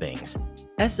process things.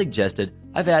 As suggested,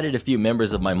 I've added a few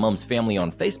members of my mom's family on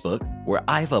Facebook where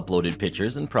I've uploaded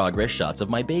pictures and progress shots of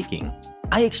my baking.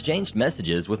 I exchanged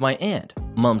messages with my aunt,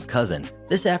 mom's cousin,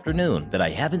 this afternoon that I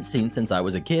haven't seen since I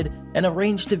was a kid and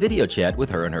arranged a video chat with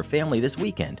her and her family this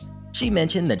weekend. She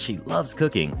mentioned that she loves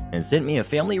cooking and sent me a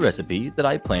family recipe that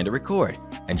I plan to record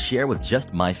and share with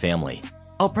just my family.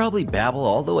 I'll probably babble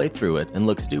all the way through it and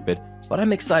look stupid, but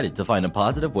I'm excited to find a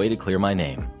positive way to clear my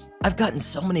name. I've gotten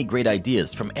so many great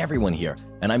ideas from everyone here,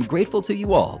 and I'm grateful to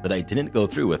you all that I didn't go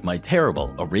through with my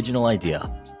terrible original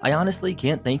idea. I honestly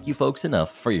can't thank you folks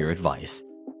enough for your advice.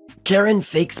 Karen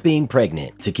fakes being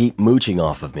pregnant to keep mooching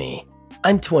off of me.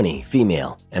 I'm 20,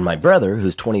 female, and my brother,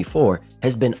 who's 24,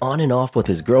 has been on and off with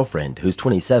his girlfriend, who's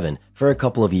 27, for a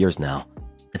couple of years now.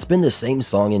 It's been the same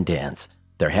song and dance.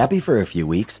 They're happy for a few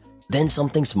weeks, then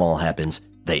something small happens.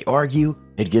 They argue,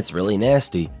 it gets really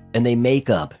nasty, and they make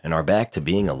up and are back to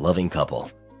being a loving couple.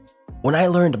 When I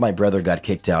learned my brother got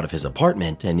kicked out of his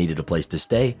apartment and needed a place to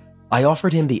stay, I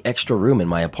offered him the extra room in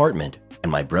my apartment,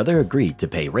 and my brother agreed to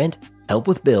pay rent, help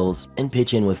with bills, and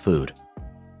pitch in with food.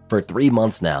 For 3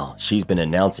 months now, she's been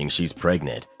announcing she's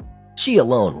pregnant. She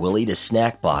alone will eat a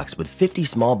snack box with 50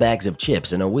 small bags of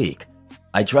chips in a week.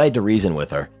 I tried to reason with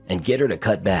her and get her to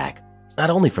cut back, not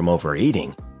only from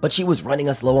overeating, but she was running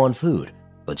us low on food.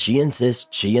 But she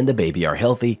insists she and the baby are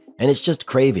healthy and it's just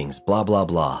cravings, blah blah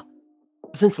blah.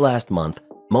 Since last month,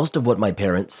 most of what my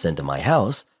parents send to my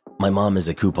house, my mom is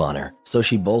a couponer, so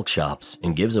she bulk shops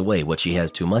and gives away what she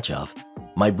has too much of.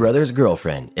 My brother's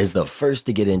girlfriend is the first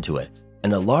to get into it,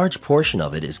 and a large portion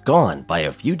of it is gone by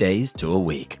a few days to a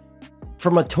week.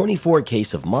 From a 24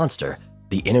 case of Monster,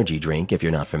 The energy drink, if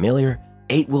you're not familiar,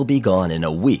 8 will be gone in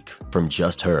a week from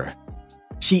just her.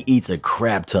 She eats a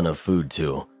crap ton of food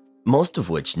too, most of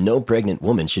which no pregnant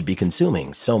woman should be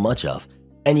consuming so much of.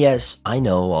 And yes, I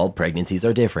know all pregnancies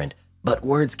are different, but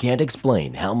words can't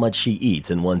explain how much she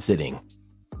eats in one sitting.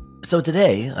 So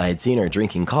today, I had seen her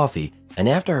drinking coffee, and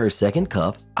after her second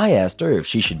cup, I asked her if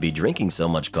she should be drinking so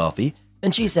much coffee,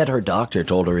 and she said her doctor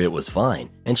told her it was fine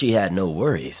and she had no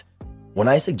worries. When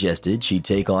I suggested she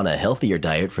take on a healthier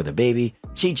diet for the baby,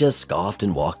 she just scoffed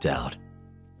and walked out.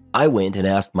 I went and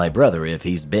asked my brother if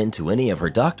he's been to any of her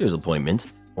doctor's appointments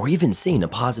or even seen a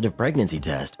positive pregnancy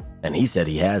test, and he said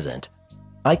he hasn't.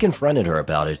 I confronted her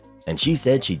about it, and she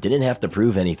said she didn't have to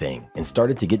prove anything and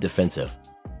started to get defensive.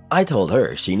 I told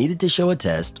her she needed to show a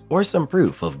test or some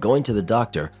proof of going to the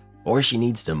doctor, or she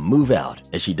needs to move out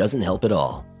as she doesn't help at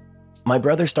all. My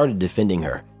brother started defending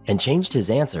her and changed his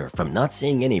answer from not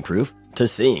seeing any proof to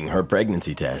seeing her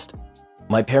pregnancy test.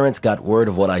 My parents got word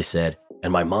of what I said,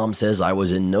 and my mom says I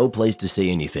was in no place to say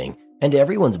anything, and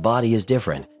everyone's body is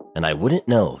different, and I wouldn't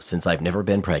know since I've never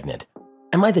been pregnant.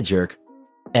 Am I the jerk?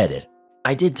 Edit.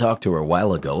 I did talk to her a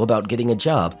while ago about getting a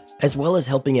job as well as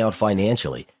helping out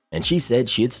financially, and she said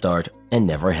she'd start and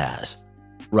never has.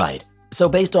 Right, so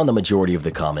based on the majority of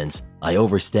the comments, I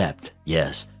overstepped,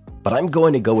 yes, but I'm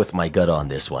going to go with my gut on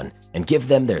this one and give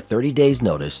them their 30 days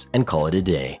notice and call it a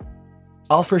day.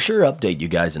 I'll for sure update you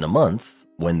guys in a month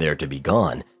when they're to be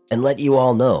gone and let you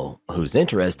all know, who's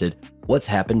interested, what's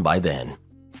happened by then.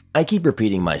 I keep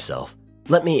repeating myself.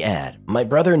 Let me add, my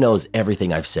brother knows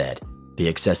everything I've said, the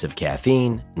excessive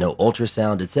caffeine, no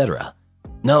ultrasound, etc.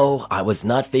 No, I was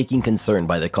not faking concern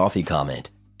by the coffee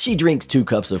comment. She drinks 2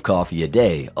 cups of coffee a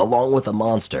day along with a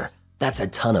Monster. That's a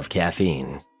ton of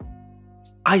caffeine.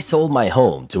 I sold my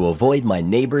home to avoid my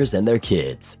neighbors and their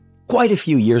kids. Quite a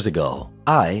few years ago,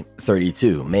 I,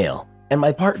 32, male, and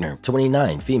my partner,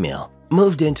 29, female,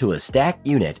 moved into a stacked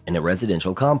unit in a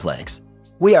residential complex.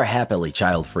 We are happily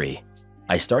child-free.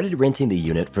 I started renting the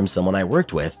unit from someone I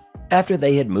worked with after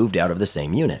they had moved out of the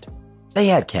same unit. They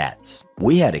had cats.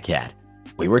 We had a cat.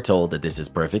 We were told that this is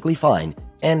perfectly fine,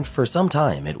 and for some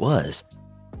time it was.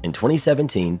 In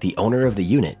 2017, the owner of the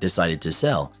unit decided to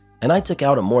sell, and I took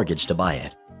out a mortgage to buy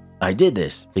it. I did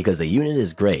this because the unit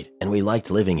is great and we liked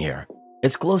living here.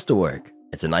 It's close to work,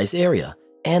 it's a nice area,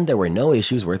 and there were no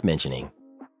issues worth mentioning.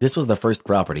 This was the first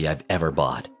property I've ever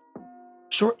bought.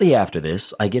 Shortly after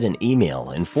this, I get an email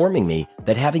informing me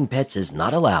that having pets is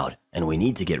not allowed and we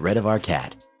need to get rid of our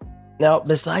cat. Now,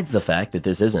 besides the fact that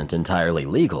this isn't entirely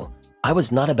legal, I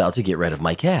was not about to get rid of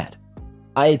my cat.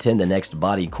 I attend the next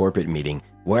body corporate meeting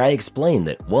where I explain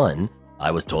that 1, I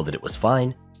was told that it was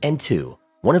fine, and 2,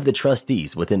 one of the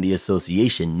trustees within the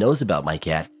association knows about my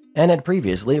cat and had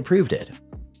previously approved it.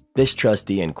 This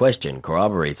trustee in question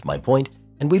corroborates my point,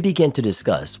 and we begin to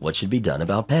discuss what should be done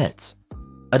about pets.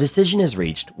 A decision is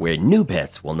reached where new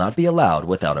pets will not be allowed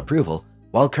without approval,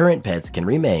 while current pets can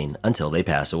remain until they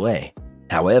pass away.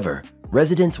 However,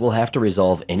 residents will have to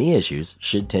resolve any issues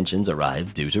should tensions arise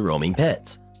due to roaming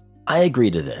pets. I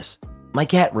agree to this. My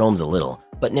cat roams a little,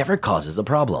 but never causes a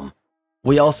problem.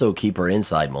 We also keep her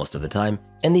inside most of the time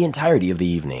and the entirety of the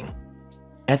evening.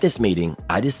 At this meeting,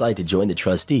 I decide to join the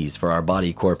trustees for our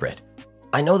body corporate.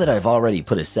 I know that I've already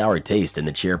put a sour taste in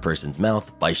the chairperson's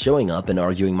mouth by showing up and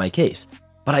arguing my case,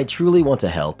 but I truly want to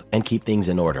help and keep things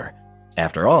in order.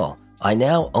 After all, I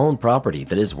now own property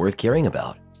that is worth caring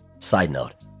about. Side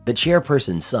note, the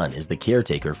chairperson's son is the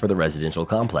caretaker for the residential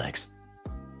complex.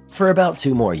 For about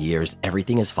 2 more years,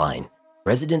 everything is fine.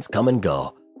 Residents come and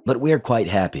go, but we're quite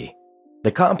happy.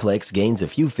 The complex gains a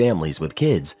few families with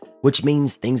kids, which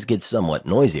means things get somewhat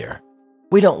noisier.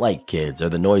 We don't like kids or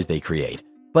the noise they create,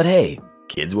 but hey,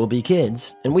 kids will be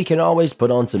kids, and we can always put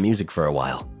on some music for a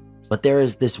while. But there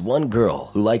is this one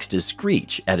girl who likes to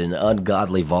screech at an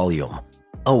ungodly volume.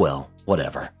 Oh well,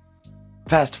 whatever.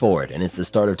 Fast forward, and it's the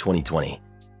start of 2020.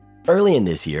 Early in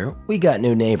this year, we got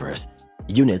new neighbors.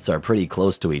 Units are pretty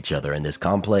close to each other in this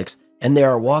complex, and there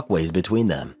are walkways between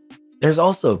them. There's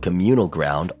also communal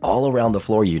ground all around the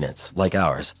floor units, like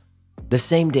ours. The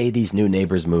same day these new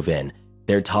neighbors move in,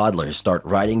 their toddlers start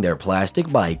riding their plastic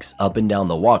bikes up and down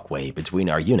the walkway between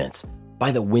our units, by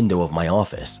the window of my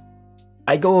office.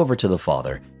 I go over to the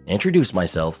father, introduce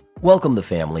myself, welcome the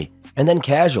family, and then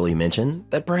casually mention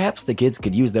that perhaps the kids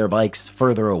could use their bikes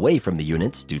further away from the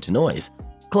units due to noise,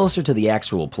 closer to the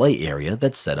actual play area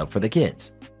that's set up for the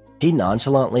kids. He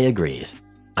nonchalantly agrees.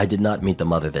 I did not meet the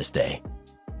mother this day.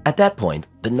 At that point,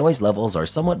 the noise levels are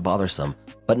somewhat bothersome,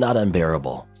 but not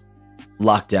unbearable.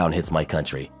 Lockdown hits my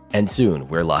country, and soon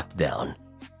we're locked down.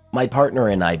 My partner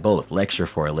and I both lecture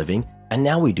for a living, and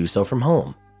now we do so from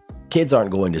home. Kids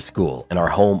aren't going to school and are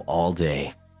home all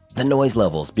day. The noise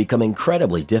levels become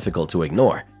incredibly difficult to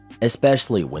ignore,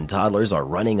 especially when toddlers are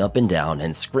running up and down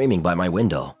and screaming by my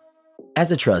window.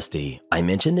 As a trustee, I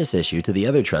mention this issue to the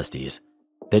other trustees.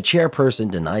 The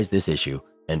chairperson denies this issue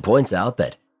and points out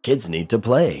that kids need to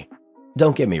play.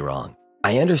 Don't get me wrong,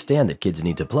 I understand that kids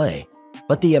need to play,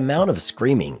 but the amount of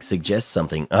screaming suggests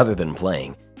something other than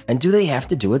playing, and do they have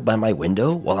to do it by my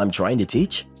window while I'm trying to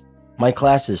teach? My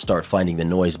classes start finding the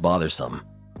noise bothersome.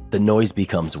 The noise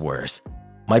becomes worse.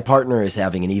 My partner is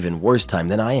having an even worse time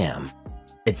than I am.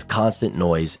 It's constant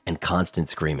noise and constant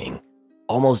screaming,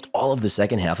 almost all of the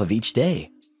second half of each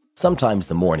day. Sometimes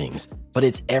the mornings, but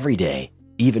it's every day,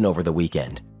 even over the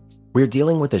weekend. We're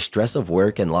dealing with the stress of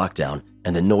work and lockdown,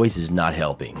 and the noise is not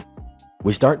helping.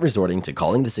 We start resorting to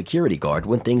calling the security guard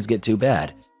when things get too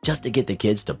bad, just to get the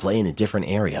kids to play in a different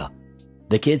area.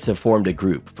 The kids have formed a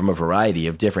group from a variety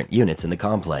of different units in the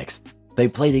complex. They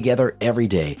play together every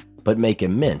day, but make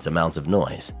immense amounts of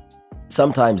noise.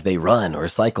 Sometimes they run or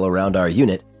cycle around our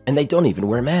unit, and they don't even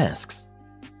wear masks.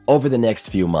 Over the next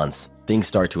few months, things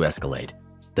start to escalate.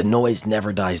 The noise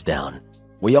never dies down.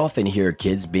 We often hear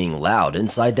kids being loud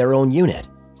inside their own unit.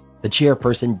 The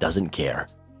chairperson doesn't care.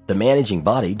 The managing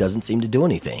body doesn't seem to do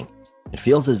anything. It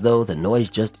feels as though the noise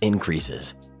just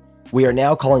increases. We are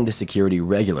now calling the security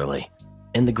regularly.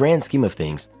 In the grand scheme of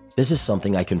things, this is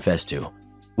something I confess to.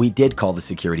 We did call the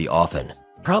security often,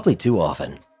 probably too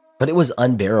often, but it was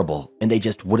unbearable and they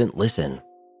just wouldn't listen.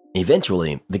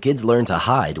 Eventually, the kids learn to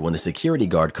hide when the security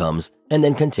guard comes and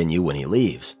then continue when he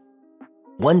leaves.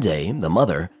 One day, the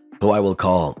mother, who I will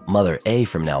call Mother A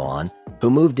from now on, who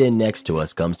moved in next to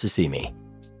us, comes to see me.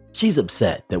 She's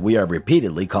upset that we are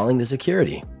repeatedly calling the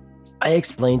security. I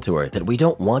explained to her that we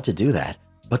don't want to do that,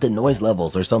 but the noise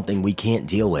levels are something we can't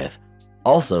deal with.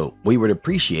 Also, we would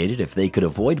appreciate it if they could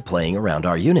avoid playing around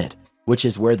our unit, which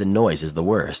is where the noise is the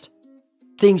worst.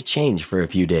 Things change for a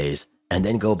few days and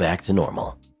then go back to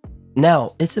normal.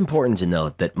 Now, it's important to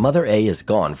note that Mother A is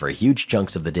gone for huge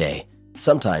chunks of the day,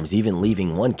 sometimes even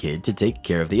leaving one kid to take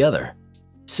care of the other.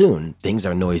 Soon, things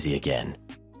are noisy again.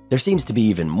 There seems to be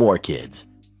even more kids.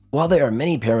 While there are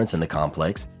many parents in the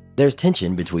complex, there's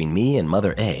tension between me and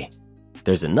Mother A.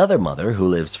 There's another mother who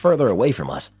lives further away from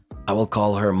us. I will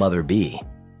call her Mother B.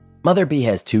 Mother B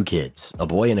has 2 kids, a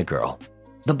boy and a girl.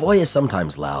 The boy is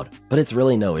sometimes loud, but it's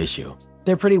really no issue.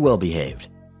 They're pretty well behaved.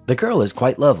 The girl is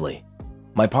quite lovely.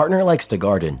 My partner likes to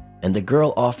garden, and the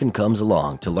girl often comes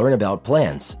along to learn about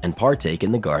plants and partake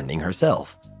in the gardening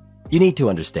herself. You need to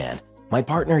understand, my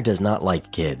partner does not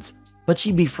like kids, but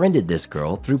she befriended this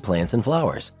girl through plants and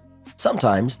flowers.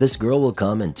 Sometimes this girl will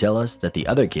come and tell us that the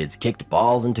other kids kicked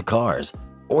balls into cars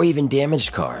or even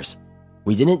damaged cars.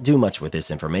 We didn't do much with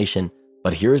this information,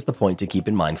 but here's the point to keep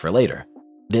in mind for later.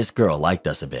 This girl liked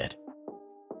us a bit.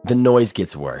 The noise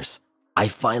gets worse. I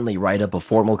finally write up a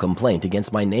formal complaint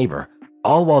against my neighbor,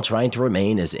 all while trying to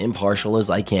remain as impartial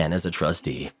as I can as a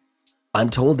trustee. I'm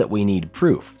told that we need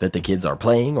proof that the kids are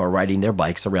playing or riding their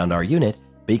bikes around our unit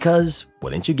because,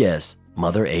 wouldn't you guess,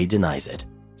 Mother A denies it.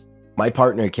 My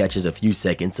partner catches a few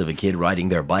seconds of a kid riding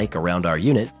their bike around our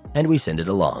unit and we send it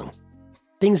along.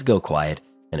 Things go quiet,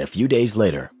 and a few days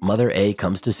later, Mother A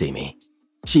comes to see me.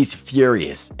 She's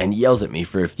furious and yells at me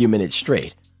for a few minutes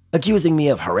straight, accusing me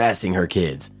of harassing her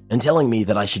kids and telling me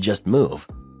that I should just move.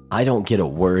 I don't get a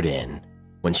word in.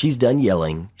 When she's done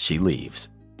yelling, she leaves.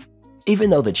 Even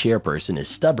though the chairperson is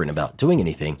stubborn about doing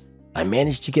anything, I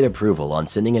managed to get approval on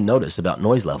sending a notice about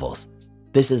noise levels.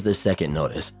 This is the second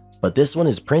notice, but this one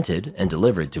is printed and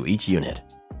delivered to each unit.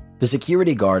 The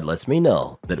security guard lets me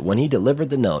know that when he delivered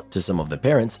the note to some of the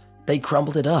parents, they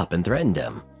crumpled it up and threatened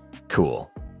him. Cool.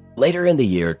 Later in the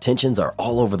year, tensions are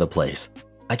all over the place.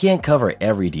 I can't cover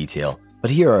every detail,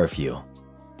 but here are a few.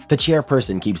 The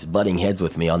chairperson keeps butting heads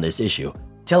with me on this issue,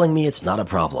 telling me it's not a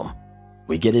problem.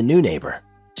 We get a new neighbor.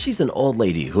 She's an old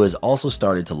lady who has also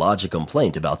started to lodge a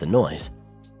complaint about the noise.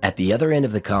 At the other end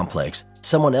of the complex,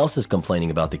 someone else is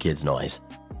complaining about the kids' noise.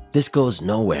 This goes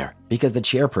nowhere because the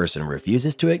chairperson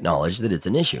refuses to acknowledge that it's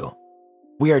an issue.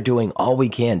 We are doing all we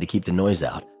can to keep the noise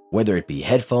out, whether it be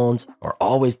headphones or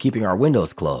always keeping our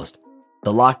windows closed.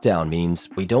 The lockdown means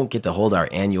we don't get to hold our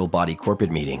annual body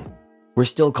corporate meeting. We're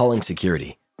still calling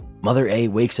security. Mother A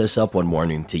wakes us up one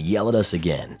morning to yell at us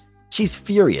again. She's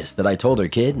furious that I told her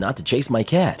kid not to chase my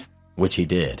cat, which he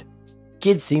did.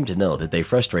 Kids seem to know that they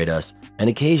frustrate us and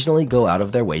occasionally go out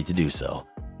of their way to do so,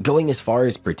 going as far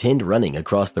as pretend running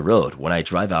across the road when I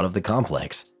drive out of the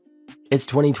complex. It's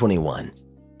 2021.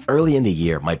 Early in the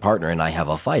year, my partner and I have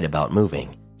a fight about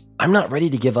moving. I'm not ready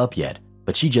to give up yet,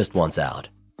 but she just wants out.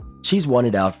 She's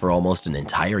wanted out for almost an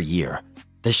entire year.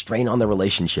 The strain on the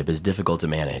relationship is difficult to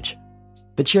manage.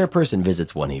 The chairperson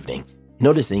visits one evening,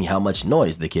 noticing how much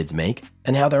noise the kids make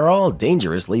and how they're all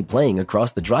dangerously playing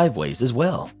across the driveways as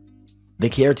well. The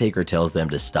caretaker tells them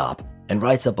to stop and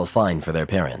writes up a fine for their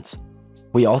parents.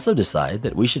 We also decide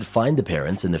that we should fine the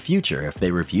parents in the future if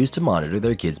they refuse to monitor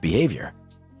their kids' behavior.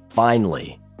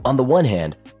 Finally, on the one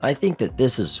hand, I think that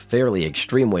this is a fairly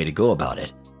extreme way to go about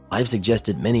it. I've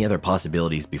suggested many other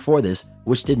possibilities before this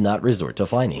which did not resort to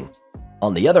fining.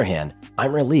 On the other hand,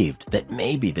 I'm relieved that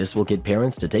maybe this will get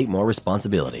parents to take more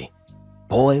responsibility.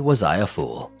 Boy, was I a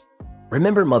fool.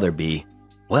 Remember Mother B?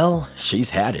 Well, she's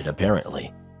had it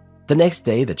apparently. The next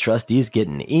day, the trustees get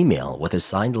an email with a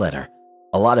signed letter.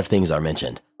 A lot of things are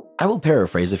mentioned. I will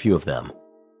paraphrase a few of them.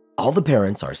 All the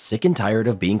parents are sick and tired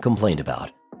of being complained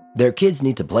about. Their kids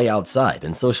need to play outside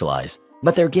and socialize,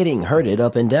 but they're getting herded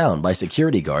up and down by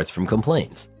security guards from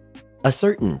complaints. A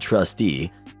certain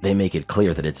trustee, they make it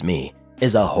clear that it's me,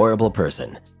 is a horrible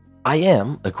person. I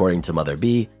am, according to Mother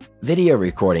B, video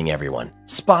recording everyone,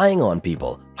 spying on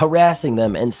people, harassing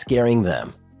them and scaring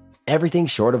them. Everything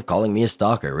short of calling me a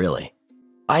stalker, really.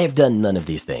 I have done none of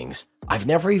these things. I've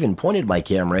never even pointed my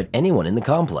camera at anyone in the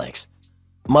complex.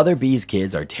 Mother B's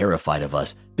kids are terrified of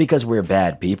us because we're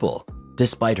bad people,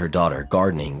 despite her daughter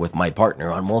gardening with my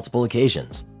partner on multiple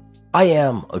occasions. I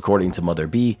am, according to Mother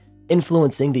B,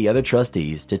 influencing the other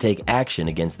trustees to take action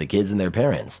against the kids and their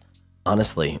parents.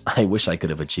 Honestly, I wish I could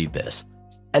have achieved this.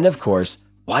 And of course,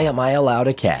 why am I allowed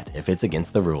a cat if it's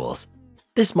against the rules?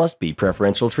 This must be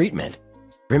preferential treatment.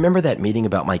 Remember that meeting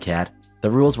about my cat? The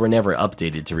rules were never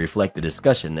updated to reflect the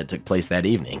discussion that took place that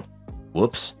evening.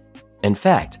 Whoops. In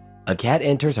fact, a cat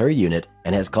enters her unit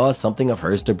and has caused something of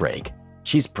hers to break.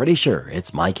 She's pretty sure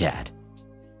it's my cat.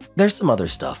 There's some other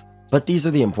stuff, but these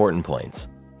are the important points.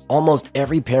 Almost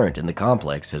every parent in the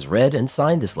complex has read and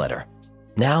signed this letter.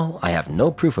 Now, I have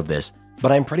no proof of this,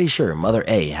 but I'm pretty sure Mother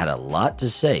A had a lot to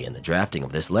say in the drafting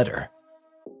of this letter.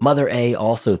 Mother A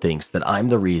also thinks that I'm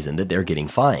the reason that they're getting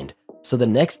fined, so the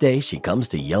next day she comes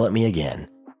to yell at me again.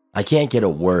 I can't get a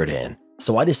word in,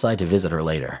 so I decide to visit her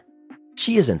later.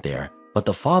 She isn't there, but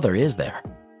the father is there.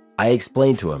 I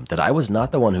explained to him that I was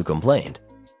not the one who complained.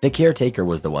 The caretaker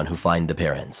was the one who fined the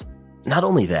parents. Not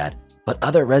only that, but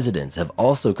other residents have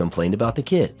also complained about the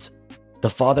kids. The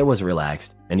father was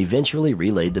relaxed and eventually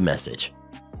relayed the message.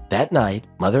 That night,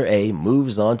 Mother A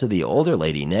moves on to the older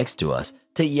lady next to us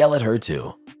to yell at her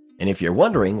too. And if you're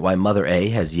wondering why Mother A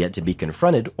has yet to be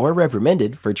confronted or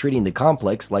reprimanded for treating the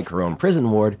complex like her own prison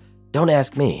ward, don't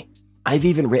ask me. I've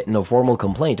even written a formal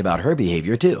complaint about her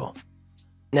behavior too.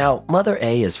 Now, Mother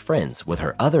A is friends with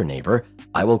her other neighbor.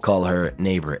 I will call her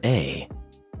Neighbor A.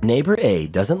 Neighbor A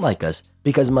doesn't like us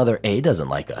because Mother A doesn't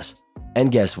like us.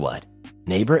 And guess what?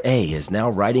 Neighbor A is now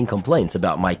writing complaints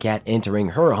about my cat entering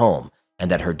her home and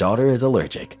that her daughter is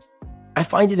allergic. I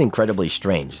find it incredibly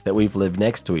strange that we've lived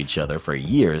next to each other for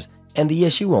years and the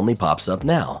issue only pops up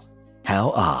now.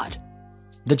 How odd.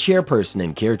 The chairperson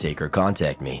and caretaker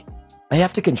contact me. I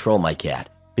have to control my cat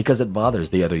because it bothers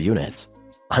the other units.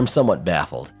 I'm somewhat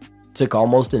baffled. It took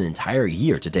almost an entire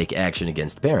year to take action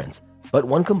against parents, but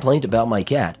one complaint about my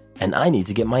cat and I need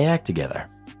to get my act together.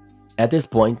 At this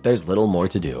point, there's little more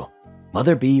to do.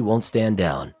 Mother B won't stand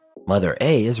down. Mother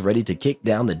A is ready to kick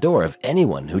down the door of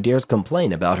anyone who dares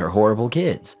complain about her horrible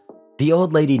kids. The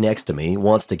old lady next to me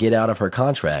wants to get out of her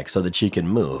contract so that she can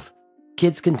move.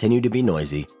 Kids continue to be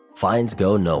noisy. Fines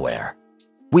go nowhere.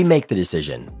 We make the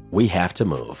decision. We have to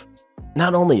move.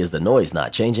 Not only is the noise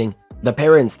not changing, the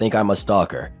parents think I'm a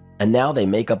stalker, and now they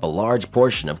make up a large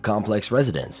portion of complex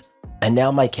residents. And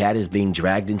now my cat is being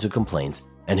dragged into complaints,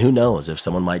 and who knows if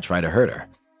someone might try to hurt her.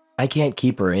 I can't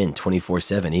keep her in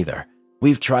 24/7 either.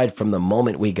 We've tried from the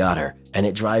moment we got her, and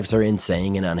it drives her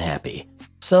insane and unhappy.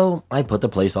 So I put the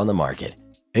place on the market.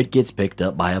 It gets picked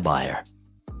up by a buyer.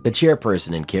 The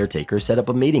chairperson and caretaker set up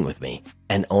a meeting with me,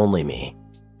 and only me.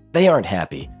 They aren't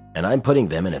happy, and I'm putting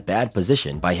them in a bad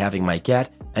position by having my cat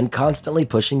and constantly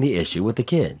pushing the issue with the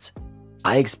kids.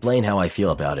 I explain how I feel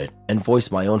about it and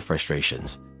voice my own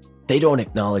frustrations. They don't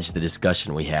acknowledge the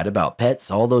discussion we had about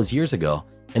pets all those years ago,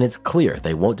 and it's clear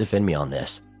they won't defend me on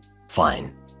this.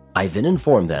 Fine. I then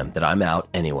inform them that I'm out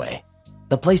anyway.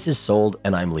 The place is sold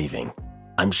and I'm leaving.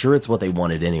 I'm sure it's what they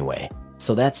wanted anyway,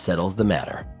 so that settles the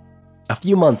matter. A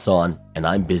few months on, and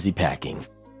I'm busy packing.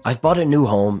 I've bought a new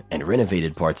home and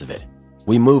renovated parts of it.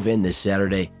 We move in this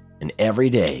Saturday, and every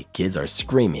day kids are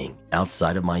screaming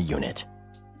outside of my unit.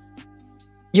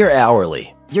 You're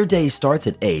hourly. Your day starts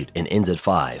at 8 and ends at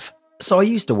 5. So I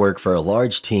used to work for a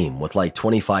large team with like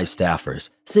 25 staffers,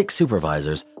 6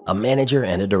 supervisors, a manager,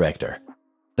 and a director.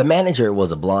 The manager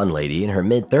was a blonde lady in her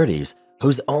mid-30s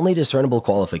whose only discernible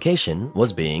qualification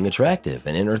was being attractive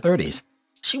and in her 30s.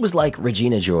 She was like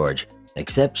Regina George,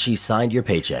 except she signed your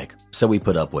paycheck, so we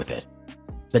put up with it.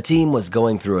 The team was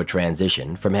going through a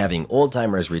transition from having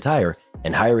old-timers retire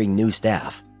and hiring new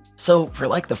staff. So for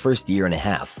like the first year and a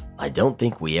half, I don't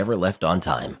think we ever left on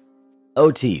time.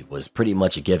 OT was pretty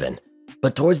much a given,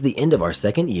 but towards the end of our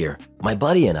second year, my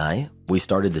buddy and I, we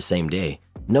started the same day,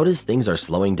 noticed things are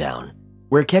slowing down.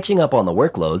 We're catching up on the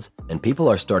workloads and people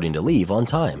are starting to leave on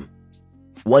time.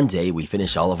 One day we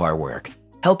finish all of our work,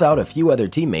 help out a few other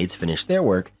teammates finish their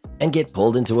work, and get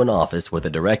pulled into an office with a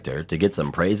director to get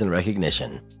some praise and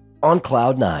recognition. On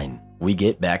cloud 9, we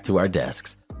get back to our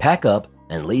desks, pack up,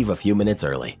 and leave a few minutes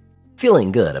early,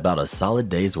 feeling good about a solid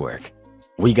day's work.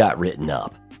 We got written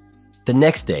up. The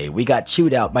next day, we got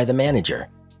chewed out by the manager.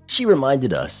 She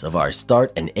reminded us of our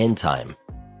start and end time.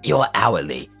 You're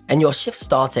hourly, and your shift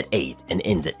starts at 8 and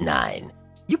ends at 9.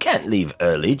 You can't leave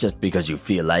early just because you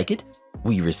feel like it.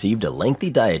 We received a lengthy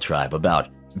diatribe about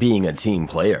being a team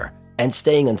player and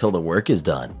staying until the work is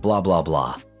done, blah blah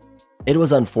blah. It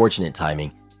was unfortunate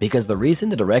timing because the reason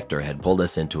the director had pulled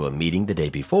us into a meeting the day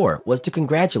before was to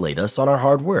congratulate us on our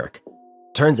hard work.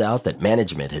 Turns out that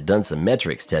management had done some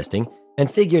metrics testing and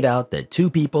figured out that 2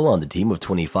 people on the team of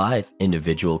 25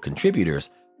 individual contributors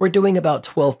were doing about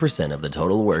 12% of the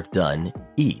total work done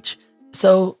each.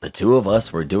 So the 2 of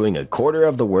us were doing a quarter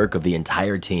of the work of the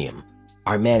entire team.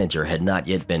 Our manager had not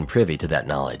yet been privy to that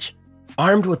knowledge.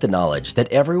 Armed with the knowledge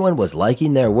that everyone was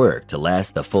liking their work to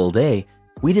last the full day,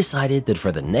 we decided that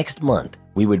for the next month,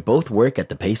 we would both work at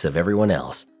the pace of everyone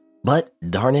else. But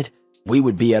darn it, we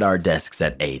would be at our desks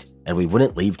at 8 and we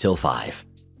wouldn't leave till 5.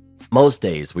 Most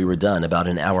days we were done about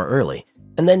an hour early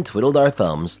and then twiddled our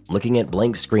thumbs looking at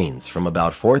blank screens from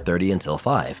about 4:30 until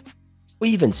 5. We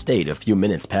even stayed a few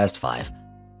minutes past 5.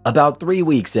 About 3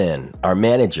 weeks in, our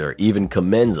manager even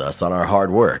commends us on our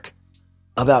hard work.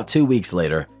 About 2 weeks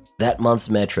later, that month's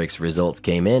metrics results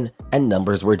came in and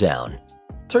numbers were down.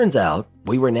 Turns out,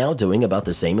 we were now doing about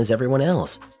the same as everyone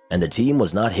else, and the team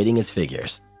was not hitting its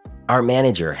figures. Our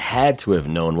manager had to have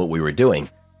known what we were doing,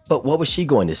 but what was she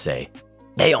going to say?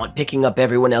 They aren't picking up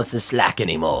everyone else's slack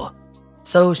anymore.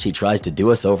 So she tries to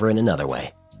do us over in another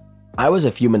way. I was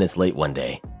a few minutes late one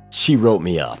day. She wrote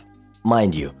me up.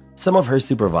 Mind you, some of her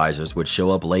supervisors would show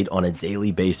up late on a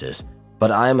daily basis,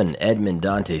 but I'm an Edmond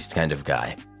Dantes kind of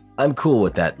guy. I'm cool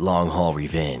with that long-haul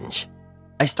revenge.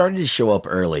 I started to show up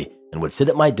early and would sit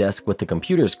at my desk with the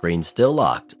computer screen still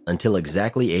locked until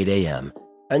exactly 8 a.m.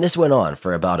 And this went on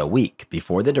for about a week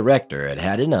before the director had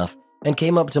had enough and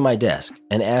came up to my desk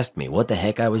and asked me what the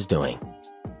heck I was doing.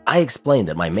 I explained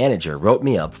that my manager wrote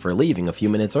me up for leaving a few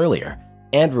minutes earlier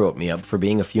and wrote me up for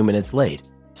being a few minutes late,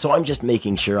 so I'm just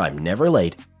making sure I'm never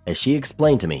late, as she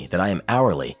explained to me that I am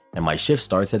hourly and my shift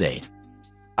starts at 8.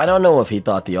 I don't know if he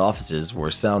thought the offices were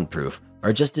soundproof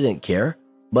or just didn't care,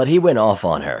 but he went off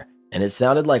on her, and it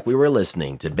sounded like we were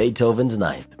listening to Beethoven's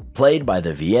Ninth, played by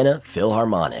the Vienna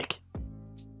Philharmonic.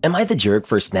 Am I the jerk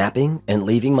for snapping and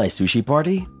leaving my sushi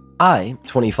party? I,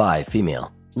 25,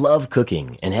 female, love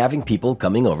cooking and having people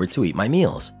coming over to eat my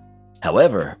meals.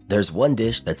 However, there's one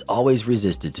dish that's always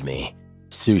resisted to me: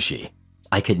 sushi.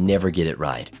 I could never get it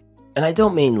right. And I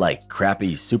don't mean like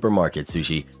crappy supermarket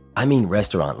sushi, I mean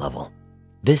restaurant level.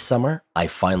 This summer, I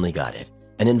finally got it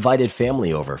and invited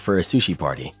family over for a sushi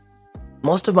party.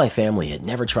 Most of my family had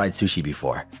never tried sushi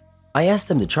before. I asked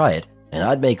them to try it, and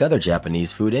I'd make other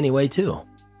Japanese food anyway too.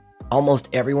 Almost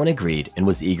everyone agreed and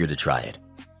was eager to try it.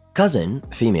 Cousin,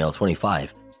 female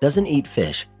 25, doesn't eat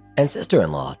fish, and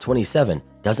sister-in-law 27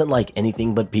 doesn't like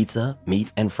anything but pizza, meat,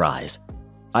 and fries.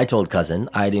 I told cousin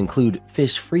I'd include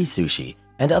fish-free sushi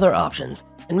and other options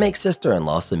and make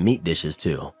sister-in-law some meat dishes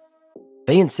too.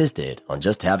 They insisted on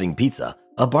just having pizza,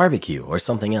 a barbecue, or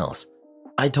something else.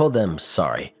 I told them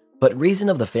sorry, but reason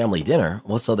of the family dinner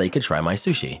was so they could try my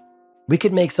sushi. We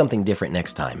could make something different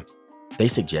next time. They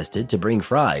suggested to bring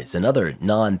fries and other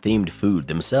non-themed food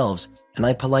themselves, and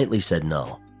I politely said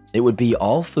no. It would be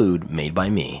all food made by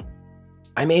me.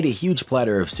 I made a huge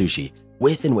platter of sushi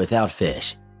with and without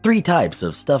fish, 3 types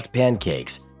of stuffed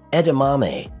pancakes,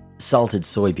 edamame, salted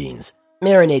soybeans,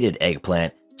 marinated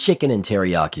eggplant, chicken, and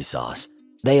teriyaki sauce.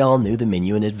 They all knew the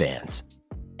menu in advance.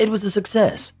 It was a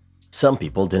success. Some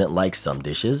people didn't like some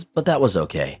dishes, but that was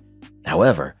okay.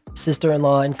 However,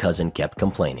 sister-in-law and cousin kept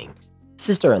complaining.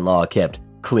 Sister-in-law kept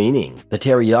cleaning the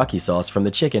teriyaki sauce from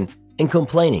the chicken and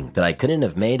complaining that I couldn't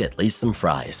have made at least some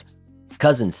fries.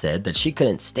 Cousin said that she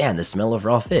couldn't stand the smell of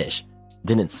raw fish,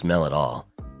 didn't smell at all,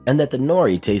 and that the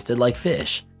nori tasted like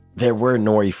fish. There were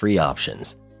nori-free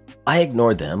options. I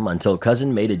ignored them until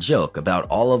cousin made a joke about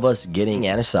all of us getting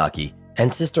anisaki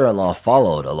and sister-in-law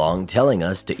followed along telling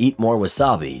us to eat more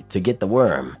wasabi to get the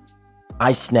worm.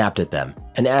 I snapped at them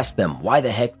and asked them why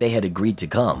the heck they had agreed to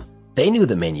come. They knew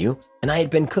the menu, and I had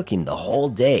been cooking the whole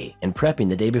day and prepping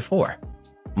the day before.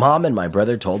 Mom and my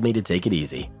brother told me to take it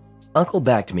easy. Uncle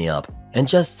backed me up and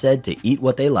just said to eat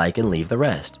what they like and leave the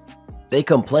rest. They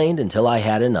complained until I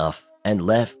had enough and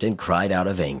left and cried out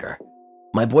of anger.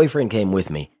 My boyfriend came with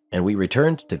me, and we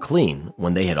returned to clean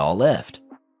when they had all left.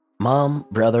 Mom,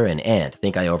 brother, and aunt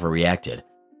think I overreacted.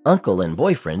 Uncle and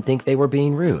boyfriend think they were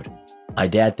being rude. My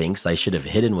dad thinks I should have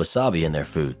hidden wasabi in their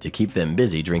food to keep them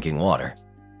busy drinking water.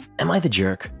 Am I the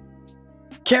jerk?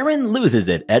 Karen loses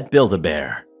it at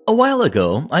Build-A-Bear. A while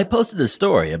ago, I posted a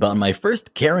story about my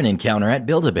first Karen encounter at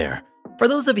Build-A-Bear. For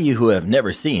those of you who have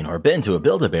never seen or been to a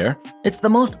Build-A-Bear, it's the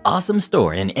most awesome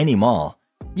store in any mall.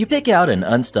 You pick out an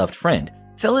unstuffed friend,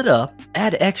 fill it up,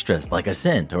 add extras like a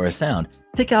scent or a sound,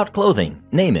 pick out clothing,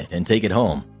 name it, and take it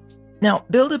home. Now,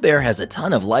 Build-A-Bear has a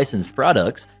ton of licensed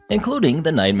products, including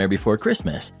The Nightmare Before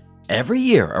Christmas. Every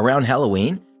year around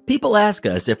Halloween, people ask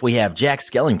us if we have Jack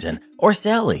Skellington or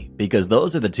Sally because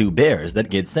those are the two bears that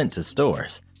get sent to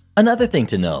stores. Another thing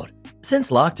to note,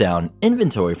 since lockdown,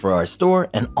 inventory for our store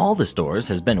and all the stores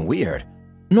has been weird.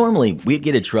 Normally, we'd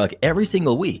get a truck every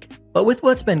single week, but with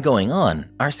what's been going on,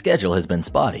 our schedule has been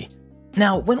spotty.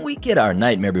 Now, when we get our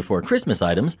Nightmare Before Christmas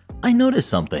items, I notice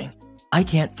something. I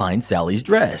can't find Sally's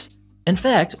dress. In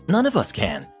fact, none of us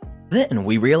can. Then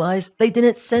we realize they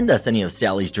didn't send us any of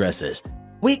Sally's dresses.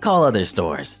 We call other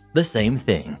stores, the same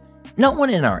thing. No one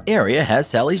in our area has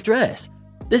Sally's dress.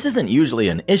 This isn't usually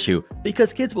an issue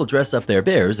because kids will dress up their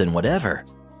bears in whatever.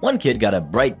 One kid got a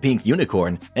bright pink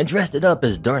unicorn and dressed it up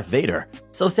as Darth Vader,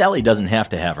 so Sally doesn't have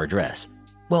to have her dress.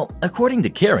 Well, according to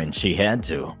Karen, she had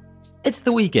to. It's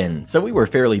the weekend, so we were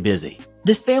fairly busy.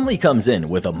 This family comes in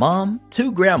with a mom,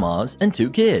 2 grandmas, and 2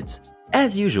 kids.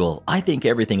 As usual, I think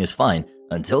everything is fine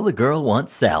until the girl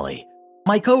wants Sally.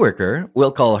 My coworker,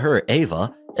 we'll call her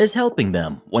Ava, is helping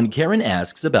them when Karen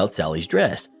asks about Sally's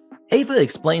dress. Ava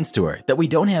explains to her that we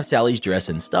don't have Sally's dress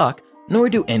in stock, nor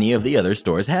do any of the other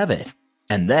stores have it.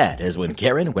 And that is when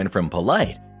Karen went from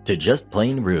polite to just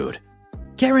plain rude.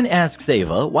 Karen asks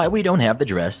Ava why we don't have the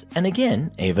dress, and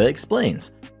again, Ava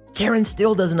explains. Karen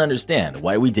still doesn't understand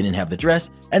why we didn't have the dress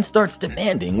and starts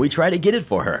demanding we try to get it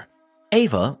for her.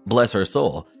 Ava, bless her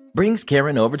soul, brings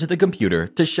Karen over to the computer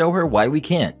to show her why we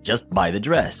can't just buy the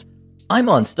dress. I'm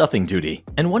on stuffing duty,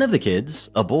 and one of the kids,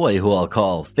 a boy who I'll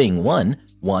call Thing 1,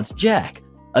 wants Jack.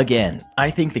 Again, I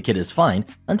think the kid is fine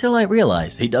until I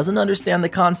realize he doesn't understand the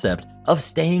concept of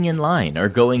staying in line or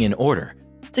going in order.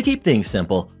 To keep things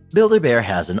simple, Build-A-Bear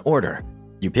has an order.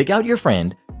 You pick out your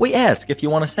friend, we ask if you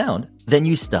want a sound, then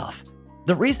you stuff.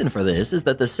 The reason for this is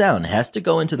that the sound has to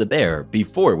go into the bear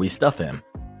before we stuff him.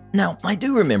 Now, I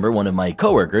do remember one of my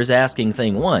coworkers asking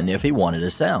Thing 1 if he wanted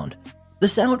a sound. The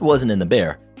sound wasn't in the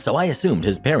bear, so I assumed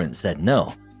his parents said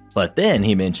no. But then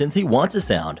he mentions he wants a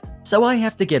sound, so I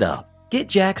have to get up, get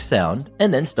Jack's sound,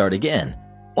 and then start again.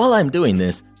 While I'm doing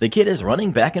this, the kid is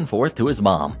running back and forth to his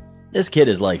mom. This kid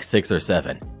is like 6 or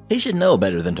 7. He should know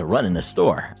better than to run in a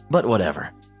store, but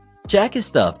whatever. Jack is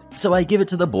stuffed, so I give it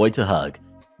to the boy to hug.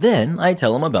 Then I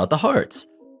tell him about the hearts.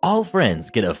 All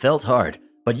friends get a felt heart,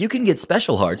 but you can get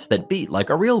special hearts that beat like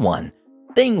a real one.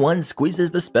 Thing 1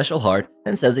 squeezes the special heart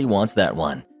and says he wants that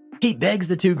one. He begs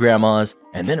the 2 grandmas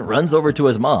and then runs over to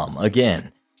his mom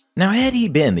again. Now, had he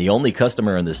been the only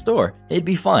customer in the store, it'd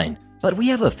be fine, but we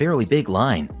have a fairly big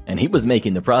line, and he was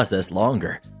making the process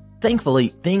longer.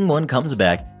 Thankfully, Thing 1 comes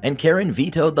back and Karen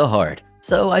vetoed the heart,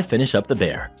 so I finish up the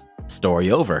bear.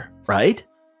 Story over, right?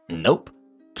 Nope.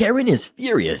 Karen is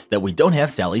furious that we don't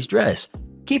have Sally's dress.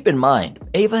 Keep in mind,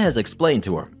 Ava has explained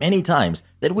to her many times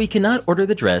that we cannot order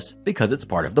the dress because it's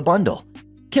part of the bundle.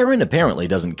 Karen apparently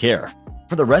doesn't care.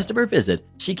 For the rest of her visit,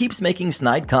 she keeps making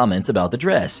snide comments about the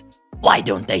dress. Why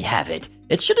don't they have it?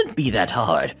 It shouldn't be that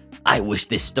hard. I wish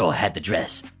this store had the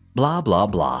dress. Blah, blah,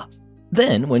 blah.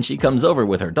 Then, when she comes over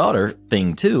with her daughter,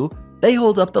 Thing 2, they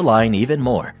hold up the line even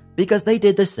more because they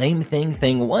did the same thing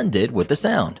Thing 1 did with the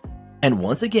sound. And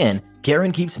once again,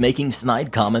 Karen keeps making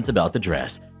snide comments about the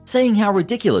dress, saying how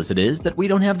ridiculous it is that we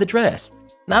don't have the dress.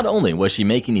 Not only was she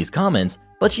making these comments,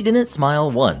 but she didn't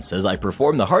smile once as I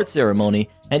performed the heart ceremony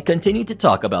and continued to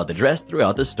talk about the dress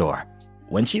throughout the store.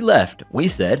 When she left, we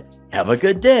said, "Have a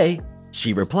good day."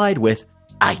 She replied with,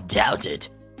 I doubt it.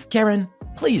 "Karen,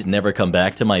 please never come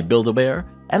back to my Build-A-Bear,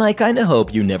 and I kinda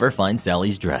hope you never find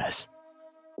Sally's dress."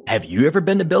 Have you ever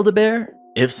been to Build-A-Bear?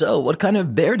 If so, what kind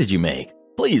of bear did you make?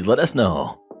 Please let us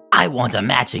know. I want a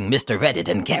matching Mr. Reddit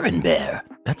and Karen bear.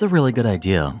 That's a really good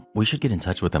idea. We should get in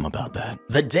touch with them about that.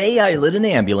 The day I lit an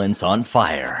ambulance on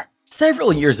fire.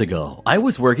 Several years ago, I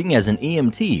was working as an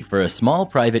EMT for a small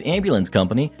private ambulance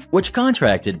company which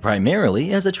contracted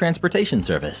primarily as a transportation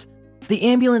service. The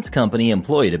ambulance company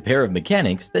employed a pair of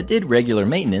mechanics that did regular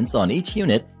maintenance on each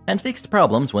unit and fixed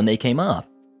problems when they came up.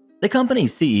 The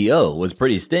company's CEO was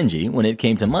pretty stingy when it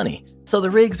came to money, so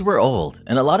the rigs were old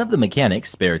and a lot of the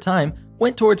mechanics' spare time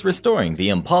went towards restoring the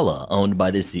Impala owned by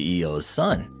the CEO's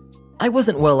son. I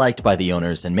wasn't well liked by the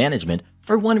owners and management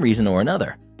for one reason or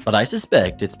another, but I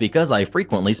suspect it's because I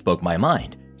frequently spoke my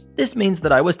mind. This means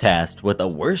that I was tasked with the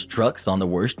worst trucks on the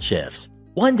worst shifts.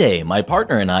 One day, my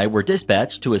partner and I were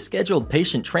dispatched to a scheduled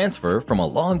patient transfer from a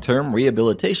long-term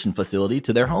rehabilitation facility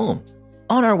to their home.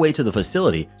 On our way to the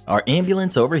facility, our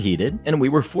ambulance overheated and we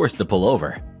were forced to pull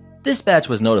over. Dispatch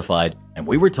was notified and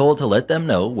we were told to let them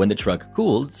know when the truck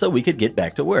cooled so we could get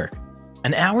back to work.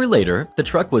 An hour later, the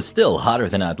truck was still hotter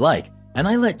than I'd like, and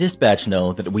I let dispatch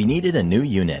know that we needed a new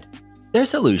unit. Their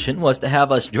solution was to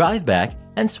have us drive back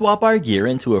and swap our gear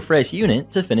into a fresh unit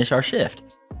to finish our shift.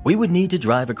 We would need to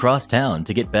drive across town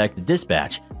to get back to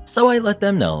dispatch, so I let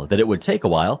them know that it would take a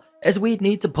while as we'd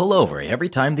need to pull over every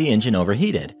time the engine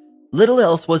overheated. Little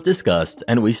else was discussed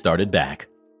and we started back.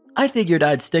 I figured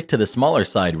I'd stick to the smaller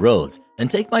side roads and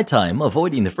take my time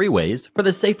avoiding the freeways for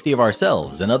the safety of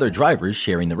ourselves and other drivers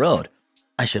sharing the road.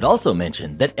 I should also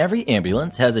mention that every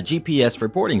ambulance has a GPS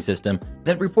reporting system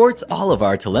that reports all of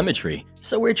our telemetry,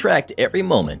 so we're tracked every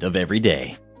moment of every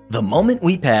day. The moment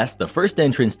we pass the first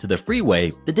entrance to the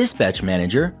freeway, the dispatch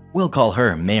manager, we'll call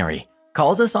her Mary,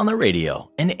 calls us on the radio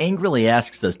and angrily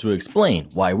asks us to explain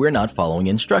why we're not following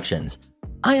instructions.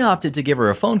 I opted to give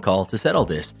her a phone call to settle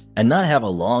this and not have a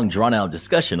long drawn-out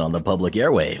discussion on the public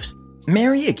airwaves.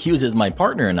 Mary accuses my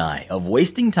partner and I of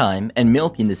wasting time and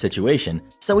milking the situation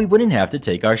so we wouldn't have to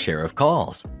take our share of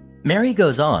calls. Mary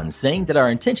goes on saying that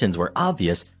our intentions were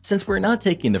obvious since we're not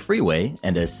taking the freeway,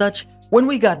 and as such, when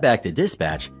we got back to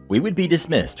dispatch, we would be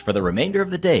dismissed for the remainder of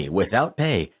the day without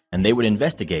pay and they would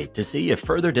investigate to see if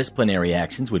further disciplinary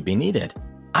actions would be needed.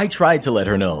 I tried to let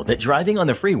her know that driving on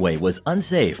the freeway was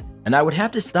unsafe and I would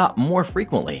have to stop more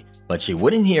frequently, but she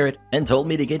wouldn't hear it and told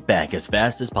me to get back as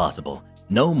fast as possible.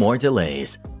 No more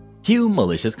delays. Cue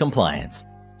malicious compliance.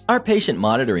 Our patient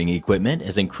monitoring equipment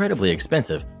is incredibly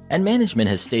expensive and management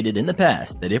has stated in the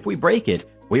past that if we break it,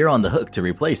 we're on the hook to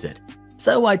replace it.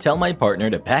 So I tell my partner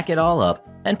to pack it all up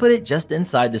and put it just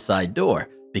inside the side door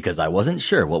because I wasn't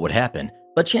sure what would happen,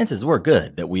 but chances were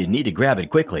good that we'd need to grab it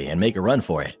quickly and make a run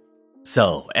for it.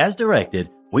 So, as directed,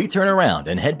 we turn around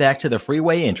and head back to the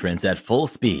freeway entrance at full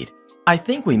speed. I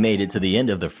think we made it to the end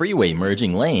of the freeway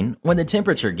merging lane when the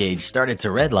temperature gauge started to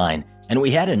redline and we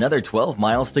had another 12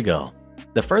 miles to go.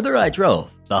 The further I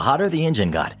drove, the hotter the engine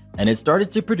got and it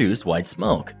started to produce white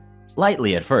smoke.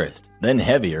 Lightly at first, then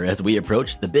heavier as we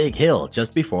approached the big hill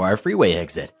just before our freeway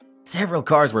exit. Several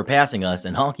cars were passing us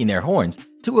and honking their horns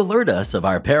to alert us of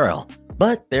our peril,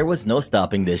 but there was no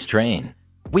stopping this train.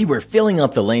 We were filling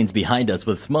up the lanes behind us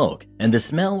with smoke, and the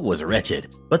smell was wretched,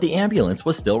 but the ambulance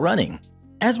was still running.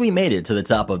 As we made it to the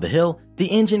top of the hill, the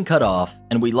engine cut off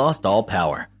and we lost all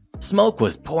power. Smoke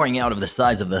was pouring out of the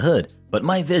sides of the hood, but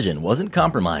my vision wasn't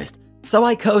compromised, so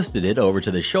I coasted it over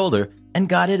to the shoulder and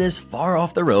got it as far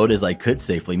off the road as I could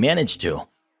safely manage to.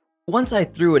 Once I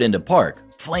threw it into park,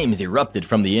 flames erupted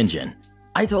from the engine.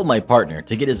 I told my partner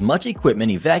to get as much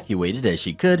equipment evacuated as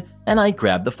she could, and I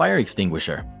grabbed the fire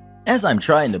extinguisher. As I'm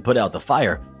trying to put out the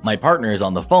fire, my partner is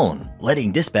on the phone,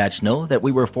 letting dispatch know that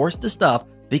we were forced to stop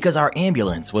because our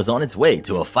ambulance was on its way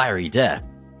to a fiery death.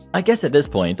 I guess at this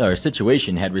point, our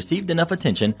situation had received enough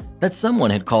attention that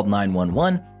someone had called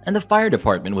 911 and the fire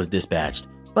department was dispatched,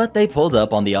 but they pulled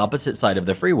up on the opposite side of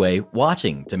the freeway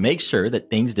watching to make sure that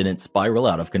things didn't spiral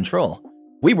out of control.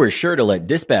 We were sure to let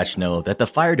dispatch know that the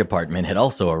fire department had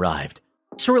also arrived.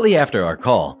 Shortly after our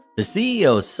call, the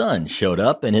CEO's son showed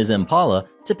up in his Impala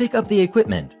to pick up the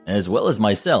equipment, as well as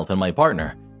myself and my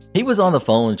partner. He was on the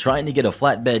phone trying to get a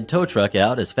flatbed tow truck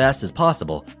out as fast as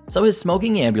possible so his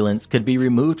smoking ambulance could be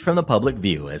removed from the public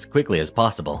view as quickly as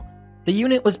possible. The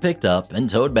unit was picked up and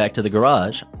towed back to the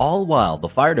garage, all while the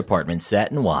fire department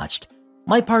sat and watched.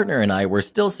 My partner and I were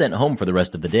still sent home for the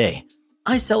rest of the day.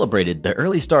 I celebrated the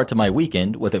early start to my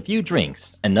weekend with a few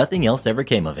drinks, and nothing else ever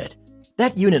came of it.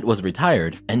 That unit was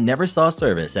retired and never saw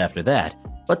service after that,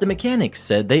 but the mechanics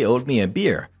said they owed me a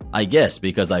beer, I guess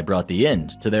because I brought the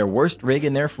end to their worst rig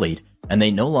in their fleet and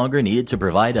they no longer needed to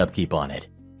provide upkeep on it.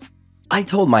 I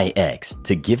told my ex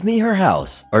to give me her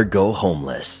house or go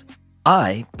homeless.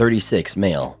 I, 36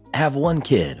 male, have one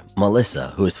kid,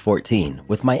 Melissa, who is 14,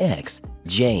 with my ex,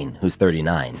 Jane, who's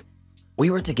 39. We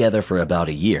were together for about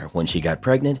a year when she got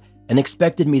pregnant and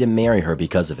expected me to marry her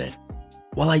because of it.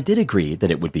 While I did agree that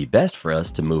it would be best for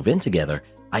us to move in together,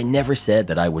 I never said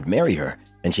that I would marry her,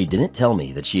 and she didn't tell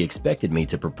me that she expected me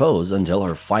to propose until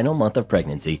her final month of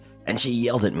pregnancy, and she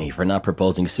yelled at me for not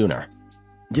proposing sooner.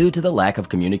 Due to the lack of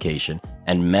communication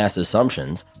and mass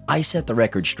assumptions, I set the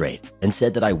record straight and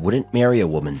said that I wouldn't marry a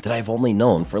woman that I've only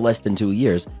known for less than 2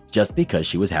 years just because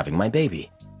she was having my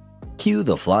baby. Cue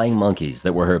the flying monkeys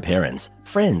that were her parents,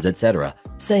 friends, etc.,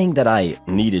 saying that I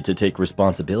needed to take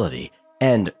responsibility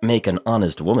and make an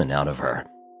honest woman out of her.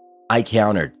 I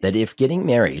countered that if getting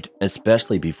married,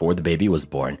 especially before the baby was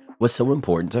born, was so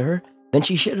important to her, then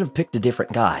she should have picked a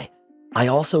different guy. I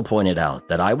also pointed out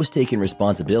that I was taking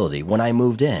responsibility when I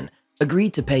moved in,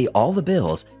 agreed to pay all the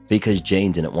bills because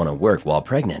Jane didn't want to work while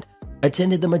pregnant,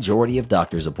 attended the majority of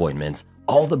doctor's appointments,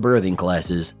 all the birthing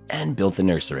classes, and built the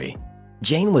nursery.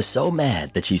 Jane was so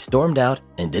mad that she stormed out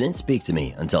and didn't speak to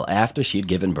me until after she'd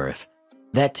given birth.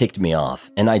 That ticked me off,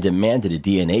 and I demanded a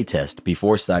DNA test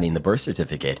before signing the birth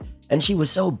certificate, and she was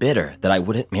so bitter that I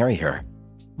wouldn't marry her.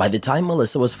 By the time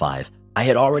Melissa was 5, I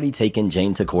had already taken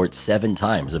Jane to court 7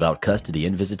 times about custody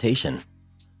and visitation.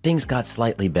 Things got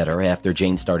slightly better after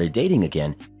Jane started dating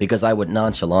again because I would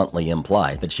nonchalantly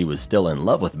imply that she was still in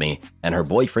love with me, and her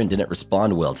boyfriend didn't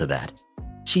respond well to that.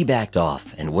 She backed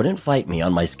off and wouldn't fight me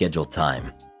on my scheduled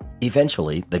time.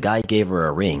 Eventually, the guy gave her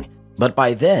a ring, but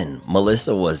by then,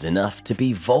 Melissa was enough to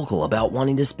be vocal about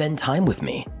wanting to spend time with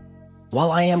me.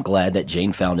 While I am glad that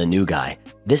Jane found a new guy,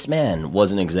 this man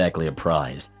wasn't exactly a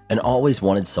prize and always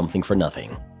wanted something for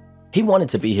nothing. He wanted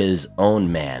to be his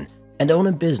own man and own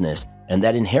a business, and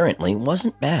that inherently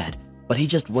wasn't bad, but he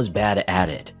just was bad at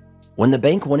it. When the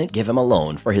bank wouldn't give him a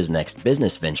loan for his next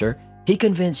business venture, he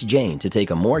convinced Jane to take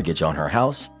a mortgage on her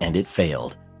house, and it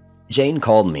failed. Jane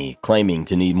called me, claiming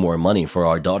to need more money for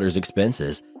our daughter's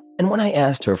expenses, and when I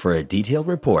asked her for a detailed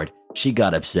report, she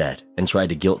got upset and tried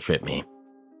to guilt trip me.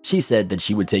 She said that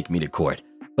she would take me to court,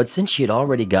 but since she had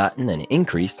already gotten an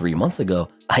increase 3 months ago,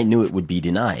 I knew it would be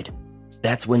denied.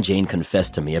 That's when Jane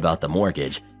confessed to me about the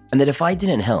mortgage, and that if I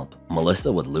didn't help,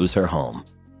 Melissa would lose her home.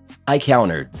 I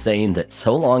countered, saying that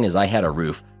so long as I had a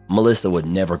roof, Melissa would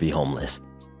never be homeless.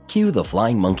 Cue the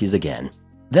flying monkeys again.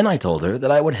 Then I told her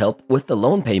that I would help with the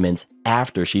loan payments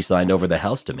after she signed over the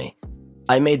house to me.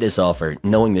 I made this offer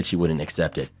knowing that she wouldn't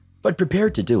accept it, but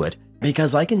prepared to do it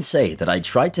because I can say that I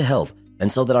tried to help,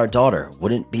 and so that our daughter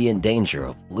wouldn't be in danger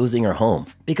of losing her home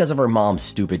because of her mom's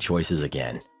stupid choices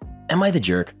again. Am I the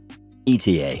jerk?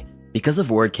 ETA. Because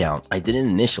of word count, I didn't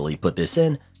initially put this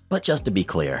in, but just to be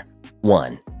clear.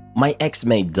 1. My ex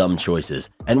made dumb choices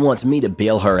and wants me to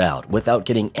bail her out without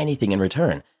getting anything in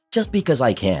return, just because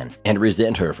I can, and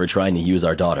resent her for trying to use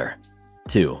our daughter.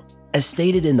 2. As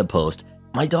stated in the post,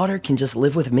 my daughter can just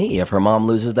live with me if her mom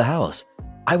loses the house.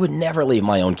 I would never leave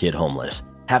my own kid homeless.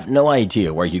 Have no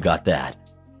idea where you got that.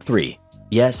 3.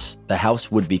 Yes, the house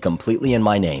would be completely in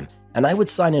my name, and I would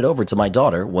sign it over to my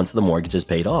daughter once the mortgage is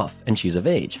paid off and she's of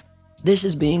age. This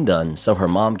is being done so her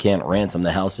mom can't ransom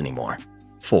the house anymore.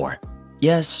 4.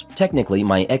 Yes, technically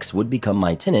my ex would become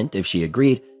my tenant if she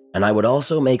agreed, and I would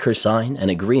also make her sign an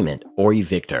agreement or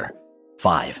evict her.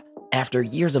 5. After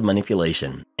years of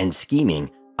manipulation and scheming,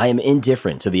 I am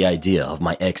indifferent to the idea of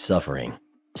my ex suffering.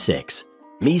 6.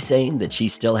 Me saying that she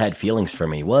still had feelings for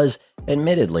me was,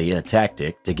 admittedly, a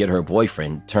tactic to get her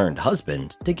boyfriend turned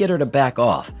husband to get her to back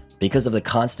off because of the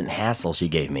constant hassle she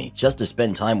gave me just to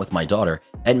spend time with my daughter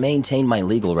and maintain my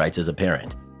legal rights as a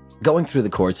parent. Going through the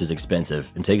courts is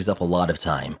expensive and takes up a lot of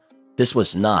time. This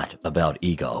was not about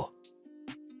ego.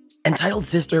 Entitled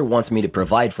sister wants me to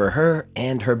provide for her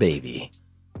and her baby.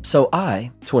 So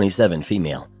I, 27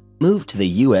 female, moved to the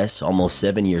US almost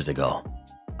 7 years ago.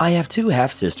 I have 2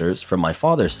 half-sisters from my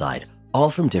father's side,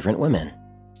 all from different women.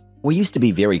 We used to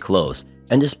be very close,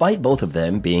 and despite both of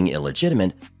them being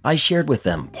illegitimate, I shared with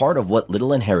them part of what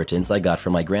little inheritance I got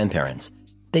from my grandparents.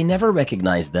 They never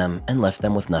recognized them and left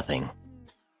them with nothing.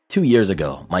 2 years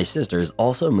ago, my sisters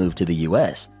also moved to the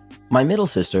US. My middle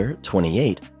sister,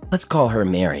 28, let's call her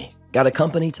Mary, got a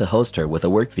company to host her with a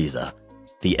work visa.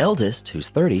 The eldest, who's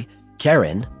 30,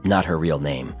 Karen, not her real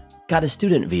name, got a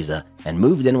student visa and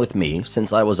moved in with me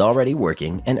since I was already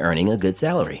working and earning a good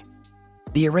salary.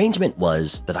 The arrangement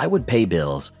was that I would pay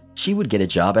bills, she would get a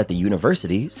job at the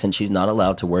university since she's not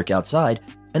allowed to work outside,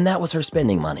 and that was her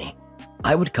spending money.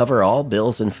 I would cover all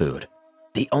bills and food.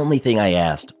 The only thing I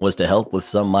asked was to help with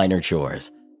some minor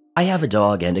chores. I have a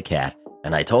dog and a cat,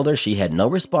 and I told her she had no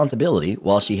responsibility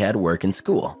while she had work and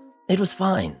school. It was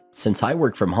fine, since I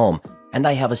work from home and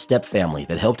I have a step family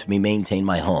that helped me maintain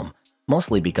my home,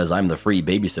 mostly because I'm the free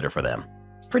babysitter for them.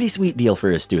 Pretty sweet deal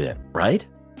for a student, right?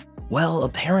 Well,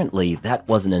 apparently that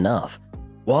wasn't enough.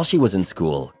 While she was in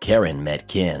school, Karen met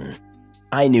Ken.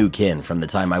 I knew Ken from the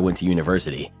time I went to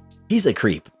university. He's a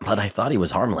creep, but I thought he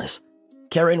was harmless.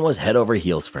 Karen was head over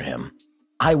heels for him.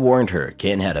 I warned her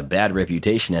Ken had a bad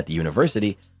reputation at the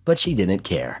university, but she didn't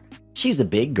care. She's a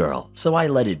big girl, so I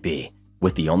let it be,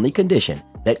 with the only condition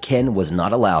that Ken was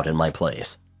not allowed in my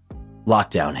place.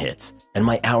 Lockdown hits, and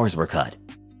my hours were cut.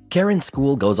 Karen's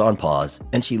school goes on pause,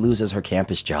 and she loses her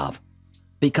campus job.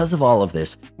 Because of all of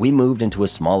this, we moved into a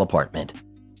small apartment.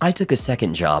 I took a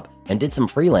second job and did some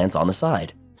freelance on the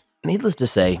side. Needless to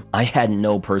say, I had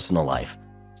no personal life.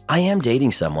 I am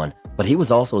dating someone, but he was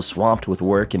also swamped with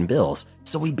work and bills,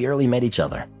 so we barely met each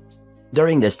other.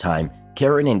 During this time,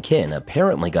 Karen and Ken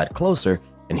apparently got closer,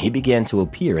 and he began to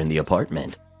appear in the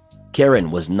apartment. Karen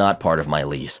was not part of my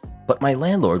lease, but my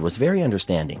landlord was very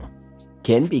understanding.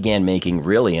 Ken began making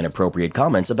really inappropriate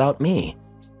comments about me.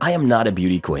 I am not a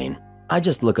beauty queen. I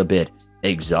just look a bit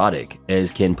exotic,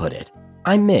 as Ken put it.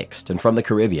 I'm mixed and from the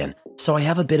Caribbean, so I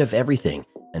have a bit of everything,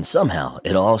 and somehow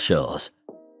it all shows.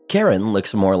 Karen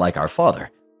looks more like our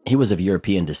father. He was of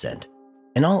European descent.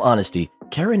 In all honesty,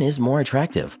 Karen is more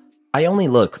attractive. I only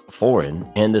look foreign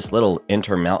in this little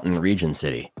intermountain region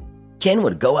city. Ken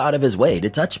would go out of his way to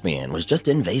touch me and was just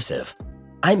invasive.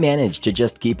 I managed to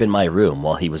just keep in my room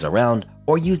while he was around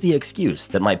or use the excuse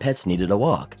that my pets needed a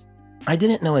walk. I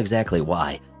didn't know exactly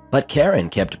why, but Karen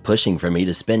kept pushing for me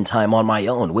to spend time on my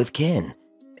own with Ken.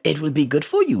 It would be good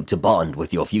for you to bond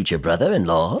with your future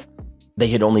brother-in-law. They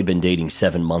had only been dating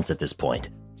 7 months at this point.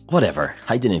 Whatever,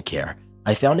 I didn't care.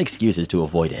 I found excuses to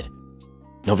avoid it.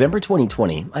 November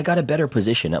 2020, I got a better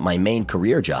position at my main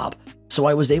career job, so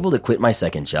I was able to quit my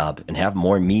second job and have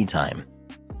more me time.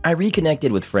 I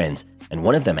reconnected with friends, and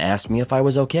one of them asked me if I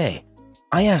was okay.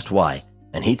 I asked why,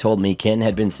 and he told me Ken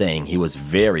had been saying he was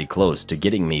very close to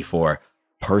getting me for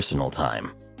personal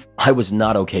time. I was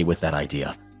not okay with that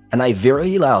idea, and I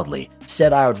very loudly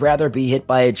said I would rather be hit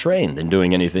by a train than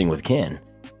doing anything with Ken.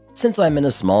 Since I'm in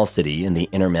a small city in the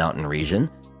Intermountain region,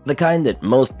 the kind that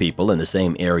most people in the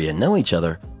same area know each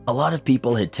other, a lot of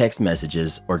people had text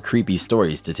messages or creepy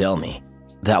stories to tell me.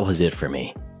 That was it for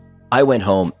me. I went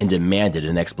home and demanded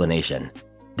an explanation.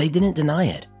 They didn't deny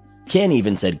it. Ken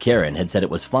even said Karen had said it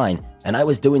was fine and I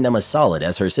was doing them a solid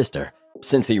as her sister,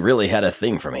 since he really had a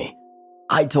thing for me.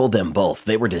 I told them both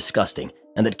they were disgusting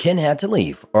and that Ken had to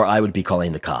leave or I would be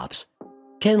calling the cops.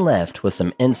 Ken left with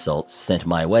some insults sent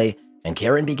my way, and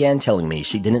Karen began telling me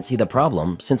she didn't see the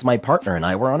problem since my partner and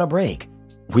I were on a break.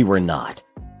 We were not.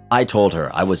 I told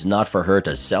her I was not for her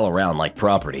to sell around like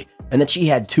property and that she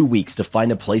had 2 weeks to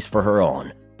find a place for her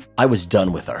own. I was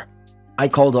done with her. I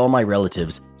called all my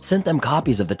relatives, sent them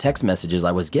copies of the text messages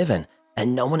I was given,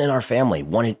 and no one in our family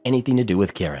wanted anything to do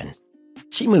with Karen.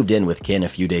 She moved in with Ken a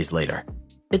few days later.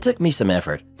 It took me some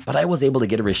effort, but I was able to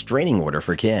get a restraining order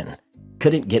for Ken.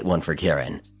 Couldn't get one for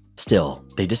Karen. Still,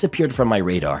 they disappeared from my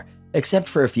radar, except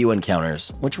for a few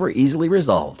encounters, which were easily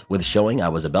resolved with showing I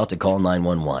was about to call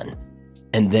 911.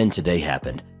 And then today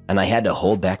happened, and I had to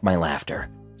hold back my laughter.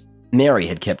 Mary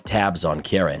had kept tabs on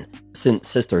Karen, since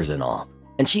sisters and all,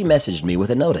 and she messaged me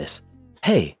with a notice.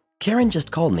 Hey, Karen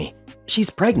just called me. She's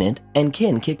pregnant and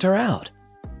Ken kicked her out.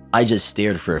 I just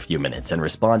stared for a few minutes and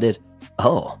responded,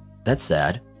 oh, that's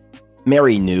sad.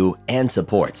 Mary knew and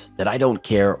supports that I don't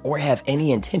care or have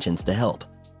any intentions to help.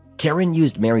 Karen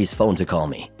used Mary's phone to call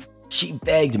me. She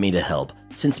begged me to help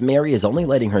since Mary is only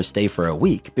letting her stay for a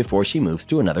week before she moves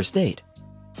to another state.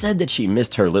 Said that she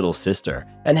missed her little sister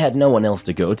and had no one else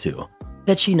to go to.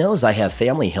 That she knows I have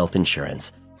family health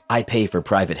insurance. I pay for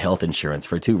private health insurance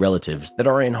for 2 relatives that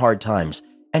are in hard times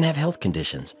and have health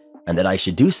conditions, and that I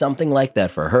should do something like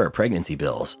that for her pregnancy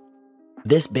bills.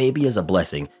 This baby is a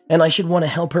blessing and I should want to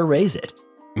help her raise it,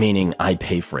 meaning I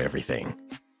pay for everything.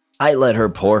 I let her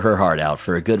pour her heart out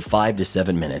for a good 5 to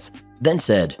 7 minutes, then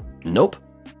said, nope.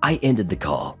 I ended the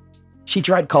call. She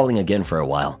tried calling again for a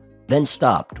while, then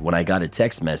stopped when I got a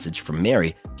text message from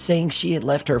Mary saying she had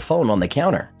left her phone on the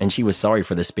counter and she was sorry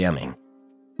for the spamming.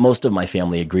 Most of my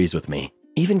family agrees with me,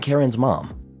 even Karen's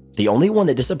mom. The only one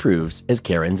that disapproves is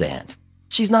Karen's aunt.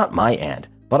 She's not my aunt,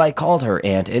 but I called her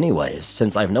aunt anyways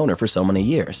since I've known her for so many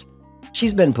years.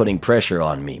 She's been putting pressure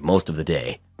on me most of the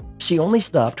day. She only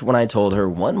stopped when I told her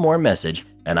one more message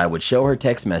and I would show her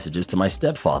text messages to my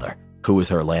stepfather, who is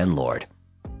her landlord.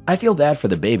 I feel bad for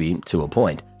the baby to a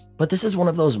point, but this is one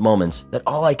of those moments that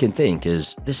all I can think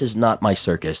is this is not my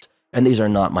circus and these are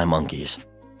not my monkeys.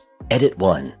 Edit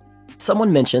 1.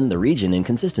 Someone mentioned the region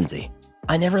inconsistency.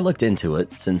 I never looked into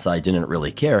it since I didn't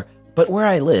really care, but where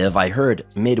I live I heard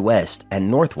Midwest and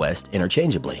Northwest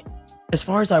interchangeably. As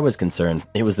far as I was concerned,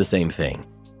 it was the same thing.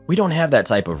 We don't have that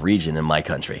type of region in my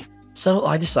country, so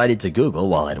I decided to Google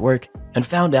while at work and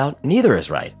found out neither is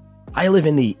right. I live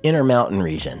in the Intermountain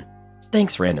region.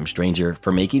 Thanks, random stranger,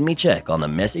 for making me check on the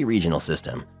messy regional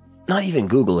system. Not even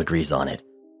Google agrees on it.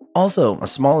 Also, a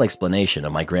small explanation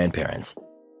of my grandparents.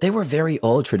 They were very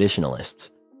old traditionalists.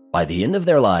 By the end of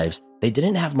their lives, they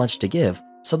didn't have much to give,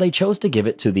 so they chose to give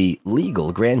it to the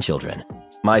legal grandchildren.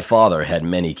 My father had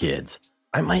many kids.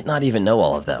 I might not even know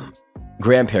all of them.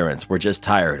 Grandparents were just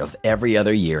tired of every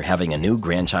other year having a new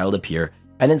grandchild appear,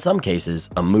 and in some cases,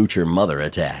 a moocher mother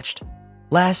attached.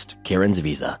 Last, Karen's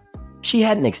visa. She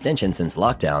had an extension since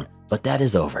lockdown, but that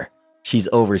is over. She's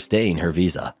overstaying her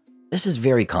visa. This is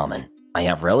very common. I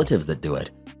have relatives that do it.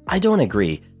 I don't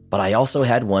agree, but I also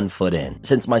had one foot in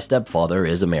since my stepfather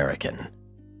is American.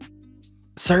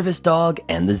 Service dog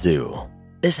and the zoo.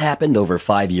 This happened over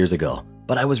 5 years ago,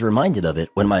 but I was reminded of it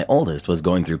when my oldest was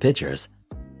going through pictures.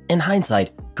 In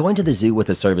hindsight, going to the zoo with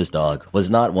a service dog was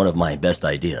not one of my best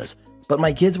ideas, but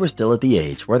my kids were still at the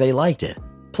age where they liked it.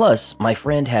 Plus, my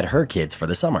friend had her kids for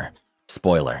the summer.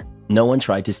 Spoiler, no one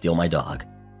tried to steal my dog.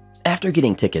 After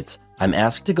getting tickets, I'm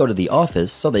asked to go to the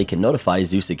office so they can notify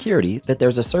zoo security that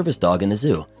there's a service dog in the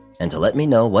zoo and to let me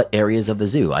know what areas of the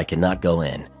zoo I cannot go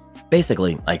in.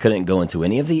 Basically, I couldn't go into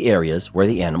any of the areas where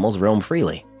the animals roam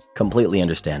freely. Completely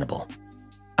understandable.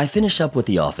 I finish up with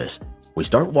the office. We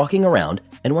start walking around,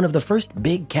 and one of the first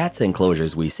big cats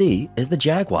enclosures we see is the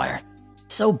jaguar.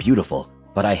 So beautiful,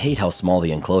 but I hate how small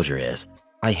the enclosure is.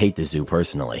 I hate the zoo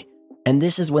personally. And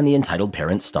this is when the entitled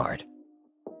parents start.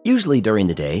 Usually during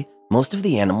the day, most of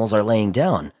the animals are laying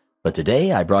down, but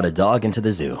today I brought a dog into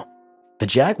the zoo. The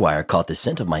jaguar caught the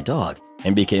scent of my dog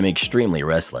and became extremely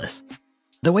restless.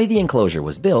 The way the enclosure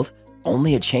was built,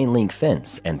 only a chain link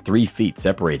fence and 3 feet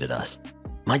separated us.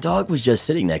 My dog was just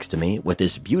sitting next to me with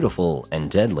this beautiful and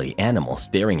deadly animal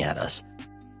staring at us.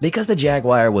 Because the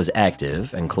jaguar was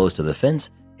active and close to the fence,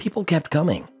 people kept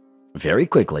coming. Very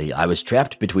quickly, I was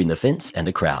trapped between the fence and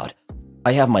a crowd.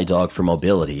 I have my dog for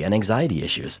mobility and anxiety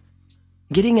issues.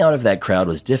 Getting out of that crowd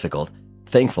was difficult.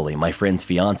 Thankfully, my friend's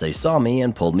fiance saw me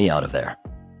and pulled me out of there.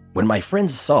 When my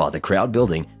friends saw the crowd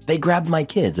building, they grabbed my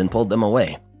kids and pulled them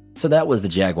away. So that was the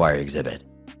jaguar exhibit.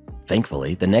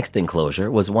 Thankfully, the next enclosure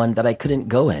was one that I couldn't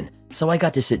go in, so I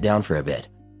got to sit down for a bit.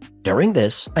 During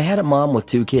this, I had a mom with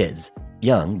 2 kids,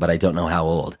 young but I don't know how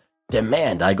old,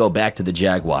 demand I go back to the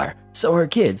jaguar so her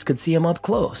kids could see him up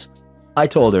close. I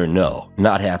told her no,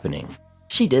 not happening.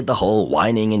 She did the whole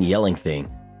whining and yelling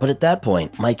thing, but at that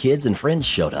point, my kids and friends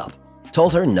showed up,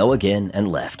 told her no again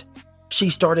and left. She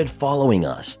started following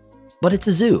us. But it's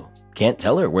a zoo. Can't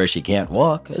tell her where she can't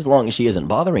walk as long as she isn't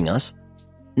bothering us.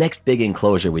 Next big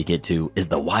enclosure we get to is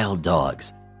the wild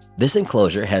dogs. This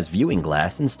enclosure has viewing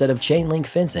glass instead of chain link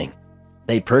fencing.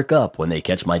 They perk up when they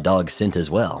catch my dog's scent as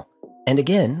well. And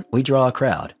again, we draw a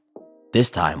crowd. This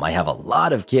time I have a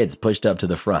lot of kids pushed up to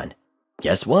the front.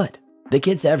 Guess what? The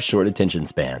kids have short attention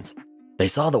spans. They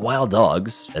saw the wild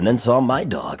dogs and then saw my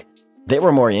dog. They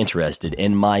were more interested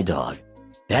in my dog.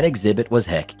 That exhibit was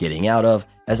heck getting out of,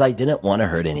 as I didn't want to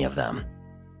hurt any of them.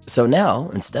 So now,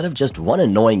 instead of just one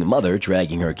annoying mother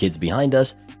dragging her kids behind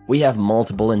us, we have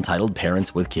multiple entitled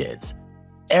parents with kids.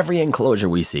 Every enclosure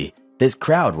we see, this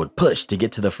crowd would push to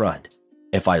get to the front.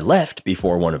 If I left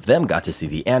before one of them got to see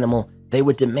the animal, they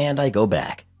would demand I go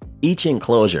back. Each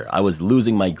enclosure, I was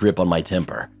losing my grip on my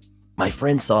temper. My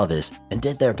friends saw this and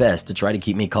did their best to try to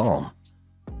keep me calm.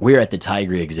 We're at the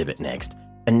tiger exhibit next,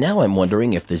 and now I'm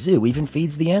wondering if the zoo even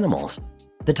feeds the animals.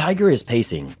 The tiger is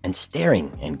pacing and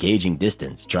staring and gauging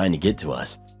distance, trying to get to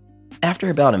us. After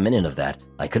about a minute of that,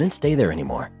 I couldn't stay there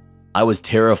anymore. I was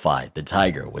terrified the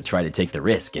tiger would try to take the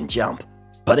risk and jump.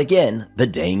 But again, the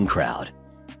dang crowd.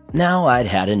 Now I'd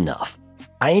had enough.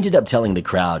 I ended up telling the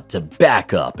crowd to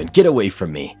back up and get away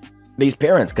from me. These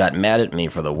parents got mad at me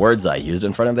for the words I used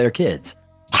in front of their kids.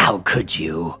 How could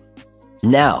you?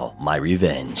 Now, my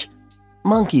revenge.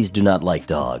 Monkeys do not like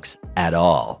dogs at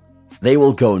all. They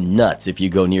will go nuts if you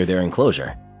go near their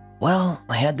enclosure. Well,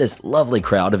 I had this lovely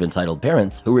crowd of entitled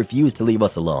parents who refused to leave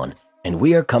us alone, and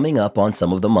we are coming up on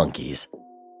some of the monkeys.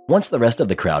 Once the rest of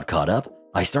the crowd caught up,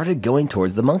 I started going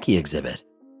towards the monkey exhibit.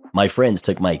 My friends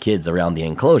took my kids around the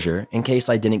enclosure in case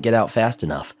I didn't get out fast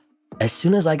enough. As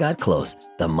soon as I got close,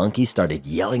 the monkeys started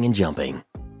yelling and jumping.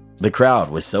 The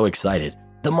crowd was so excited,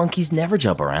 the monkeys never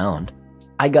jump around.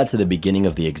 I got to the beginning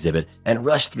of the exhibit and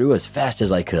rushed through as fast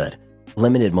as I could.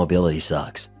 Limited mobility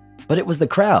sucks. But it was the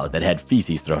crowd that had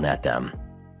feces thrown at them.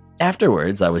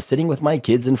 Afterwards, I was sitting with my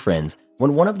kids and friends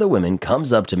when one of the women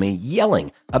comes up to me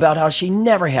yelling about how she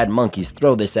never had monkeys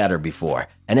throw this at her before,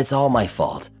 and it's all my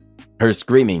fault. Her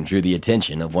screaming drew the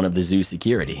attention of one of the zoo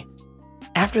security.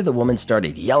 After the woman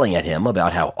started yelling at him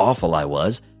about how awful I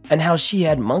was and how she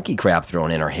had monkey crap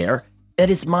thrown in her hair, that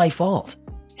it's my fault.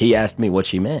 He asked me what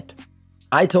she meant.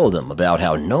 I told him about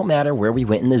how no matter where we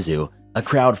went in the zoo, a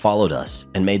crowd followed us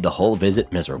and made the whole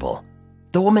visit miserable.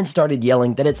 The woman started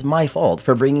yelling that it's my fault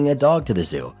for bringing a dog to the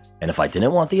zoo, and if I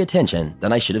didn't want the attention,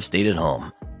 then I should have stayed at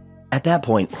home. At that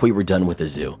point, we were done with the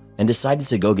zoo and decided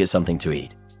to go get something to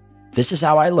eat. This is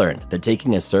how I learned that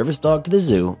taking a service dog to the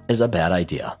zoo is a bad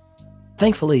idea.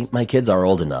 Thankfully, my kids are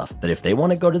old enough that if they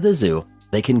want to go to the zoo,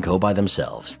 they can go by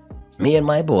themselves. Me and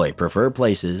my boy prefer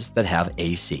places that have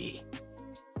AC.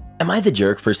 Am I the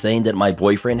jerk for saying that my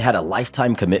boyfriend had a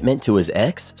lifetime commitment to his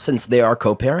ex since they are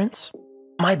co-parents?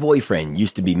 My boyfriend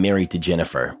used to be married to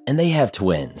Jennifer, and they have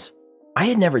twins. I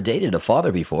had never dated a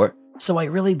father before, so I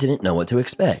really didn't know what to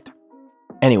expect.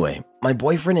 Anyway, my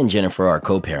boyfriend and Jennifer are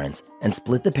co-parents and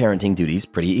split the parenting duties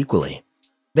pretty equally.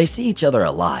 They see each other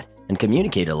a lot and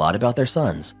communicate a lot about their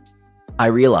sons. I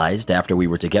realized after we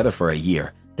were together for a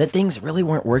year that things really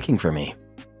weren't working for me.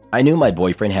 I knew my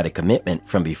boyfriend had a commitment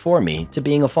from before me to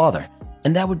being a father,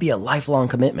 and that would be a lifelong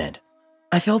commitment.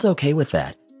 I felt okay with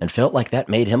that and felt like that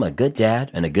made him a good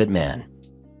dad and a good man.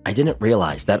 I didn't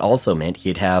realize that also meant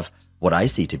he'd have what I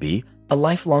see to be a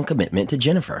lifelong commitment to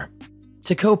Jennifer.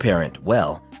 To co-parent,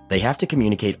 well, they have to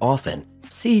communicate often,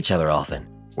 see each other often,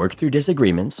 work through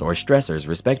disagreements or stressors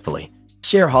respectfully,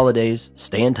 share holidays,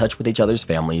 stay in touch with each other's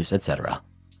families, etc.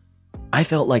 I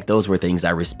felt like those were things I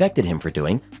respected him for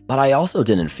doing, but I also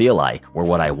didn't feel like were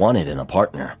what I wanted in a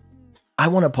partner. I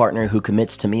want a partner who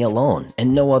commits to me alone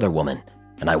and no other woman,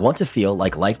 and I want to feel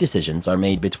like life decisions are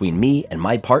made between me and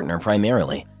my partner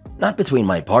primarily, not between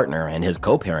my partner and his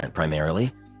co-parent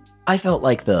primarily. I felt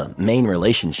like the main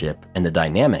relationship and the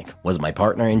dynamic was my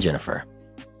partner and Jennifer.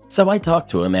 So I talked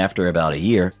to him after about a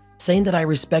year, saying that I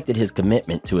respected his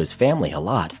commitment to his family a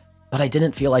lot, but I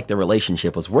didn't feel like the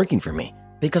relationship was working for me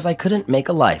because I couldn't make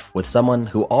a life with someone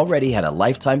who already had a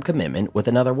lifetime commitment with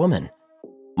another woman.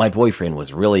 My boyfriend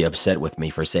was really upset with me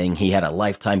for saying he had a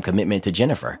lifetime commitment to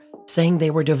Jennifer, saying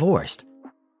they were divorced.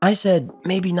 I said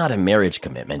maybe not a marriage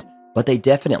commitment, but they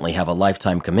definitely have a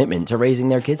lifetime commitment to raising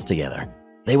their kids together.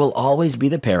 They will always be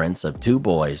the parents of two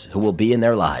boys who will be in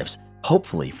their lives,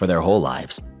 hopefully for their whole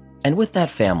lives. And with that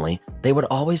family, they would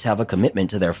always have a commitment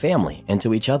to their family and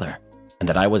to each other. And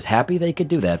that I was happy they could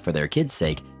do that for their kids'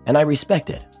 sake, and I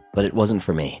respect it, but it wasn't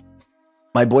for me.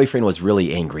 My boyfriend was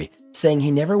really angry, saying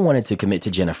he never wanted to commit to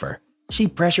Jennifer. She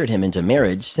pressured him into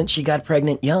marriage since she got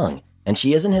pregnant young, and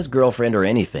she isn't his girlfriend or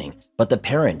anything, but the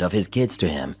parent of his kids to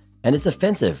him, and it's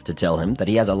offensive to tell him that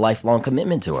he has a lifelong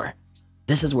commitment to her.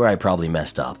 This is where I probably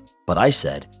messed up, but I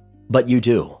said, "But you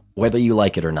do, whether you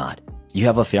like it or not. You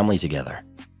have a family together."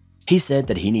 He said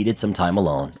that he needed some time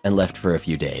alone and left for a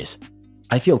few days.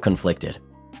 I feel conflicted.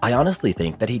 I honestly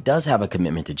think that he does have a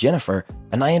commitment to Jennifer,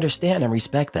 and I understand and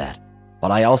respect that.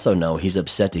 But I also know he's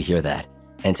upset to hear that,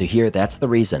 and to hear that's the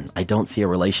reason I don't see a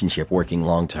relationship working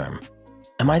long term.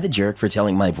 Am I the jerk for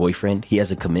telling my boyfriend he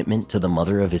has a commitment to the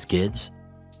mother of his kids?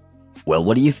 Well,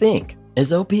 what do you think?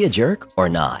 Is OP a jerk or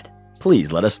not?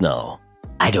 Please let us know.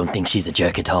 I don't think she's a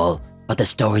jerk at all, but the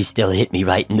story still hit me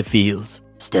right in the feels.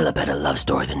 Still a better love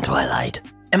story than Twilight.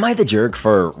 Am I the jerk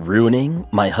for ruining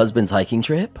my husband's hiking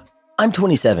trip? I'm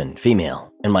 27,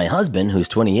 female, and my husband, who's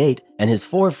 28, and his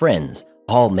 4 friends,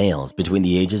 all males between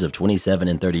the ages of 27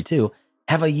 and 32,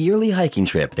 have a yearly hiking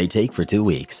trip they take for 2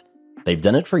 weeks. They've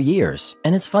done it for years,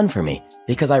 and it's fun for me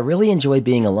because I really enjoy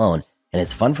being alone, and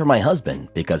it's fun for my husband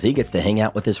because he gets to hang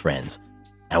out with his friends.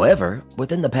 However,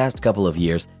 within the past couple of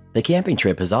years, the camping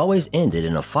trip has always ended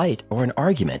in a fight or an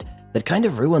argument that kind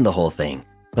of ruined the whole thing,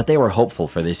 but they were hopeful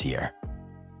for this year.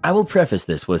 I will preface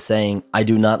this with saying I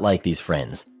do not like these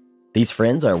friends. These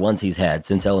friends are ones he's had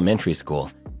since elementary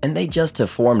school, and they just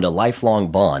have formed a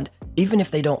lifelong bond, even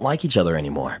if they don't like each other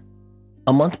anymore.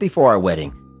 A month before our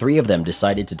wedding, 3 of them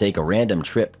decided to take a random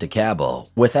trip to Cabo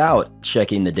without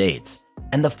checking the dates,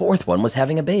 and the 4th one was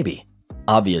having a baby.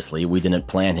 Obviously, we didn't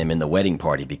plan him in the wedding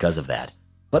party because of that,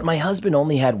 but my husband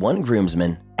only had 1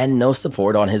 groomsman and no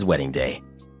support on his wedding day.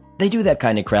 They do that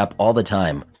kind of crap all the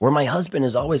time, where my husband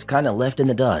is always kind of left in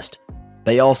the dust.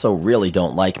 They also really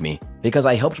don't like me because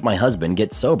I helped my husband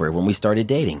get sober when we started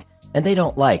dating, and they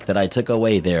don't like that I took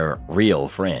away their real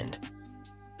friend.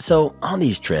 So on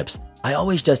these trips, I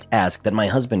always just ask that my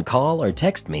husband call or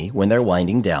text me when they're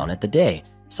winding down at the day,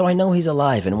 so I know he's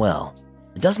alive and well.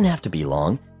 It doesn't have to be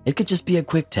long, it could just be a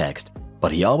quick text,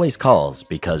 but he always calls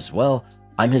because, well,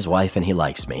 I'm his wife and he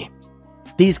likes me.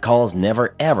 These calls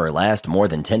never ever last more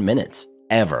than 10 minutes,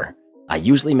 ever. I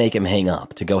usually make him hang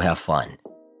up to go have fun.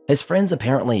 His friends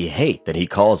apparently hate that he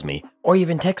calls me or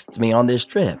even texts me on this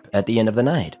trip at the end of the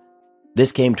night.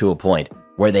 This came to a point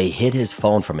where they hid his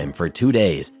phone from him for 2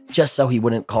 days just so he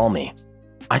wouldn't call me.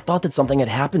 I thought that something had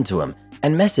happened to him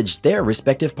and messaged their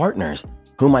respective partners,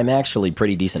 whom I'm actually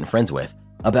pretty decent friends with,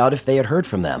 about if they had heard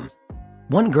from them.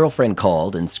 One girlfriend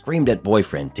called and screamed at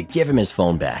boyfriend to give him his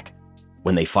phone back.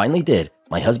 When they finally did,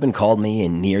 my husband called me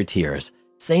in near tears,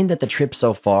 saying that the trip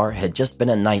so far had just been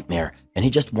a nightmare and he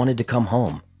just wanted to come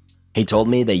home. He told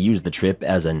me they used the trip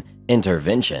as an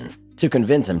intervention to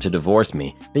convince him to divorce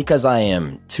me because I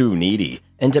am too needy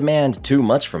and demand too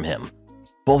much from him.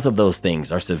 Both of those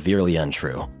things are severely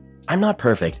untrue. I'm not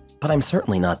perfect, but I'm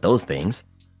certainly not those things.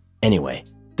 Anyway,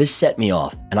 this set me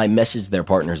off and I messaged their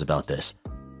partners about this.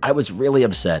 I was really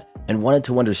upset and wanted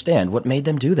to understand what made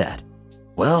them do that.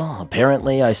 Well,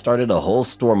 apparently I started a whole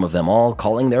storm of them all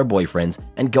calling their boyfriends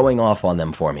and going off on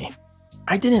them for me.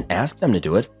 I didn't ask them to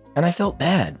do it, and I felt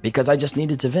bad because I just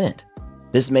needed to vent.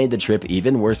 This made the trip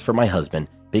even worse for my husband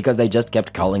because they just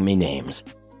kept calling me names.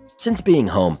 Since being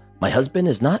home, my husband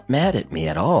is not mad at me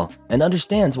at all and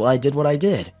understands why I did what I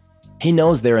did. He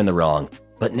knows they're in the wrong,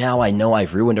 but now I know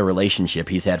I've ruined a relationship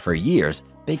he's had for years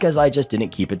because I just didn't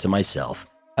keep it to myself,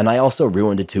 and I also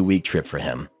ruined a 2-week trip for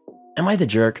him. Am I the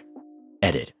jerk?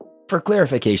 Edit. For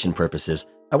clarification purposes,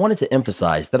 I wanted to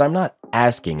emphasize that I'm not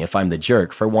asking if I'm the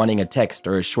jerk for wanting a text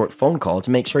or a short phone call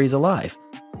to make sure he's alive.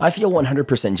 I feel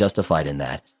 100% justified in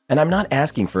that, and I'm not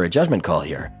asking for a judgment call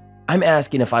here. I'm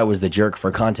asking if I was the jerk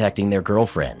for contacting their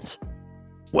girlfriends.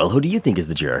 Well, who do you think is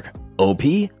the jerk? OP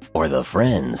or the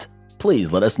friends?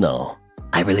 Please let us know.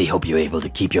 I really hope you're able to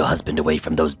keep your husband away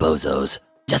from those bozos.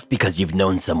 Just because you've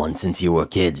known someone since you were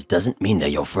kids doesn't mean they're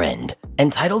your friend.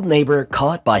 Entitled neighbor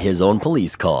caught by his own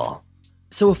police call.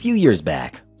 So a few years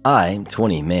back, I,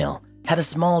 20 male, had a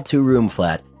small 2-room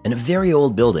flat in a very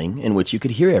old building in which you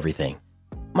could hear everything.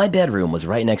 My bedroom was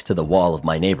right next to the wall of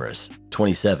my neighbor's,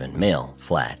 27 male,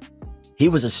 flat. He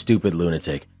was a stupid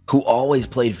lunatic who always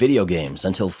played video games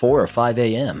until 4 or 5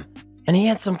 a.m. And he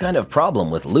had some kind of problem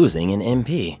with losing an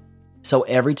MP. So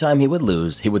every time he would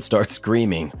lose, he would start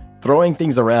screaming, throwing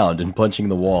things around and punching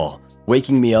the wall,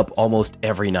 waking me up almost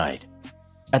every night.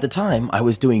 At the time, I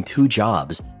was doing 2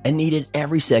 jobs and needed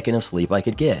every second of sleep I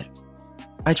could get.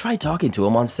 I tried talking to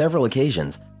him on several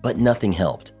occasions, but nothing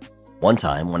helped. One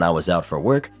time, when I was out for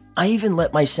work, I even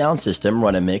let my sound system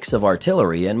run a mix of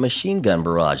artillery and machine gun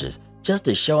barrages just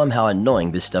to show him how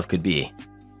annoying this stuff could be.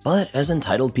 But as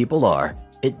entitled people are,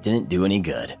 it didn't do any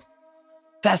good.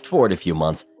 Fast forward a few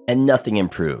months, and nothing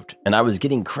improved, and I was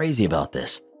getting crazy about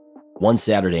this. One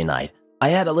Saturday night, I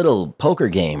had a little poker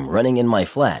game running in my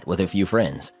flat with a few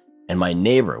friends, and my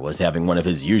neighbor was having one of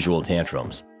his usual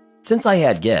tantrums. Since I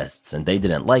had guests and they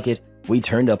didn't like it, we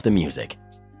turned up the music.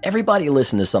 Everybody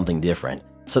listened to something different,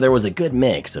 so there was a good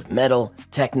mix of metal,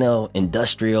 techno,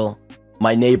 industrial.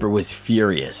 My neighbor was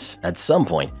furious at some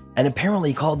point and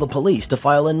apparently called the police to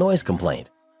file a noise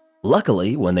complaint.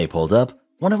 Luckily, when they pulled up,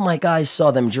 one of my guys saw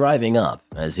them driving up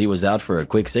as he was out for a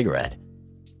quick cigarette.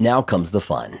 Now comes the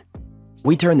fun.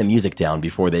 We turned the music down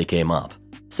before they came up,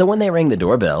 so when they rang the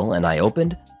doorbell and I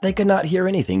opened, they could not hear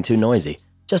anything too noisy,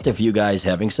 just a few guys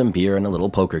having some beer and a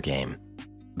little poker game.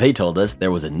 They told us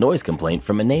there was a noise complaint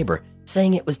from a neighbor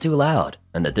saying it was too loud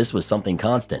and that this was something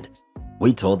constant.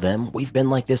 We told them we've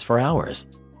been like this for hours.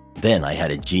 Then I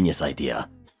had a genius idea.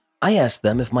 I asked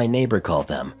them if my neighbor called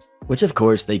them, which of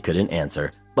course they couldn't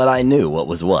answer, but I knew what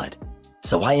was what.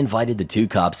 So I invited the 2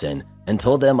 cops in and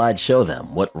told them I'd show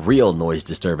them what real noise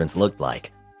disturbance looked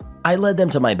like. I led them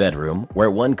to my bedroom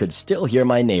where one could still hear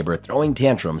my neighbor throwing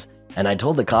tantrums, and I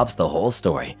told the cops the whole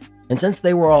story. And since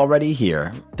they were already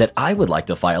here, that I would like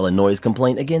to file a noise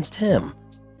complaint against him.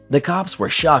 The cops were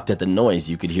shocked at the noise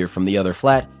you could hear from the other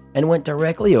flat and went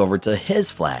directly over to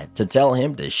his flat to tell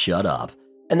him to shut up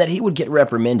and that he would get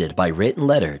reprimanded by written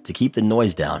letter to keep the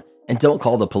noise down and don't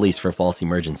call the police for false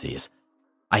emergencies.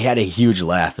 I had a huge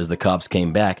laugh as the cops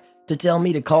came back to tell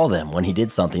me to call them when he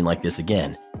did something like this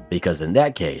again, because in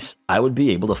that case, I would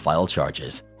be able to file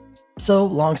charges. So,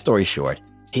 long story short,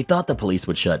 he thought the police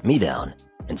would shut me down.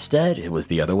 Instead, it was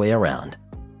the other way around.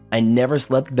 I never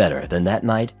slept better than that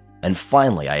night, and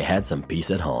finally I had some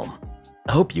peace at home.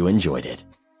 I hope you enjoyed it.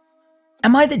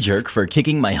 Am I the jerk for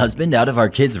kicking my husband out of our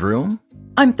kid's room?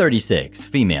 I'm 36,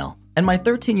 female, and my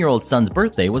 13-year-old son's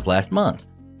birthday was last month.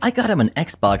 I got him an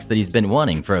Xbox that he's been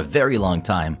wanting for a very long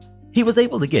time. He was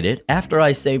able to get it after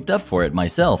I saved up for it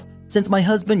myself, since my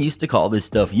husband used to call this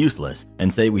stuff useless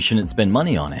and say we shouldn't spend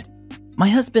money on it. My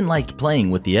husband liked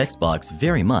playing with the Xbox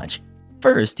very much.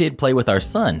 First, he'd play with our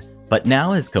son, but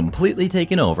now has completely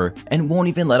taken over and won't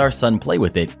even let our son play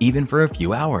with it even for a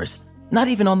few hours, not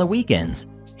even on the weekends.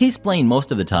 He's playing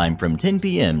most of the time from 10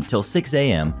 p.m. till 6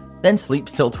 a.m., then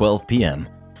sleeps till 12 p.m.,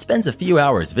 spends a few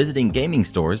hours visiting gaming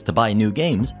stores to buy new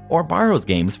games or borrows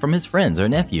games from his friends or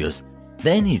nephews.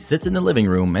 Then he sits in the living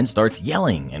room and starts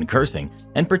yelling and cursing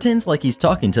and pretends like he's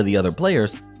talking to the other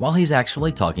players while he's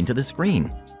actually talking to the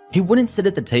screen. He wouldn't sit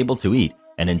at the table to eat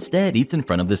and instead eats in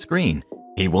front of the screen.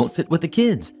 He won't sit with the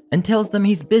kids and tells them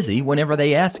he's busy whenever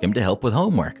they ask him to help with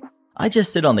homework. I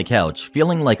just sit on the couch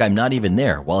feeling like I'm not even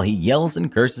there while he yells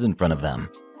and curses in front of them.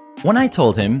 When I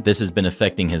told him this has been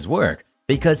affecting his work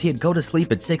because he'd go to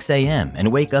sleep at 6 a.m.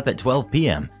 and wake up at 12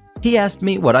 p.m., he asked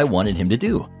me what I wanted him to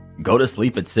do. Go to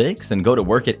sleep at 6 and go to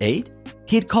work at 8?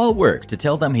 He'd call work to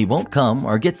tell them he won't come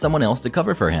or get someone else to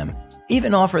cover for him,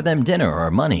 even offer them dinner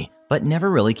or money, but never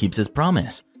really keeps his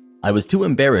promise. I was too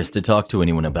embarrassed to talk to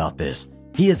anyone about this.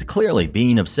 He is clearly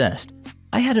being obsessed.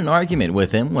 I had an argument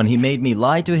with him when he made me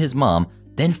lie to his mom,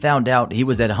 then found out he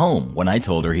was at home when I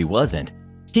told her he wasn't.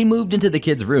 He moved into the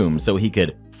kids' room so he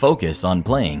could focus on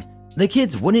playing. The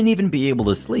kids wouldn't even be able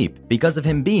to sleep because of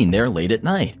him being there late at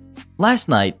night. Last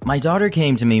night, my daughter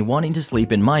came to me wanting to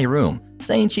sleep in my room,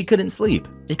 saying she couldn't sleep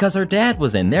because her dad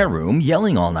was in their room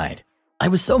yelling all night. I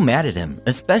was so mad at him,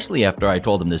 especially after I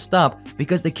told him to stop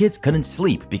because the kids couldn't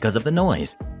sleep because of the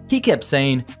noise. He kept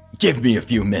saying, "Give me a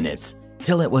few minutes,"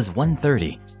 till it was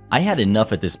 1:30. I had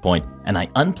enough at this point and I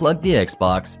unplugged the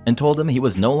Xbox and told him he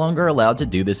was no longer allowed to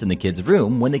do this in the kids'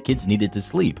 room when the kids needed to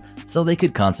sleep so they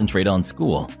could concentrate on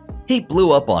school. He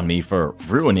blew up on me for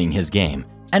ruining his game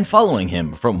and following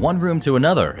him from one room to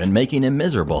another and making him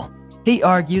miserable. He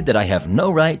argued that I have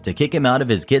no right to kick him out of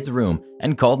his kid's room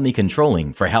and called me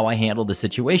controlling for how I handled the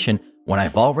situation when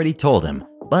I've already told him,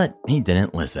 but he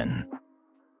didn't listen.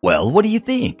 Well, what do you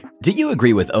think? Do you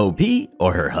agree with OP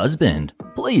or her husband?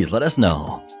 Please let us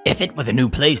know. If it were the new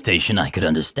PlayStation, I could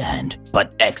understand.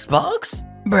 But Xbox?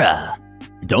 Bruh.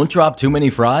 Don't drop too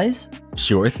many fries?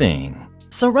 Sure thing.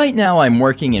 So right now I'm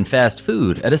working in fast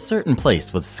food at a certain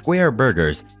place with square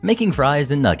burgers, making fries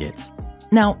and nuggets.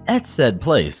 Now, at said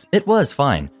place, it was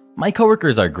fine. My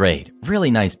coworkers are great,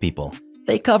 really nice people.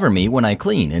 They cover me when I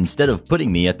clean instead of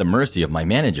putting me at the mercy of my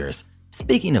managers.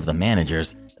 Speaking of the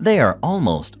managers, they are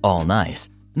almost all nice.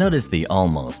 Notice the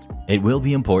almost. It will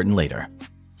be important later.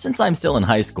 Since I'm still in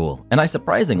high school and I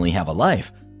surprisingly have a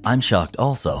life, I'm shocked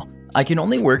also. I can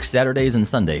only work Saturdays and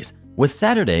Sundays, with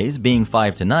Saturdays being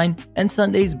 5 to 9 and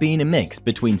Sundays being a mix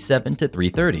between 7 to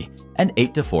 3:30 and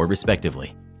 8 to 4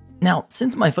 respectively. Now,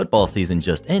 since my football season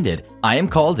just ended, I am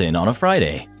called in on a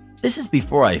Friday. This is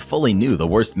before I fully knew the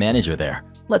worst manager there.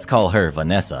 Let's call her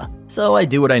Vanessa. So I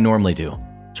do what I normally do.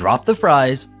 Drop the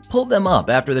fries, pull them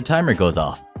up after the timer goes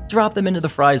off, drop them into the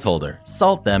fries holder,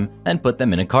 salt them, and put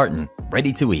them in a carton,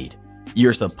 ready to eat.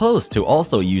 You're supposed to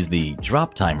also use the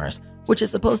drop timers, which is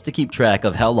supposed to keep track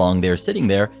of how long they're sitting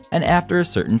there, and after a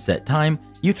certain set time,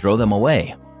 you throw them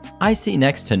away. I see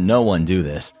next to no one do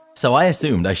this, so I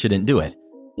assumed I shouldn't do it.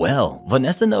 Well,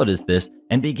 Vanessa noticed this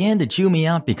and began to chew me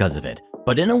out because of it,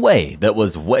 but in a way that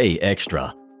was way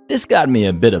extra. This got me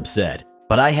a bit upset,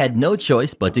 but I had no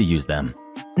choice but to use them.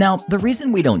 Now, the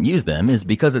reason we don't use them is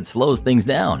because it slows things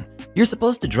down. You're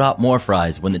supposed to drop more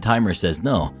fries when the timer says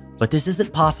no, but this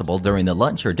isn't possible during the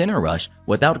lunch or dinner rush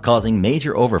without causing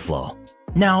major overflow.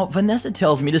 Now, Vanessa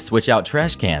tells me to switch out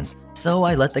trash cans, so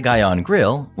I let the guy on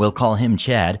grill, we'll call him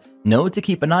Chad, know to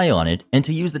keep an eye on it and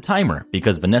to use the timer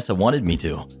because Vanessa wanted me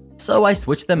to. So I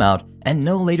switch them out, and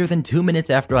no later than 2 minutes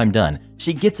after I'm done,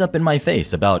 she gets up in my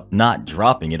face about not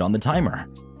dropping it on the timer.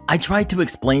 I tried to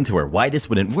explain to her why this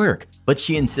wouldn't work, but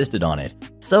she insisted on it,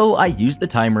 so I used the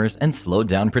timers and slowed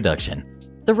down production.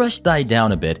 The rush died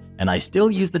down a bit, and I still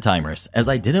used the timers as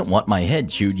I didn't want my head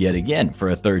chewed yet again for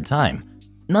a third time.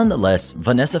 Nonetheless,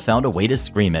 Vanessa found a way to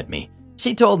scream at me.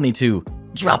 She told me to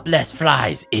drop less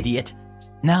fries, idiot.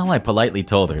 Now I politely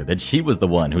told her that she was the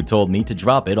one who told me to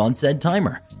drop it on said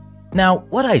timer. Now,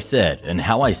 what I said and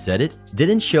how I said it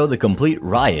didn't show the complete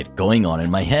riot going on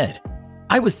in my head.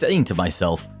 I was saying to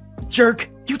myself, "Jerk,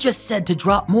 you just said to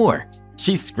drop more."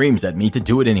 She screams at me to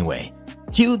do it anyway.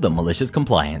 Cue the malicious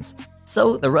compliance.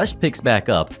 So the rush picks back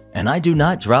up and I do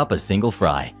not drop a single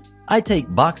fry. I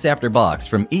take box after box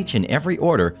from each and every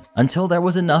order until there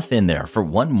was enough in there for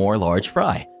one more large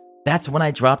fry. That's when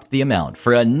I dropped the amount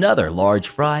for another large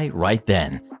fry right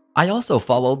then. I also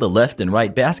followed the left and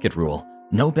right basket rule.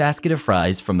 No basket of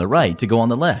fries from the right to go on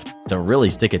the left to really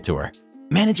stick it to her.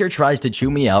 Manager tries to chew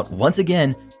me out once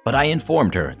again, but I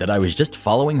informed her that I was just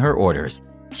following her orders.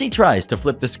 She tries to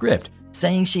flip the script,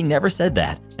 saying she never said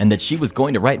that and that she was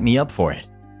going to write me up for it.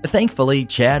 Thankfully,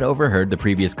 Chad overheard the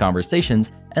previous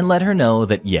conversations and let her know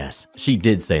that yes, she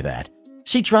did say that.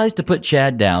 She tries to put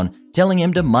Chad down, telling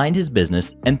him to mind his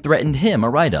business and threatened him a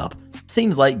write-up.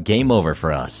 Seems like game over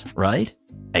for us, right?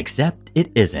 Except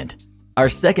it isn't. Our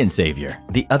second savior,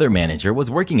 the other manager, was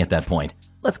working at that point.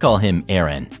 Let's call him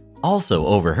Aaron. also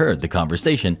overheard the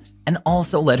conversation and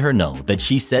also let her know that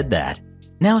she said that.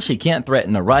 Now she can't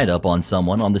threaten a write-up on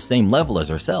someone on the same level as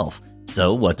herself.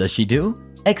 So what does she do?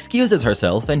 Excuses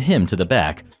herself and him to the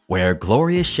back, where a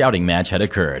glorious shouting match had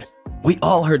occurred. We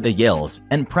all heard the yells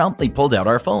and promptly pulled out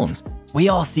our phones. We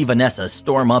all see Vanessa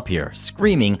storm up here,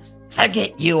 screaming,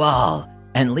 "Forget you all!"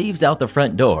 and leaves out the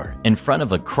front door in front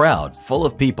of a crowd full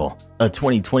of people, a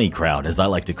 2020 crowd as I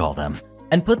like to call them,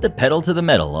 and put the pedal to the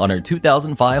metal on her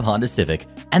 2005 Honda Civic,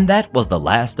 and that was the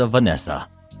last of Vanessa.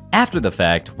 After the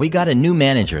fact, we got a new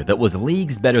manager that was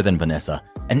leagues better than Vanessa,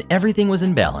 and everything was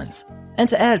in balance. And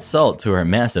to add salt to her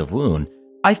massive wound,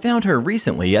 I found her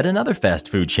recently at another fast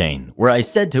food chain where I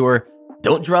said to her,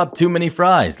 "Don't drop too many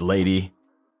fries, lady."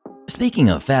 Speaking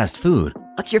of fast food,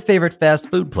 what's your favorite fast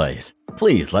food place?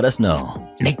 Please let us know.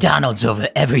 McDonald's over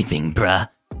everything, bruh.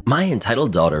 My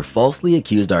entitled daughter falsely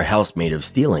accused our housemate of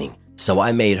stealing, so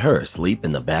I made her sleep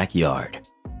in the backyard.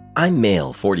 I'm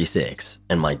male, 46,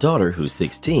 and my daughter, who's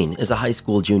 16, is a high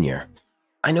school junior.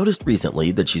 I noticed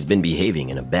recently that she's been behaving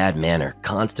in a bad manner,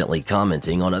 constantly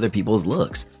commenting on other people's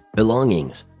looks,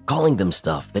 belongings, calling them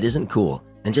stuff that isn't cool,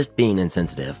 and just being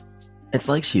insensitive. It's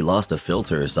like she lost a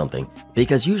filter or something,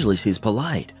 because usually she's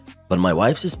polite. But my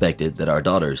wife suspected that our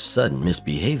daughter's sudden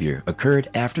misbehavior occurred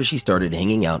after she started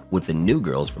hanging out with the new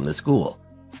girls from the school.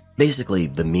 Basically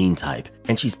the mean type,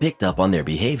 and she's picked up on their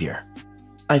behavior.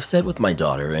 I've sat with my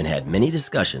daughter and had many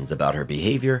discussions about her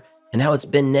behavior and how it's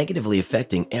been negatively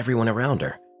affecting everyone around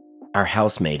her. Our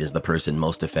housemate is the person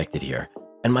most affected here,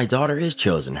 and my daughter has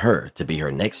chosen her to be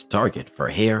her next target for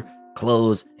hair,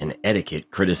 clothes, and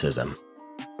etiquette criticism.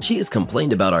 She has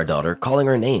complained about our daughter calling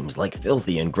her names like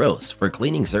filthy and gross for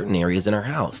cleaning certain areas in her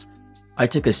house. I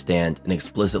took a stand and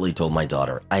explicitly told my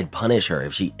daughter I'd punish her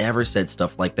if she ever said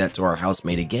stuff like that to our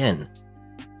housemate again.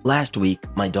 Last week,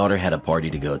 my daughter had a party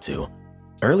to go to.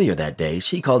 Earlier that day,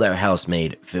 she called our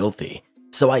housemaid filthy,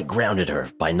 so I grounded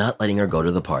her by not letting her go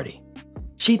to the party.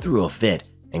 She threw a fit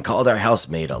and called our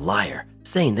housemaid a liar,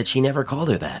 saying that she never called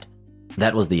her that.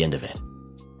 That was the end of it.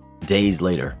 Days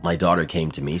later, my daughter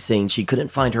came to me saying she couldn't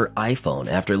find her iPhone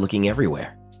after looking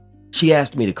everywhere. She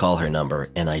asked me to call her number,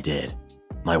 and I did.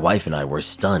 My wife and I were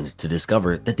stunned to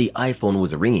discover that the iPhone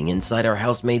was ringing inside our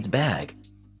housemaid's bag.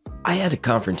 I had a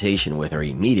confrontation with her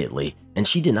immediately, and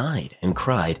she denied and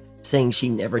cried, saying she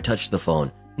never touched the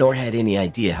phone nor had any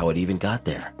idea how it even got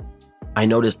there. I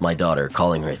noticed my daughter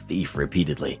calling her thief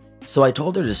repeatedly, so I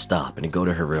told her to stop and go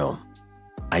to her room.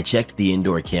 I checked the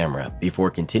indoor camera before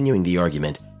continuing the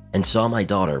argument and saw my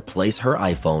daughter place her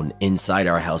iPhone inside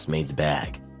our housemaid's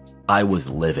bag. I was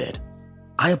livid.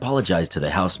 I apologized to the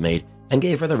housemaid and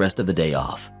gave her the rest of the day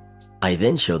off. I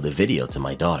then showed the video to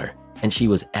my daughter, and she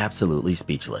was absolutely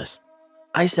speechless.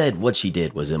 I said what she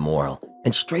did was immoral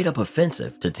and straight up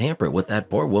offensive to tamper with that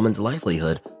poor woman's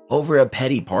livelihood over a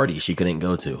petty party she couldn't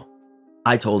go to.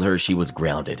 I told her she was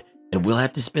grounded and we'll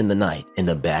have to spend the night in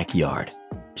the backyard.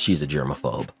 She's a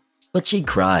germaphobe. But she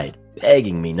cried,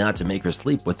 begging me not to make her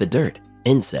sleep with the dirt,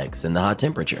 insects, and the hot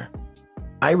temperature.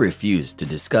 I refused to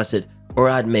discuss it or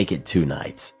I'd make it 2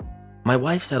 nights. My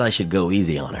wife said I should go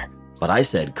easy on her, but I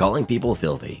said calling people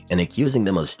filthy and accusing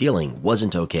them of stealing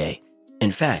wasn't okay.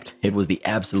 In fact, it was the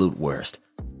absolute worst.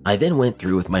 I then went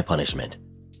through with my punishment.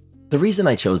 The reason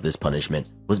I chose this punishment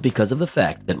was because of the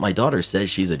fact that my daughter says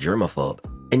she's a germaphobe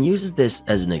and uses this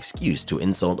as an excuse to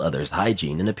insult others'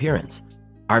 hygiene and appearance.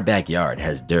 Our backyard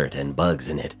has dirt and bugs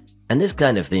in it, and this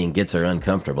kind of thing gets her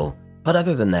uncomfortable, but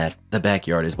other than that, the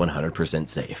backyard is 100%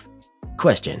 safe.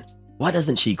 Question: why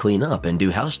doesn't she clean up and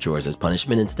do house chores as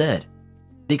punishment instead?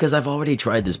 Because I've already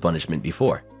tried this punishment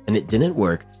before, and it didn't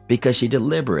work because she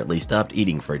deliberately stopped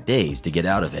eating for days to get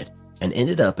out of it and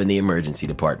ended up in the emergency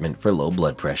department for low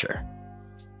blood pressure.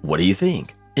 What do you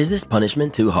think? Is this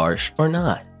punishment too harsh or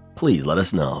not? Please let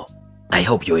us know. I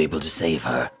hope you're able to save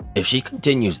her. If she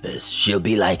continues this, she'll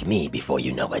be like me before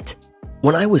you know it.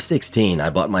 When I was 16,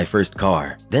 I bought my first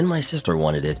car, then my sister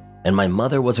wanted it, and my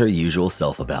mother was her usual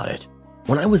self about it.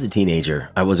 When I was a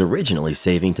teenager, I was originally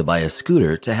saving to buy a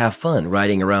scooter to have fun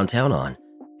riding around town on.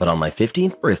 But on my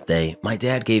 15th birthday, my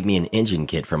dad gave me an engine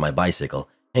kit for my bicycle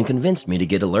and convinced me to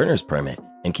get a learner's permit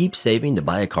and keep saving to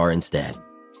buy a car instead.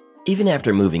 Even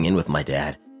after moving in with my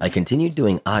dad, I continued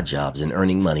doing odd jobs and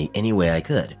earning money any way I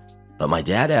could. But my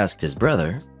dad asked his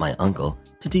brother, my uncle,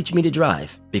 to teach me to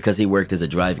drive because he worked as a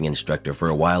driving instructor for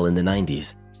a while in the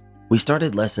 90s. We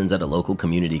started lessons at a local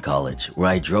community college where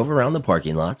I drove around the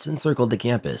parking lots and circled the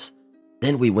campus.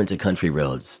 Then we went to country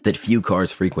roads that few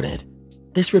cars frequented.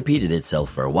 This repeated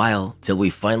itself for a while till we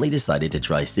finally decided to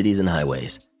try cities and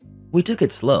highways. We took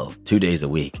it slow, 2 days a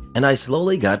week, and I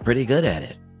slowly got pretty good at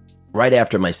it. Right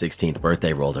after my 16th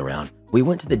birthday rolled around, We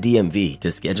went to the DMV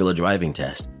to schedule a driving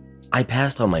test. I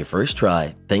passed on my first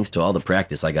try thanks to all the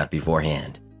practice I got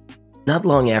beforehand. Not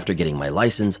long after getting my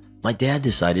license, my dad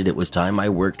decided it was time I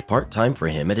worked part-time for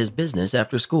him at his business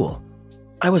after school.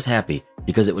 I was happy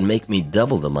because it would make me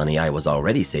double the money I was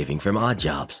already saving from odd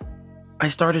jobs. I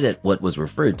started at what was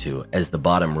referred to as the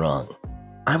bottom rung.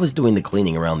 I was doing the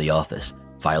cleaning around the office,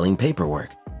 filing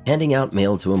paperwork, handing out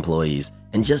mail to employees,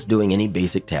 and just doing any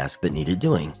basic task that needed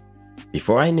doing.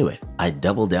 Before I knew it, I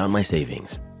doubled down my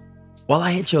savings. While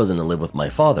I had chosen to live with my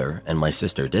father and my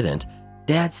sister didn't,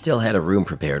 Dad still had a room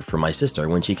prepared for my sister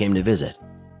when she came to visit.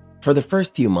 For the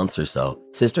first few months or so,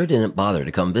 Sister didn't bother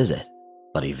to come visit.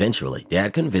 But eventually,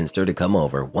 Dad convinced her to come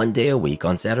over one day a week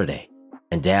on Saturday.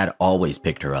 And Dad always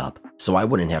picked her up, so I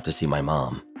wouldn't have to see my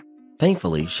mom.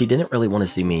 Thankfully, she didn't really want to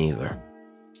see me either.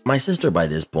 My sister by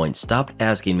this point stopped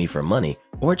asking me for money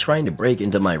or trying to break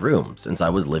into my room since I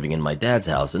was living in my dad's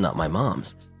house and not my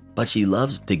mom's. But she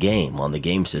loved to game on the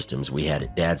game systems we had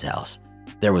at Dad's house.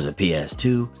 There was a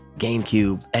PS2,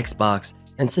 GameCube, Xbox,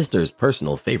 and Sister's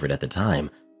personal favorite at the time,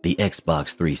 the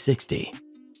Xbox 360.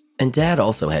 And Dad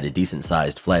also had a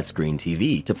decent-sized flat-screen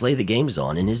TV to play the games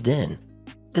on in his den.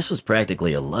 This was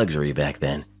practically a luxury back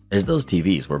then, as those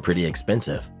TVs were pretty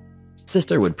expensive.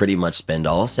 Sister would pretty much spend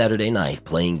all Saturday night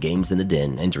playing games in the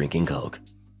den and drinking Coke.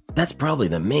 That's probably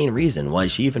the main reason why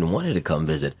she even wanted to come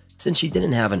visit, since she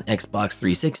didn't have an Xbox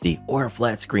 360 or a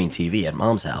flat-screen TV at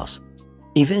Mom's house.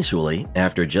 Eventually,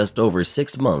 after just over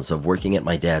 6 months of working at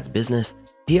my dad's business,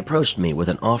 he approached me with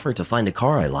an offer to find a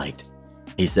car I liked.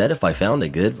 He said if I found a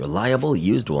good, reliable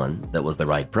used one that was the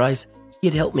right price,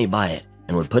 he'd help me buy it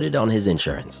and would put it on his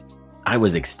insurance. I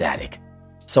was ecstatic.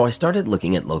 So I started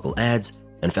looking at local ads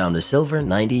and found a silver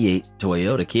 '98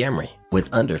 Toyota Camry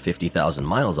with under 50,000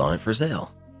 miles on it for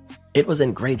sale. It was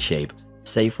in great shape,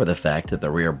 save for the fact that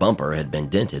the rear bumper had been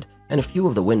dented and a few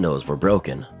of the windows were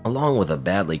broken, along with a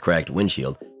badly cracked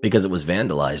windshield because it was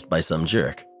vandalized by some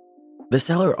jerk. The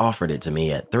seller offered it to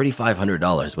me at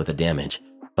 $3,500 with the damage,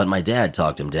 but my dad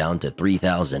talked him down to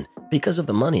 $3,000 because of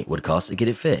the money it would cost to get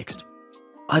it fixed.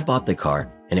 I bought the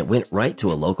car and it went right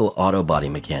to a local auto body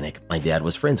mechanic my dad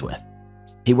was friends with.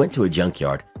 He went to a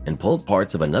junkyard and pulled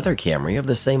parts of another Camry of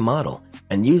the same model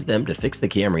and used them to fix the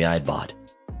Camry I'd bought.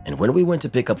 And when we went to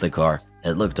pick up the car,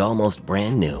 it looked almost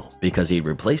brand new because he'd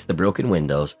replaced the broken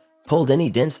windows, pulled any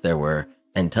dents there were,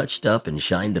 and touched up and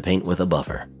shined the paint with a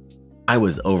buffer. I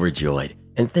was overjoyed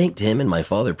and thanked him and my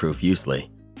father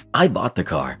profusely. I bought the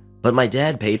car, but my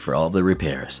dad paid for all the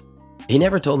repairs. He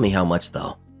never told me how much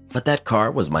though, but that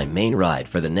car was my main ride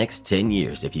for the next 10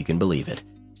 years if you can believe it.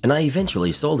 And I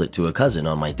eventually sold it to a cousin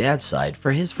on my dad's side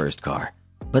for his first car.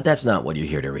 But that's not what you're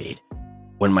here to read.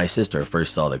 When my sister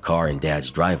first saw the car in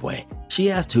Dad's driveway, she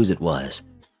asked whose it was.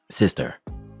 Sister: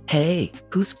 "Hey,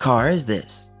 whose car is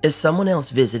this? Is someone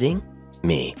else visiting?"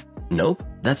 Me: "Nope,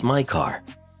 that's my car."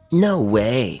 "No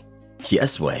way."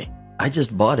 "Yes way. I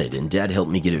just bought it and Dad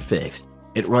helped me get it fixed.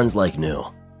 It runs like new."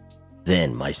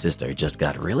 Then my sister just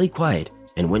got really quiet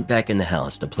and went back in the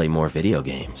house to play more video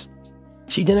games.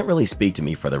 She didn't really speak to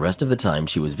me for the rest of the time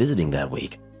she was visiting that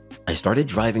week. I started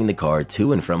driving the car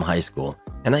to and from high school,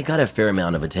 and I got a fair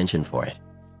amount of attention for it.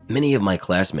 Many of my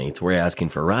classmates were asking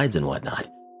for rides and whatnot,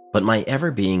 but my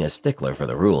ever being a stickler for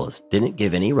the rules didn't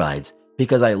give any rides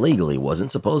because I legally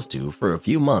wasn't supposed to for a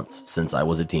few months since I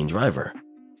was a teen driver.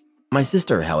 My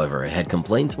sister, however, had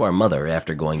complained to our mother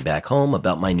after going back home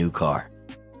about my new car.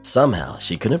 Somehow,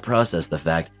 she couldn't process the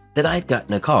fact that I'd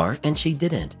gotten a car and she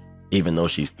didn't, even though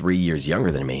she's 3 years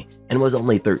younger than me and was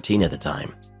only 13 at the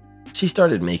time. She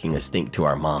started making a stink to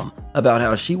our mom about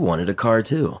how she wanted a car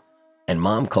too, and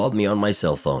Mom called me on my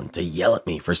cell phone to yell at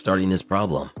me for starting this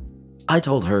problem. I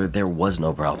told her there was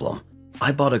no problem.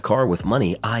 I bought a car with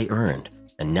money I earned,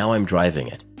 and now I'm driving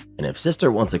it, and if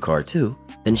Sister wants a car too,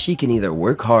 then she can either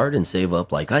work hard and save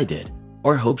up like I did,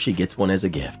 or hope she gets one as a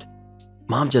gift.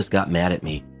 Mom just got mad at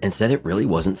me and said it really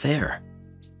wasn't fair.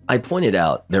 I pointed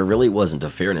out there really wasn't a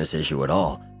fairness issue at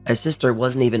all, as Sister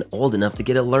wasn't even old enough to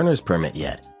get a learner's permit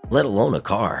yet, let alone a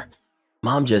car.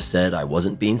 Mom just said I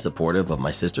wasn't being supportive of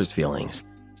my sister's feelings,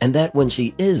 and that when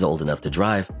she is old enough to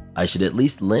drive, I should at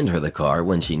least lend her the car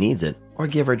when she needs it or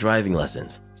give her driving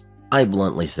lessons. I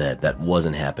bluntly said that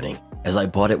wasn't happening, as I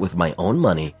bought it with my own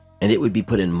money and it would be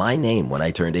put in my name when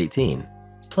I turned 18.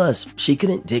 Plus, she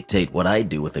couldn't dictate what I'd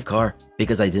do with the car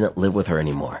because I didn't live with her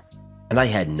anymore, and I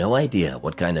had no idea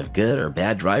what kind of good or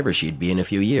bad driver she'd be in a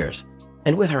few years.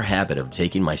 And with her habit of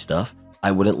taking my stuff,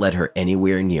 I wouldn't let her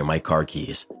anywhere near my car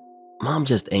keys. Mom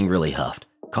just angrily huffed,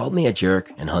 called me a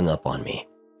jerk, and hung up on me.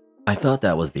 I thought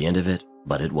that was the end of it,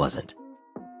 but it wasn't.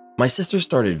 My sister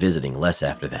started visiting less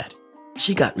after that.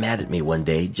 She got mad at me one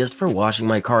day just for washing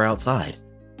my car outside.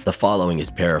 The following is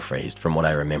paraphrased from what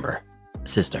I remember.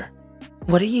 Sister: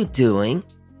 What are you doing?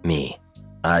 Me: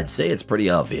 I'd say it's pretty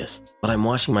obvious, but I'm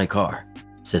washing my car.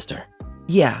 Sister: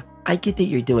 Yeah, I get that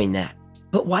you're doing that,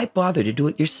 but why bother to do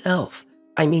it yourself?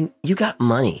 I mean, you got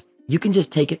money. You can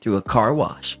just take it through a car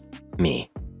wash. Me: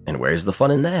 And where's the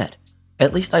fun in that?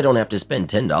 At least I don't have to spend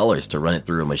 $10 to run it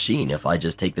through a machine if I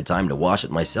just take the time to wash it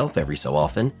myself every so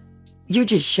often. You're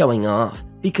just showing off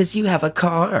because you have a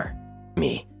car.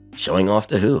 Me: Showing off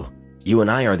to who? You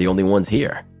and I are the only ones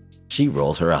here. She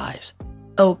rolls her eyes.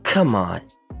 Oh, come on.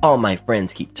 All my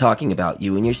friends keep talking about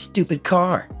you and your stupid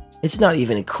car. It's not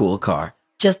even a cool car,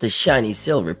 just a shiny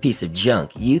silver piece of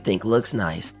junk you think looks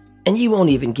nice, and you won't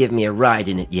even give me a ride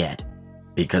in it yet.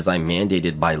 Because I'm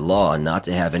mandated by law not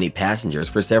to have any passengers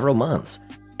for several months.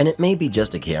 And it may be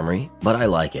just a Camry, but I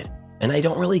like it, and I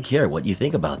don't really care what you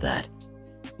think about that.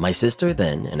 My sister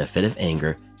then, in a fit of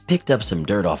anger, picked up some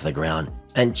dirt off the ground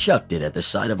and chucked it at the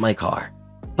side of my car.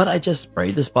 But I just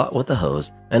sprayed the spot with a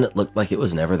hose and it looked like it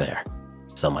was never there.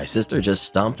 So my sister just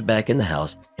stomped back in the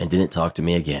house and didn't talk to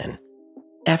me again.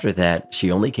 After that,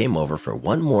 she only came over for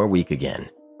one more week again.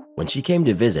 When she came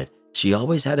to visit, she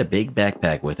always had a big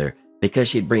backpack with her because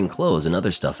she'd bring clothes and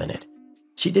other stuff in it.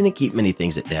 She didn't keep many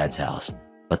things at Dad's house,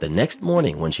 but the next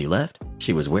morning when she left,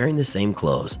 she was wearing the same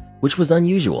clothes, which was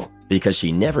unusual because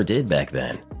she never did back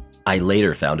then. I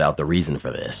later found out the reason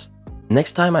for this.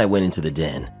 Next time I went into the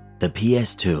den, the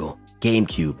PS2,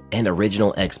 GameCube, and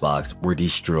original Xbox were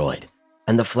destroyed,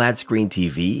 and the flat screen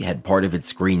TV had part of its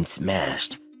screen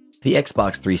smashed. The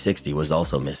Xbox 360 was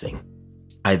also missing.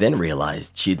 I then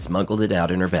realized she'd smuggled it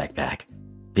out in her backpack.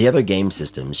 The other game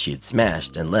systems she'd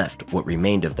smashed and left what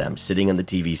remained of them sitting on the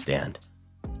TV stand.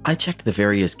 I checked the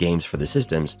various games for the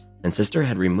systems, and Sister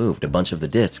had removed a bunch of the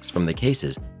discs from the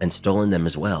cases and stolen them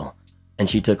as well. And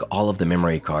she took all of the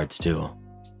memory cards too.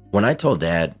 When I told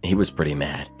Dad, he was pretty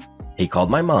mad. He called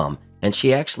my mom, and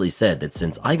she actually said that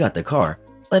since I got the car,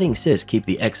 letting Sis keep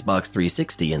the Xbox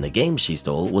 360 and the games she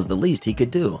stole was the least he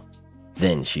could do.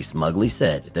 Then she smugly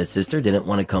said that Sister didn't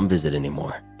want to come visit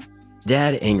anymore.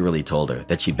 Dad angrily told her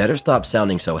that she better stop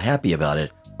sounding so happy about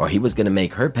it or he was going to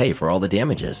make her pay for all the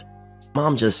damages.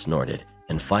 Mom just snorted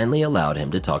and finally allowed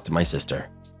him to talk to my sister.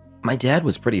 My dad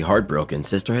was pretty heartbroken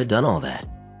Sister had done all that.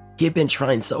 He had been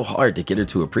trying so hard to get her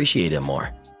to appreciate him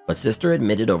more, but Sister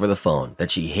admitted over the phone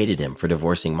that she hated him for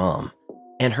divorcing Mom.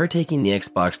 And her taking the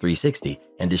Xbox 360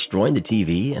 and destroying the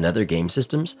TV and other game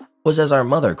systems was, as our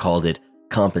mother called it,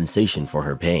 compensation for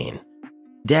her pain.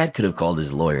 Dad could have called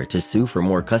his lawyer to sue for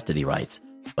more custody rights,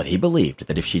 but he believed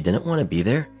that if she didn't want to be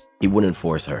there, he wouldn't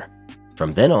force her.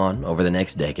 From then on, over the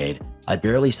next decade, I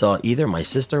barely saw either my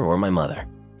sister or my mother.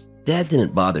 Dad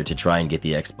didn't bother to try and get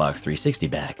the Xbox 360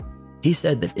 back. He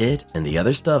said that it and the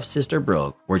other stuff Sister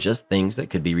broke were just things that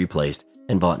could be replaced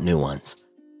and bought new ones.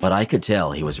 But I could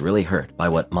tell he was really hurt by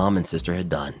what Mom and Sister had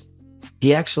done.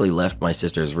 He actually left my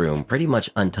sister's room pretty much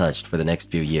untouched for the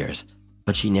next few years,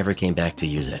 but she never came back to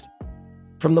use it.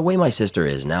 From the way my sister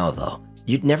is now, though,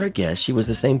 you'd never guess she was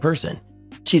the same person.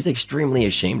 She's extremely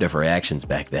ashamed of her actions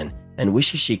back then and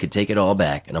wishes she could take it all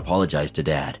back and apologize to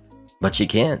Dad. But she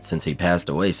can't since he passed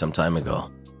away some time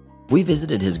ago. We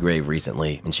visited his grave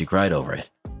recently and she cried over it.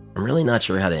 I'm really not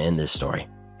sure how to end this story.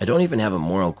 I don't even have a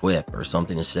moral quip or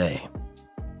something to say.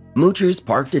 Moochers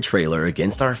parked a trailer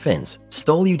against our fence,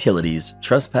 stole utilities,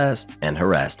 trespassed, and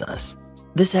harassed us.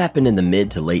 This happened in the mid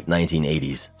to late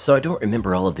 1980s, so I don't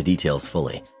remember all of the details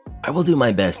fully. I will do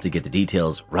my best to get the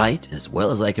details right as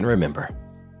well as I can remember.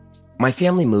 My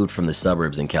family moved from the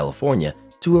suburbs in California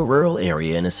to a rural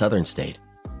area in a southern state.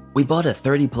 We bought a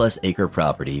 30-plus acre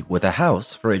property with a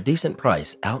house for a decent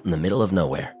price out in the middle of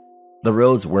nowhere. The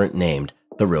roads weren't named,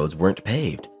 the roads weren't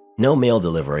paved, no mail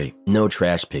delivery, no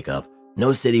trash pickup,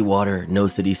 no city water, no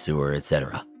city sewer,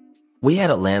 etc. We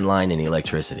had a landline and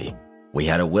electricity. We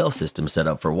had a well system set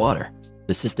up for water.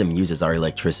 The system uses our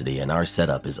electricity and our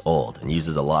setup is old and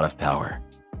uses a lot of power.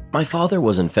 My father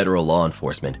was in federal law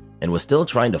enforcement and was still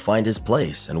trying to find his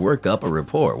place and work up a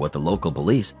rapport with the local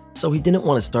police, so he didn't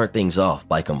want to start things off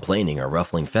by complaining or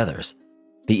ruffling feathers.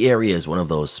 The area is one of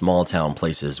those small town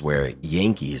places where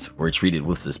Yankees were treated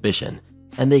with suspicion,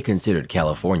 and they considered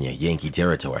California Yankee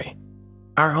territory.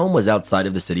 Our home was outside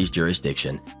of the city's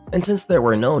jurisdiction, and since there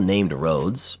were no named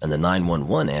roads and the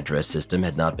 911 address system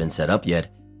had not been set up yet,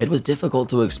 it was difficult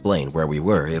to explain where we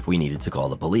were if we needed to call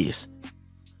the police.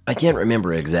 I can't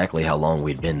remember exactly how long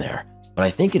we'd been there, but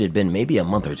I think it had been maybe a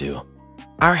month or two.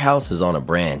 Our house is on a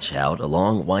branch out a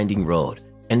long winding road,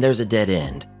 and there's a dead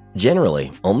end.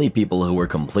 Generally, only people who were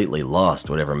completely lost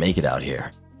would ever make it out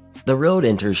here. The road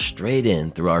enters straight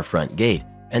in through our front gate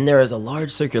and there is a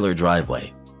large circular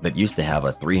driveway that used to have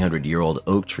a 300-year-old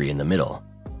oak tree in the middle.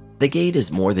 The gate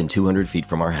is more than 200 feet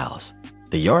from our house.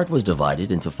 The yard was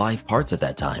divided into 5 parts at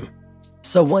that time.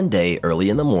 So one day early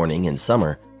in the morning in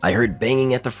summer, I heard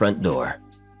banging at the front door.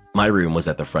 My room was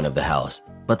at the front of the house,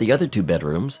 but the other 2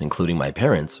 bedrooms, including my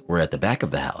parents', were at the back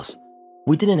of the house.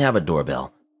 We didn't have a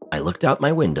doorbell. I looked out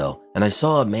my window and I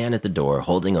saw a man at the door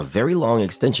holding a very long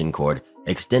extension cord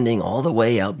extending all the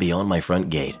way out beyond my front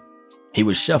gate. He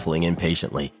was shuffling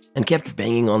impatiently and kept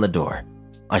banging on the door.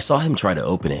 I saw him try to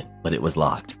open it, but it was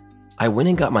locked. I went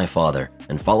and got my father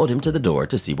and followed him to the door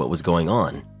to see what was going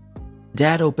on.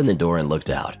 Dad opened the door and looked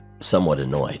out, somewhat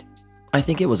annoyed. I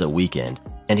think it was a weekend,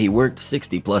 and he worked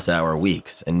 60-plus hour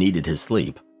weeks and needed his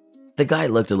sleep. The guy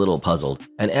looked a little puzzled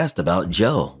and asked about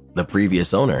Joe, the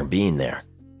previous owner, being there.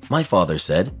 My father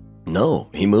said, "No,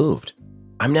 he moved."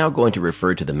 I'm now going to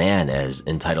refer to the man as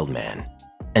Entitled Man.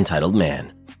 Entitled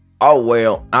Man: "Oh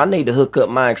well, I need to hook up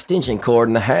my extension cord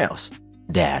in the house."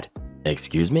 Dad: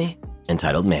 "Excuse me?"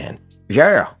 Entitled Man: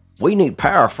 "Yeah, we need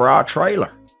power for our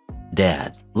trailer."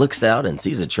 Dad looks out and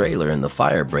sees a trailer in the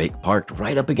fire break parked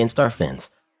right up against our fence.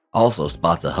 Also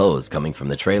spots a hose coming from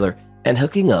the trailer and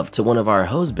hooking up to one of our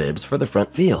hose bibs for the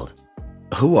front field.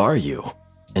 "Who are you?"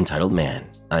 Entitled Man: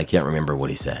 I can't remember what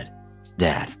he said.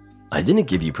 Dad: "I didn't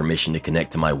give you permission to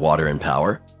connect to my water and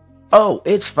power." "Oh,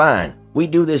 it's fine. We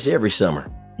do this every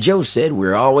summer. Joe said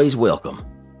we're always welcome."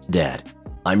 Dad: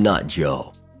 "I'm not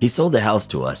Joe. He sold the house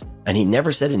to us, and he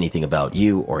never said anything about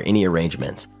you or any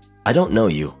arrangements. I don't know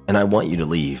you, and I want you to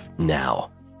leave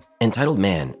now." Entitled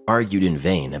Man argued in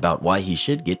vain about why he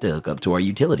should get to hook up to our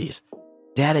utilities.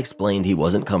 Dad explained he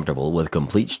wasn't comfortable with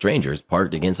complete strangers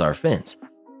parked against our fence.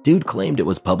 Dude claimed it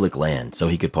was public land so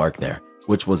he could park there,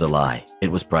 which was a lie.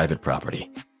 It was private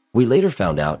property. We later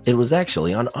found out it was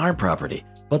actually on our property,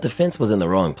 but the fence was in the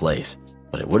wrong place,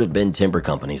 but it would have been timber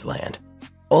company's land.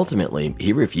 Ultimately,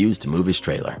 he refused to move his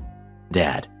trailer.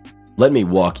 Dad: "Let me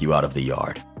walk you out of the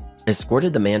yard."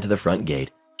 Escorted the man to the front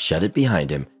gate, shut it behind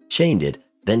him, chained it,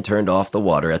 then turned off the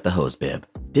water at the hose bib,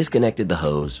 disconnected the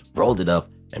hose, rolled it up,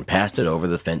 and passed it over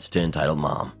the fence to Entitled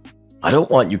Mom. "I don't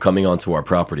want you coming onto our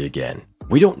property again.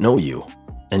 We don't know you."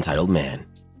 Entitled Man: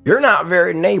 "You're not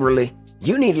very neighborly.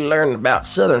 You need to learn about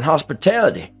Southern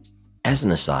hospitality." As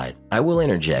an aside, I will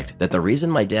interject that the reason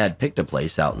my dad picked a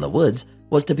place out in the woods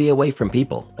was to be away from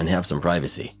people and have some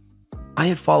privacy. I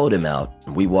had followed him out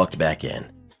and we walked back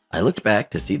in. I looked back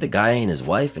to see the guy and his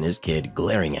wife and his kid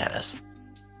glaring at us.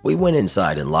 We went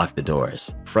inside and locked the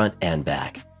doors, front and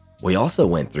back. We also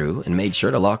went through and made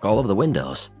sure to lock all of the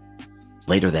windows.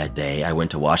 Later that day, I went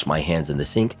to wash my hands in the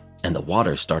sink and the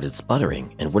water started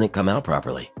sputtering and wouldn't come out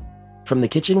properly. From the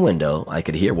kitchen window, I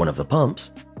could hear one of the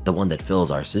pumps, the one that fills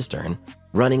our cistern,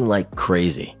 running like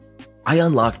crazy. I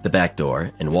unlocked the back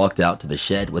door and walked out to the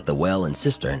shed with the well and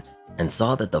cistern and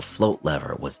saw that the float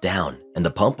lever was down and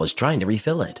the pump was trying to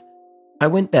refill it. I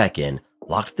went back in,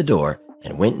 locked the door,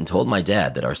 and went and told my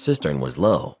dad that our cistern was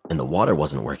low and the water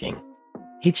wasn't working.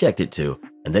 He checked it too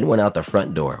and then went out the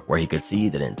front door where he could see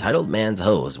that Entitled Man's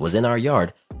hose was in our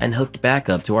yard and hooked back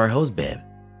up to our hose bib.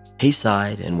 He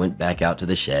sighed and went back out to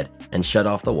the shed and shut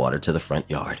off the water to the front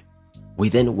yard. We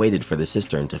then waited for the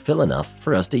cistern to fill enough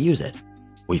for us to use it.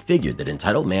 We figured that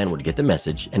Entitled Man would get the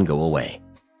message and go away.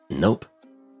 Nope.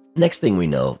 Next thing we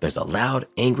know, there's a loud,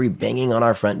 angry banging on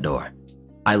our front door.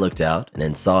 I looked out and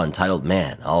then saw Entitled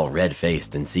Man all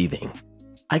red-faced and seething.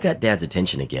 I got Dad's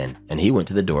attention again and he went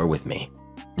to the door with me.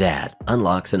 Dad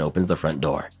unlocks and opens the front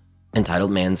door.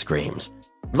 Entitled Man screams,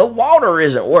 "The water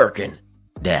isn't working!"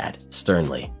 Dad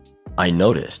sternly, "I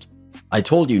noticed. I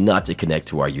told you not to connect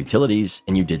to our utilities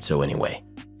and you did so anyway.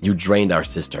 You drained our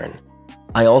cistern.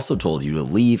 I also told you to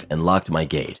leave and locked my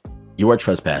gate. You are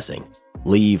trespassing.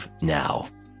 Leave now."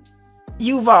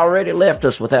 "You've already left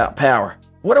us without power.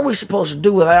 What are we supposed to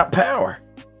do without power?"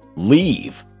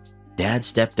 "Leave." Dad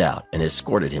stepped out and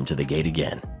escorted him to the gate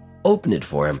again, opened it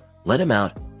for him, let him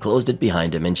out, closed it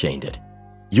behind him and chained it.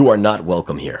 "You are not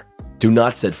welcome here. Do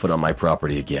not set foot on my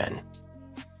property again."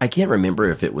 I can't remember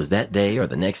if it was that day or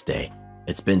the next day.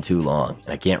 It's been too long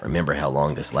and I can't remember how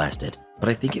long this lasted, but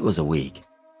I think it was a week.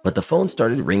 But the phone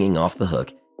started ringing off the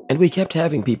hook and we kept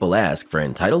having people ask for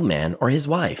Entitled Man or his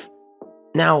wife.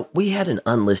 Now, we had an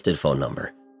unlisted phone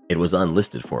number. It was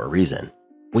unlisted for a reason.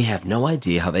 We have no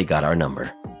idea how they got our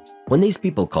number. When these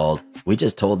people called, we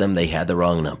just told them they had the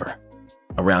wrong number.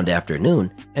 Around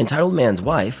afternoon, Entitled Man's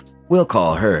wife, we'll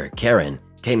call her Karen,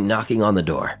 came knocking on the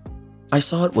door. I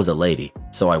saw it was a lady,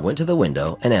 so I went to the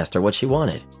window and asked her what she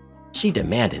wanted. She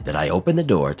demanded that I open the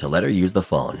door to let her use the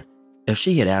phone. If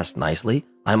she had asked nicely,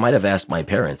 I might have asked my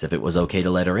parents if it was okay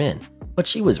to let her in, but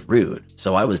she was rude,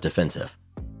 so I was defensive.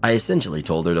 I essentially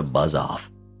told her to buzz off.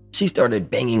 She started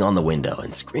banging on the window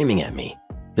and screaming at me.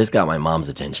 This got my mom's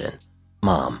attention.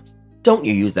 "Mom, don't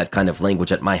you use that kind of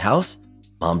language at my house?"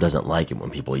 Mom doesn't like it when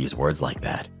people use words like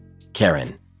that.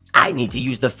 Karen, "I need to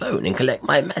use the phone and collect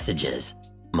my messages."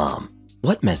 Mom,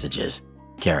 "What messages?"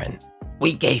 Karen,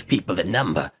 "We gave people the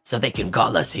number so they can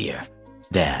call us here."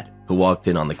 Dad, who walked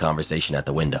in on the conversation at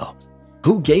the window,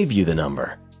 "Who gave you the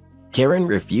number?" Karen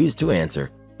refused to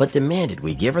answer, but demanded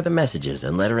we give her the messages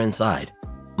and let her inside.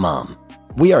 Mom,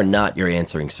 "We are not your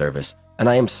answering service, and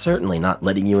I am certainly not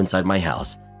letting you inside my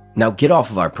house. Now get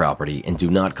off of our property and do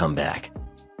not come back."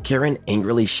 Karen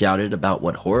angrily shouted about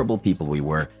what horrible people we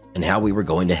were and how we were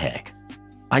going to heck.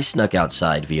 I snuck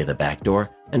outside via the back door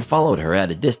and followed her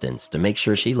at a distance to make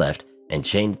sure she left and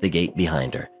chained the gate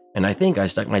behind her, and I think I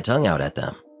stuck my tongue out at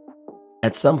them.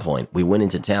 At some point, we went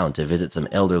into town to visit some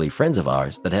elderly friends of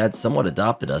ours that had somewhat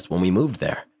adopted us when we moved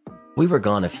there. We were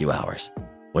gone a few hours.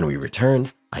 When we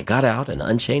returned, I got out and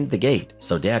unchained the gate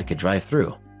so Dad could drive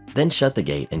through, then shut the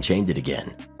gate and chained it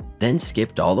again, then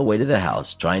skipped all the way to the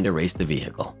house trying to race the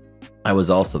vehicle. I was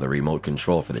also the remote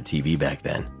control for the TV back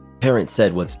then. Parents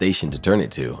said what station to turn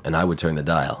it to, and I would turn the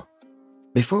dial.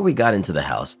 Before we got into the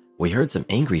house, we heard some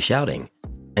angry shouting.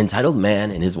 Entitled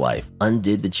man and his wife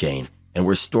undid the chain and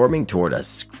were storming toward us,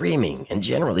 screaming and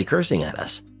generally cursing at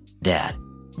us. Dad,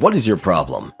 "What is your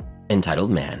problem?"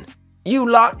 Entitled man, "You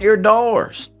locked your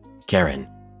doors." Karen,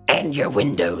 "And your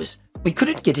windows. We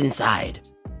couldn't get inside."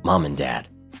 Mom and Dad,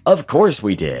 "Of course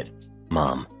we did."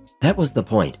 Mom, "That was the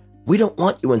point. We don't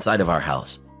want you inside of our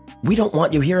house. We don't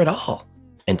want you here at all."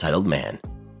 Entitled man,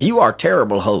 "You are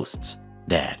terrible hosts."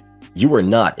 Dad, "You are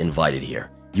not invited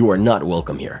here. You are not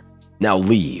welcome here. Now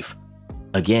leave."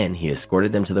 Again, he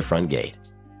escorted them to the front gate.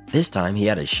 This time, he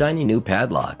had a shiny new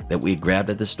padlock that we'd grabbed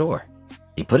at the store.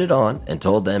 He put it on and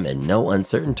told them in no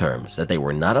uncertain terms that they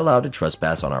were not allowed to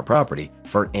trespass on our property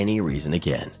for any reason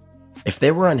again. If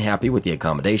they were unhappy with the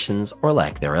accommodations or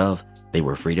lack thereof, they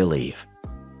were free to leave.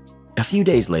 A few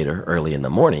days later, early in the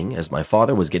morning, as my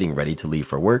father was getting ready to leave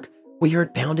for work, we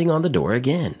heard pounding on the door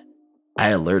again. I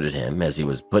alerted him as he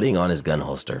was putting on his gun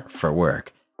holster for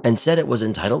work and said it was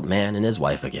entitled man and his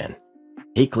wife again.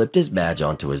 He clipped his badge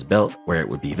onto his belt where it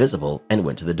would be visible and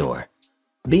went to the door.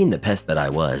 Being the pest that I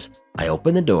was, I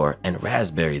opened the door and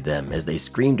raspberried them as they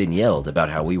screamed and yelled about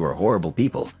how we were horrible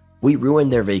people, we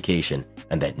ruined their vacation,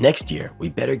 and that next year we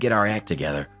better get our act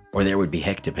together or there would be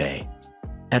heck to pay.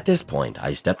 At this point,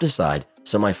 I stepped aside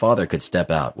so my father could step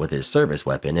out with his service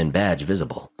weapon and badge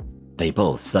visible. They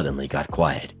both suddenly got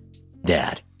quiet.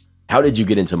 Dad, "How did you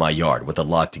get into my yard with a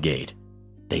locked gate?"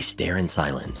 They stare in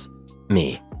silence.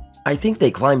 Me, "I think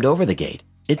they climbed over the gate.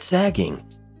 It's sagging."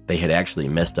 They had actually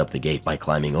messed up the gate by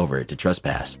climbing over it to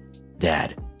trespass.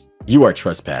 Dad, "You are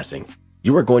trespassing.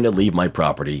 You are going to leave my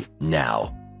property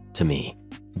now." To me,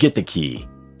 "Get the key."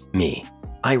 Me,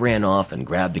 I ran off and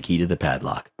grabbed the key to the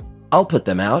padlock. "I'll put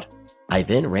them out." I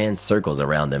then ran circles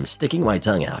around them, sticking my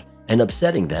tongue out and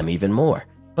upsetting them even more,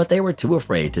 but they were too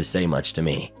afraid to say much to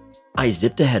me. I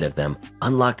zipped ahead of them,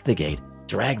 unlocked the gate,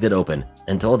 dragged it open,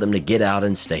 and told them to get out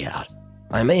and stay out.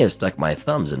 I may have stuck my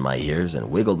thumbs in my ears and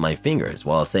wiggled my fingers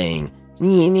while saying,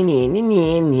 "Nee, nee, nee, nee,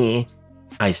 nee, nee."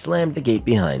 I slammed the gate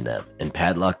behind them and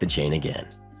padlocked the chain again.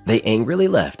 They angrily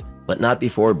left, but not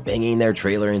before banging their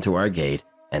trailer into our gate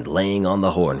and laying on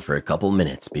the horn for a couple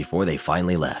minutes before they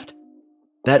finally left.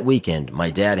 That weekend, my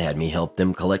dad had me help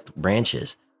them collect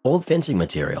branches, old fencing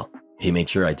material. He made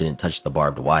sure I didn't touch the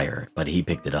barbed wire, but he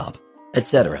picked it up,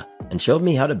 etc., and showed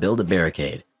me how to build a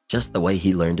barricade, just the way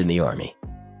he learned in the army.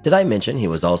 Did I mention he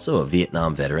was also a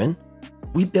Vietnam veteran?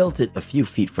 We built it a few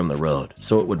feet from the road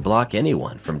so it would block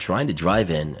anyone from trying to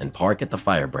drive in and park at the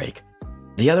fire break.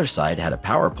 The other side had a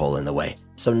power pole in the way,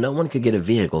 so no one could get a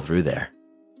vehicle through there.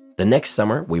 The next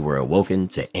summer, we were awoken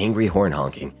to angry horn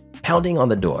honking, pounding on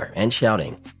the door and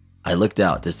shouting. I looked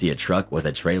out to see a truck with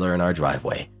a trailer in our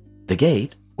driveway. The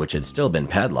gate, which had still been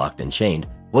padlocked and chained,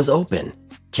 was open.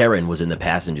 Karen was in the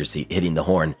passenger seat hitting the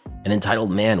horn. An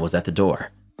entitled man was at the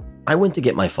door. I went to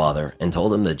get my father and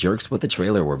told him the jerks with the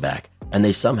trailer were back and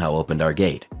they somehow opened our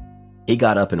gate. He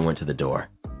got up and went to the door.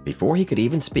 Before he could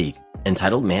even speak,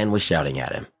 entitled man was shouting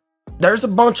at him. "There's a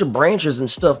bunch of branches and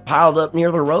stuff piled up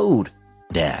near the road."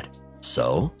 Dad,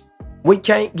 "So?" "We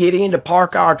can't get in to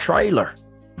park our trailer."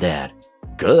 Dad,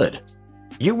 "Good."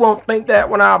 "You won't think that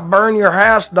when I burn your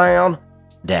house down."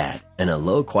 Dad, in a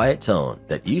low, quiet tone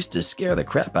that used to scare the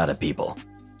crap out of people.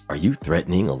 "Are you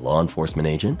threatening a law enforcement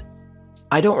agent?"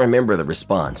 I don't remember the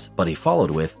response, but he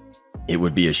followed with, "It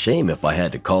would be a shame if I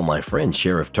had to call my friend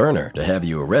Sheriff Turner to have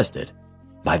you arrested."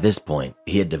 By this point,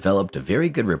 he had developed a very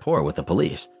good rapport with the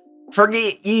police.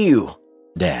 "Forget you."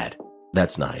 Dad,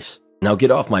 That's nice. Now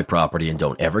get off my property and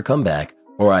don't ever come back,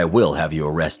 or I will have you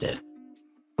arrested.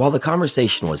 While the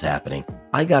conversation was happening,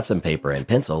 I got some paper and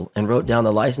pencil and wrote down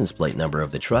the license plate number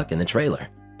of the truck and the trailer.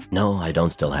 No, I don't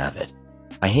still have it.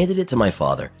 I handed it to my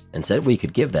father and said we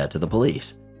could give that to the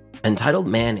police. Entitled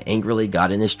man angrily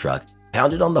got in his truck,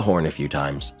 pounded on the horn a few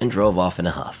times, and drove off in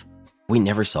a huff. We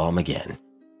never saw him again.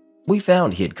 We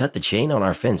found he had cut the chain on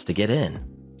our fence to get in.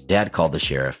 Dad called the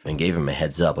sheriff and gave him a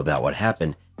heads up about what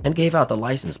happened and gave out the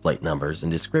license plate numbers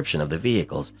and description of the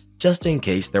vehicles just in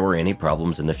case there were any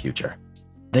problems in the future.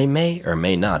 They may or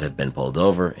may not have been pulled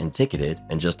over and ticketed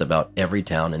in just about every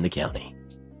town in the county.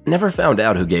 Never found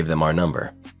out who gave them our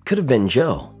number. Could have been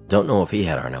Joe, don't know if he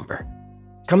had our number.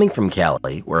 Coming from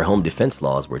Cali, where home defense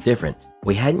laws were different,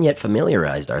 we hadn't yet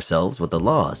familiarized ourselves with the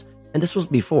laws, and this was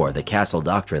before the Castle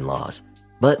Doctrine laws.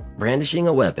 But brandishing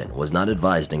a weapon was not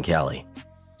advised in Cali.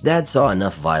 Dad saw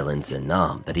enough violence in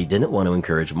Nam that he didn't want to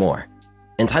encourage more.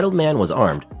 Entitled man was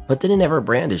armed, but didn't ever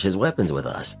brandish his weapons with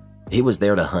us. He was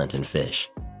there to hunt and fish.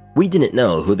 We didn't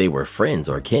know who they were friends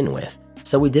or kin with,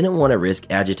 so we didn't want to risk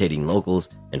agitating locals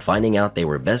and finding out they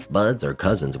were best buds or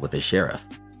cousins with the sheriff.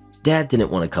 Dad didn't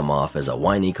want to come off as a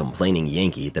whiny, complaining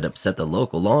Yankee that upset the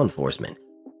local law enforcement.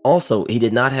 Also, he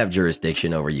did not have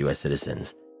jurisdiction over U.S.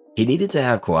 citizens. He needed to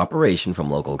have cooperation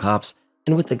from local cops,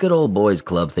 and with the good old boys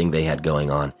club thing they had going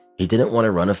on, he didn't want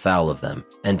to run afoul of them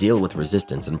and deal with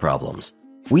resistance and problems.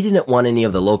 We didn't want any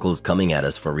of the locals coming at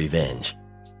us for revenge.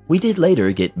 We did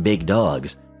later get big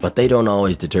dogs, but they don't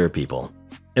always deter people.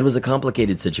 It was a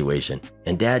complicated situation,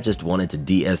 and Dad just wanted to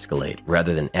de-escalate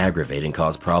rather than aggravate and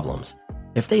cause problems.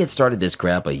 If they had started this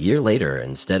crap a year later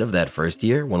instead of that first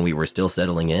year when we were still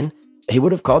settling in, he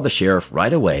would have called the sheriff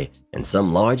right away and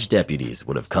some large deputies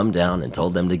would have come down and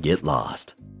told them to get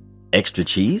lost. Extra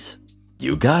cheese?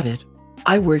 You got it.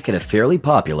 I work at a fairly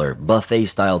popular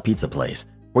buffet-style pizza place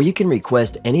where you can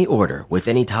request any order with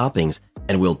any toppings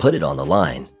and we'll put it on the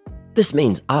line. This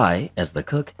means I, as the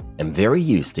cook, am very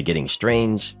used to getting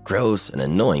strange, gross, and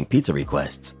annoying pizza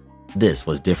requests. This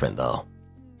was different though.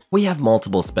 We have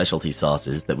multiple specialty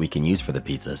sauces that we can use for the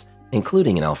pizzas,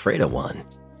 including an Alfredo one.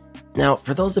 Now,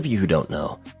 for those of you who don't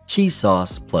know, cheese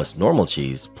sauce plus normal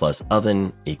cheese plus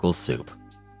oven equals soup.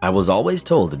 I was always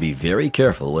told to be very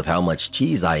careful with how much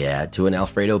cheese I add to an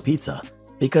Alfredo pizza,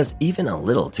 because even a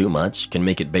little too much can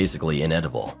make it basically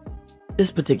inedible.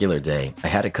 This particular day, I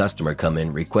had a customer come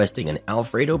in requesting an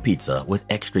Alfredo pizza with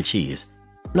extra cheese.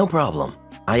 No problem.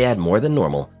 I add more than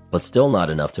normal, but still not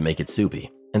enough to make it soupy,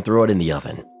 and throw it in the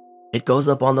oven. It goes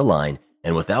up on the line,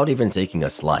 and without even taking a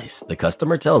slice, the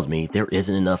customer tells me there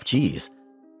isn't enough cheese.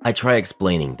 I try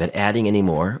explaining that adding any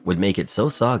more would make it so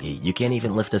soggy you can't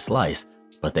even lift a slice,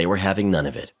 but they were having none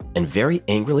of it, and very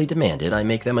angrily demanded I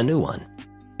make them a new one.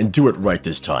 And do it right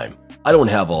this time. I don't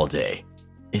have all day.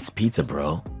 It's pizza,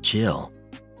 bro. Chill.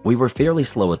 We were fairly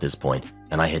slow at this point,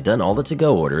 and I had done all the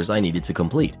to-go orders I needed to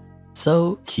complete,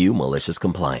 so cue malicious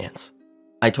compliance.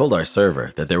 I told our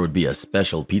server that there would be a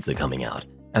special pizza coming out,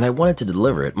 and I wanted to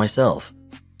deliver it myself.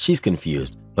 She's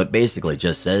confused, but basically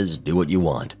just says, do what you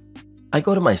want. I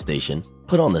go to my station,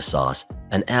 put on the sauce,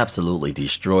 and absolutely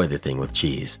destroy the thing with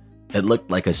cheese. It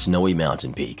looked like a snowy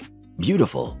mountain peak.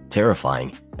 Beautiful,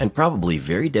 terrifying, and probably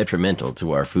very detrimental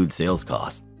to our food sales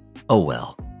costs. Oh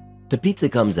well. The pizza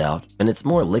comes out, and it's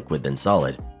more liquid than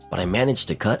solid, but I managed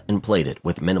to cut and plate it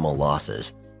with minimal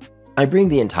losses. I bring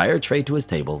the entire tray to his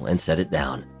table and set it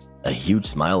down, a huge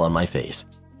smile on my face.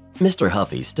 Mr.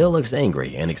 Huffy still looks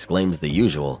angry and exclaims the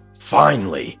usual,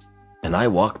 "Finally!" and I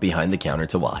walk behind the counter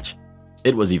to watch.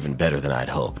 It was even better than I'd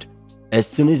hoped. As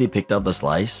soon as he picked up the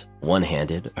slice,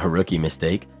 one-handed, a rookie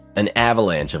mistake, an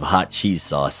avalanche of hot cheese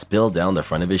sauce spilled down the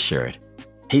front of his shirt.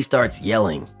 He starts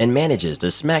yelling and manages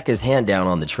to smack his hand down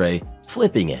on the tray,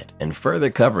 flipping it and further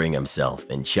covering himself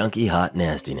in chunky hot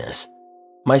nastiness.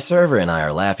 My server and I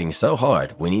are laughing so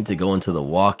hard we need to go into the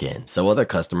walk-in so other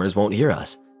customers won't hear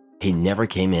us. He never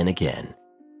came in again.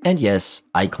 And yes,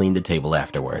 I cleaned the table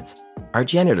afterwards. Our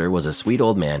janitor was a sweet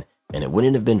old man, and it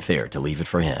wouldn't have been fair to leave it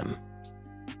for him.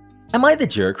 Am I the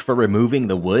jerk for removing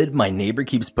the wood my neighbor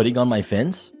keeps putting on my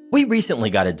fence? We recently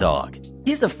got a dog.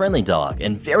 He's a friendly dog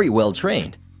and very well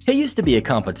trained. He used to be a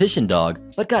competition dog,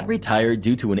 but got retired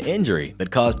due to an injury that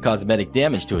caused cosmetic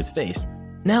damage to his face.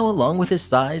 Now, along with his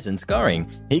size and scarring,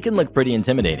 he can look pretty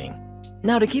intimidating.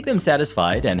 Now, to keep him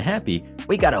satisfied and happy,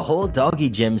 we got a whole doggy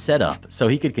gym set up so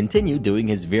he could continue doing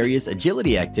his various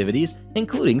agility activities,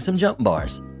 including some jump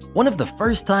bars. One of the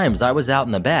first times I was out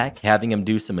in the back having him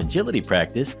do some agility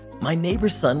practice, my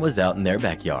neighbor's son was out in their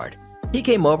backyard. He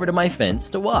came over to my fence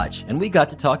to watch, and we got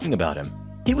to talking about him.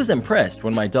 He was impressed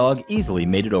when my dog easily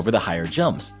made it over the higher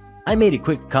jumps, I made a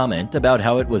quick comment about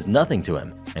how it was nothing to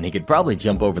him and he could probably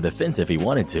jump over the fence if he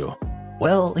wanted to.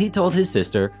 Well, he told his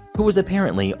sister, who was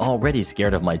apparently already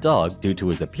scared of my dog due to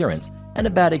his appearance and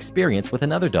a bad experience with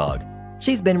another dog.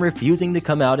 She's been refusing to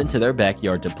come out into their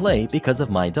backyard to play because of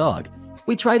my dog.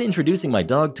 We tried introducing my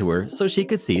dog to her so she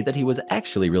could see that he was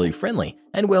actually really friendly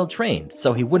and well trained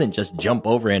so he wouldn't just jump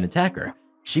over and attack her.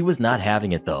 She was not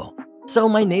having it though. So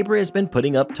my neighbor has been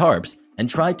putting up tarps and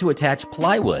tried to attach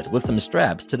plywood with some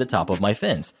straps to the top of my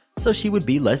fence so she would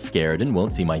be less scared and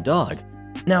won't see my dog.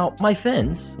 Now, my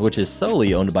fence, which is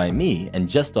solely owned by me and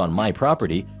just on my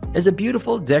property, is a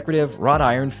beautiful decorative wrought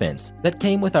iron fence that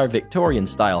came with our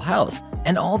Victorian-style house,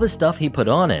 and all the stuff he put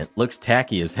on it looks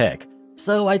tacky as heck.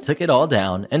 So I took it all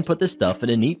down and put the stuff in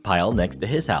a neat pile next to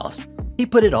his house. He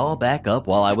put it all back up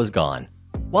while I was gone.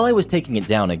 While I was taking it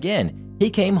down again, he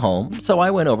came home, so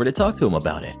I went over to talk to him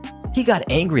about it. He got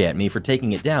angry at me for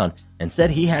taking it down and said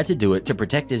he had to do it to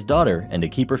protect his daughter and to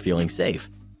keep her feeling safe.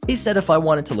 He said if I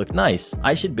wanted to look nice,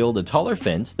 I should build a taller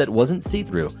fence that wasn't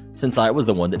see-through since I was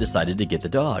the one that decided to get the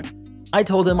dog. I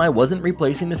told him I wasn't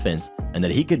replacing the fence and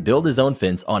that he could build his own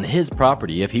fence on his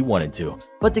property if he wanted to,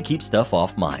 but to keep stuff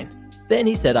off mine. Then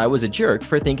he said I was a jerk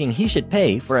for thinking he should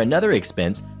pay for another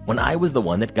expense when I was the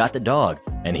one that got the dog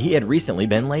and he had recently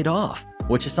been laid off,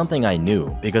 which is something I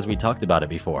knew because we talked about it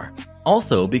before.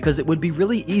 Also because it would be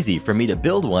really easy for me to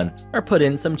build one or put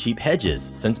in some cheap hedges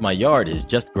since my yard is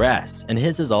just grass and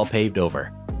his is all paved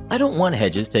over. I don't want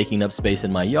hedges taking up space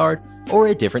in my yard or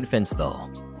a different fence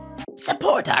though.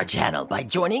 Support our channel by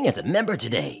joining as a member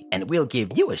today, and we'll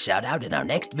give you a shout out in our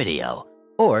next video.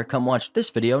 Or come watch this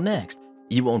video next.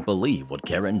 You won't believe what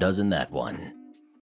Karen does in that one.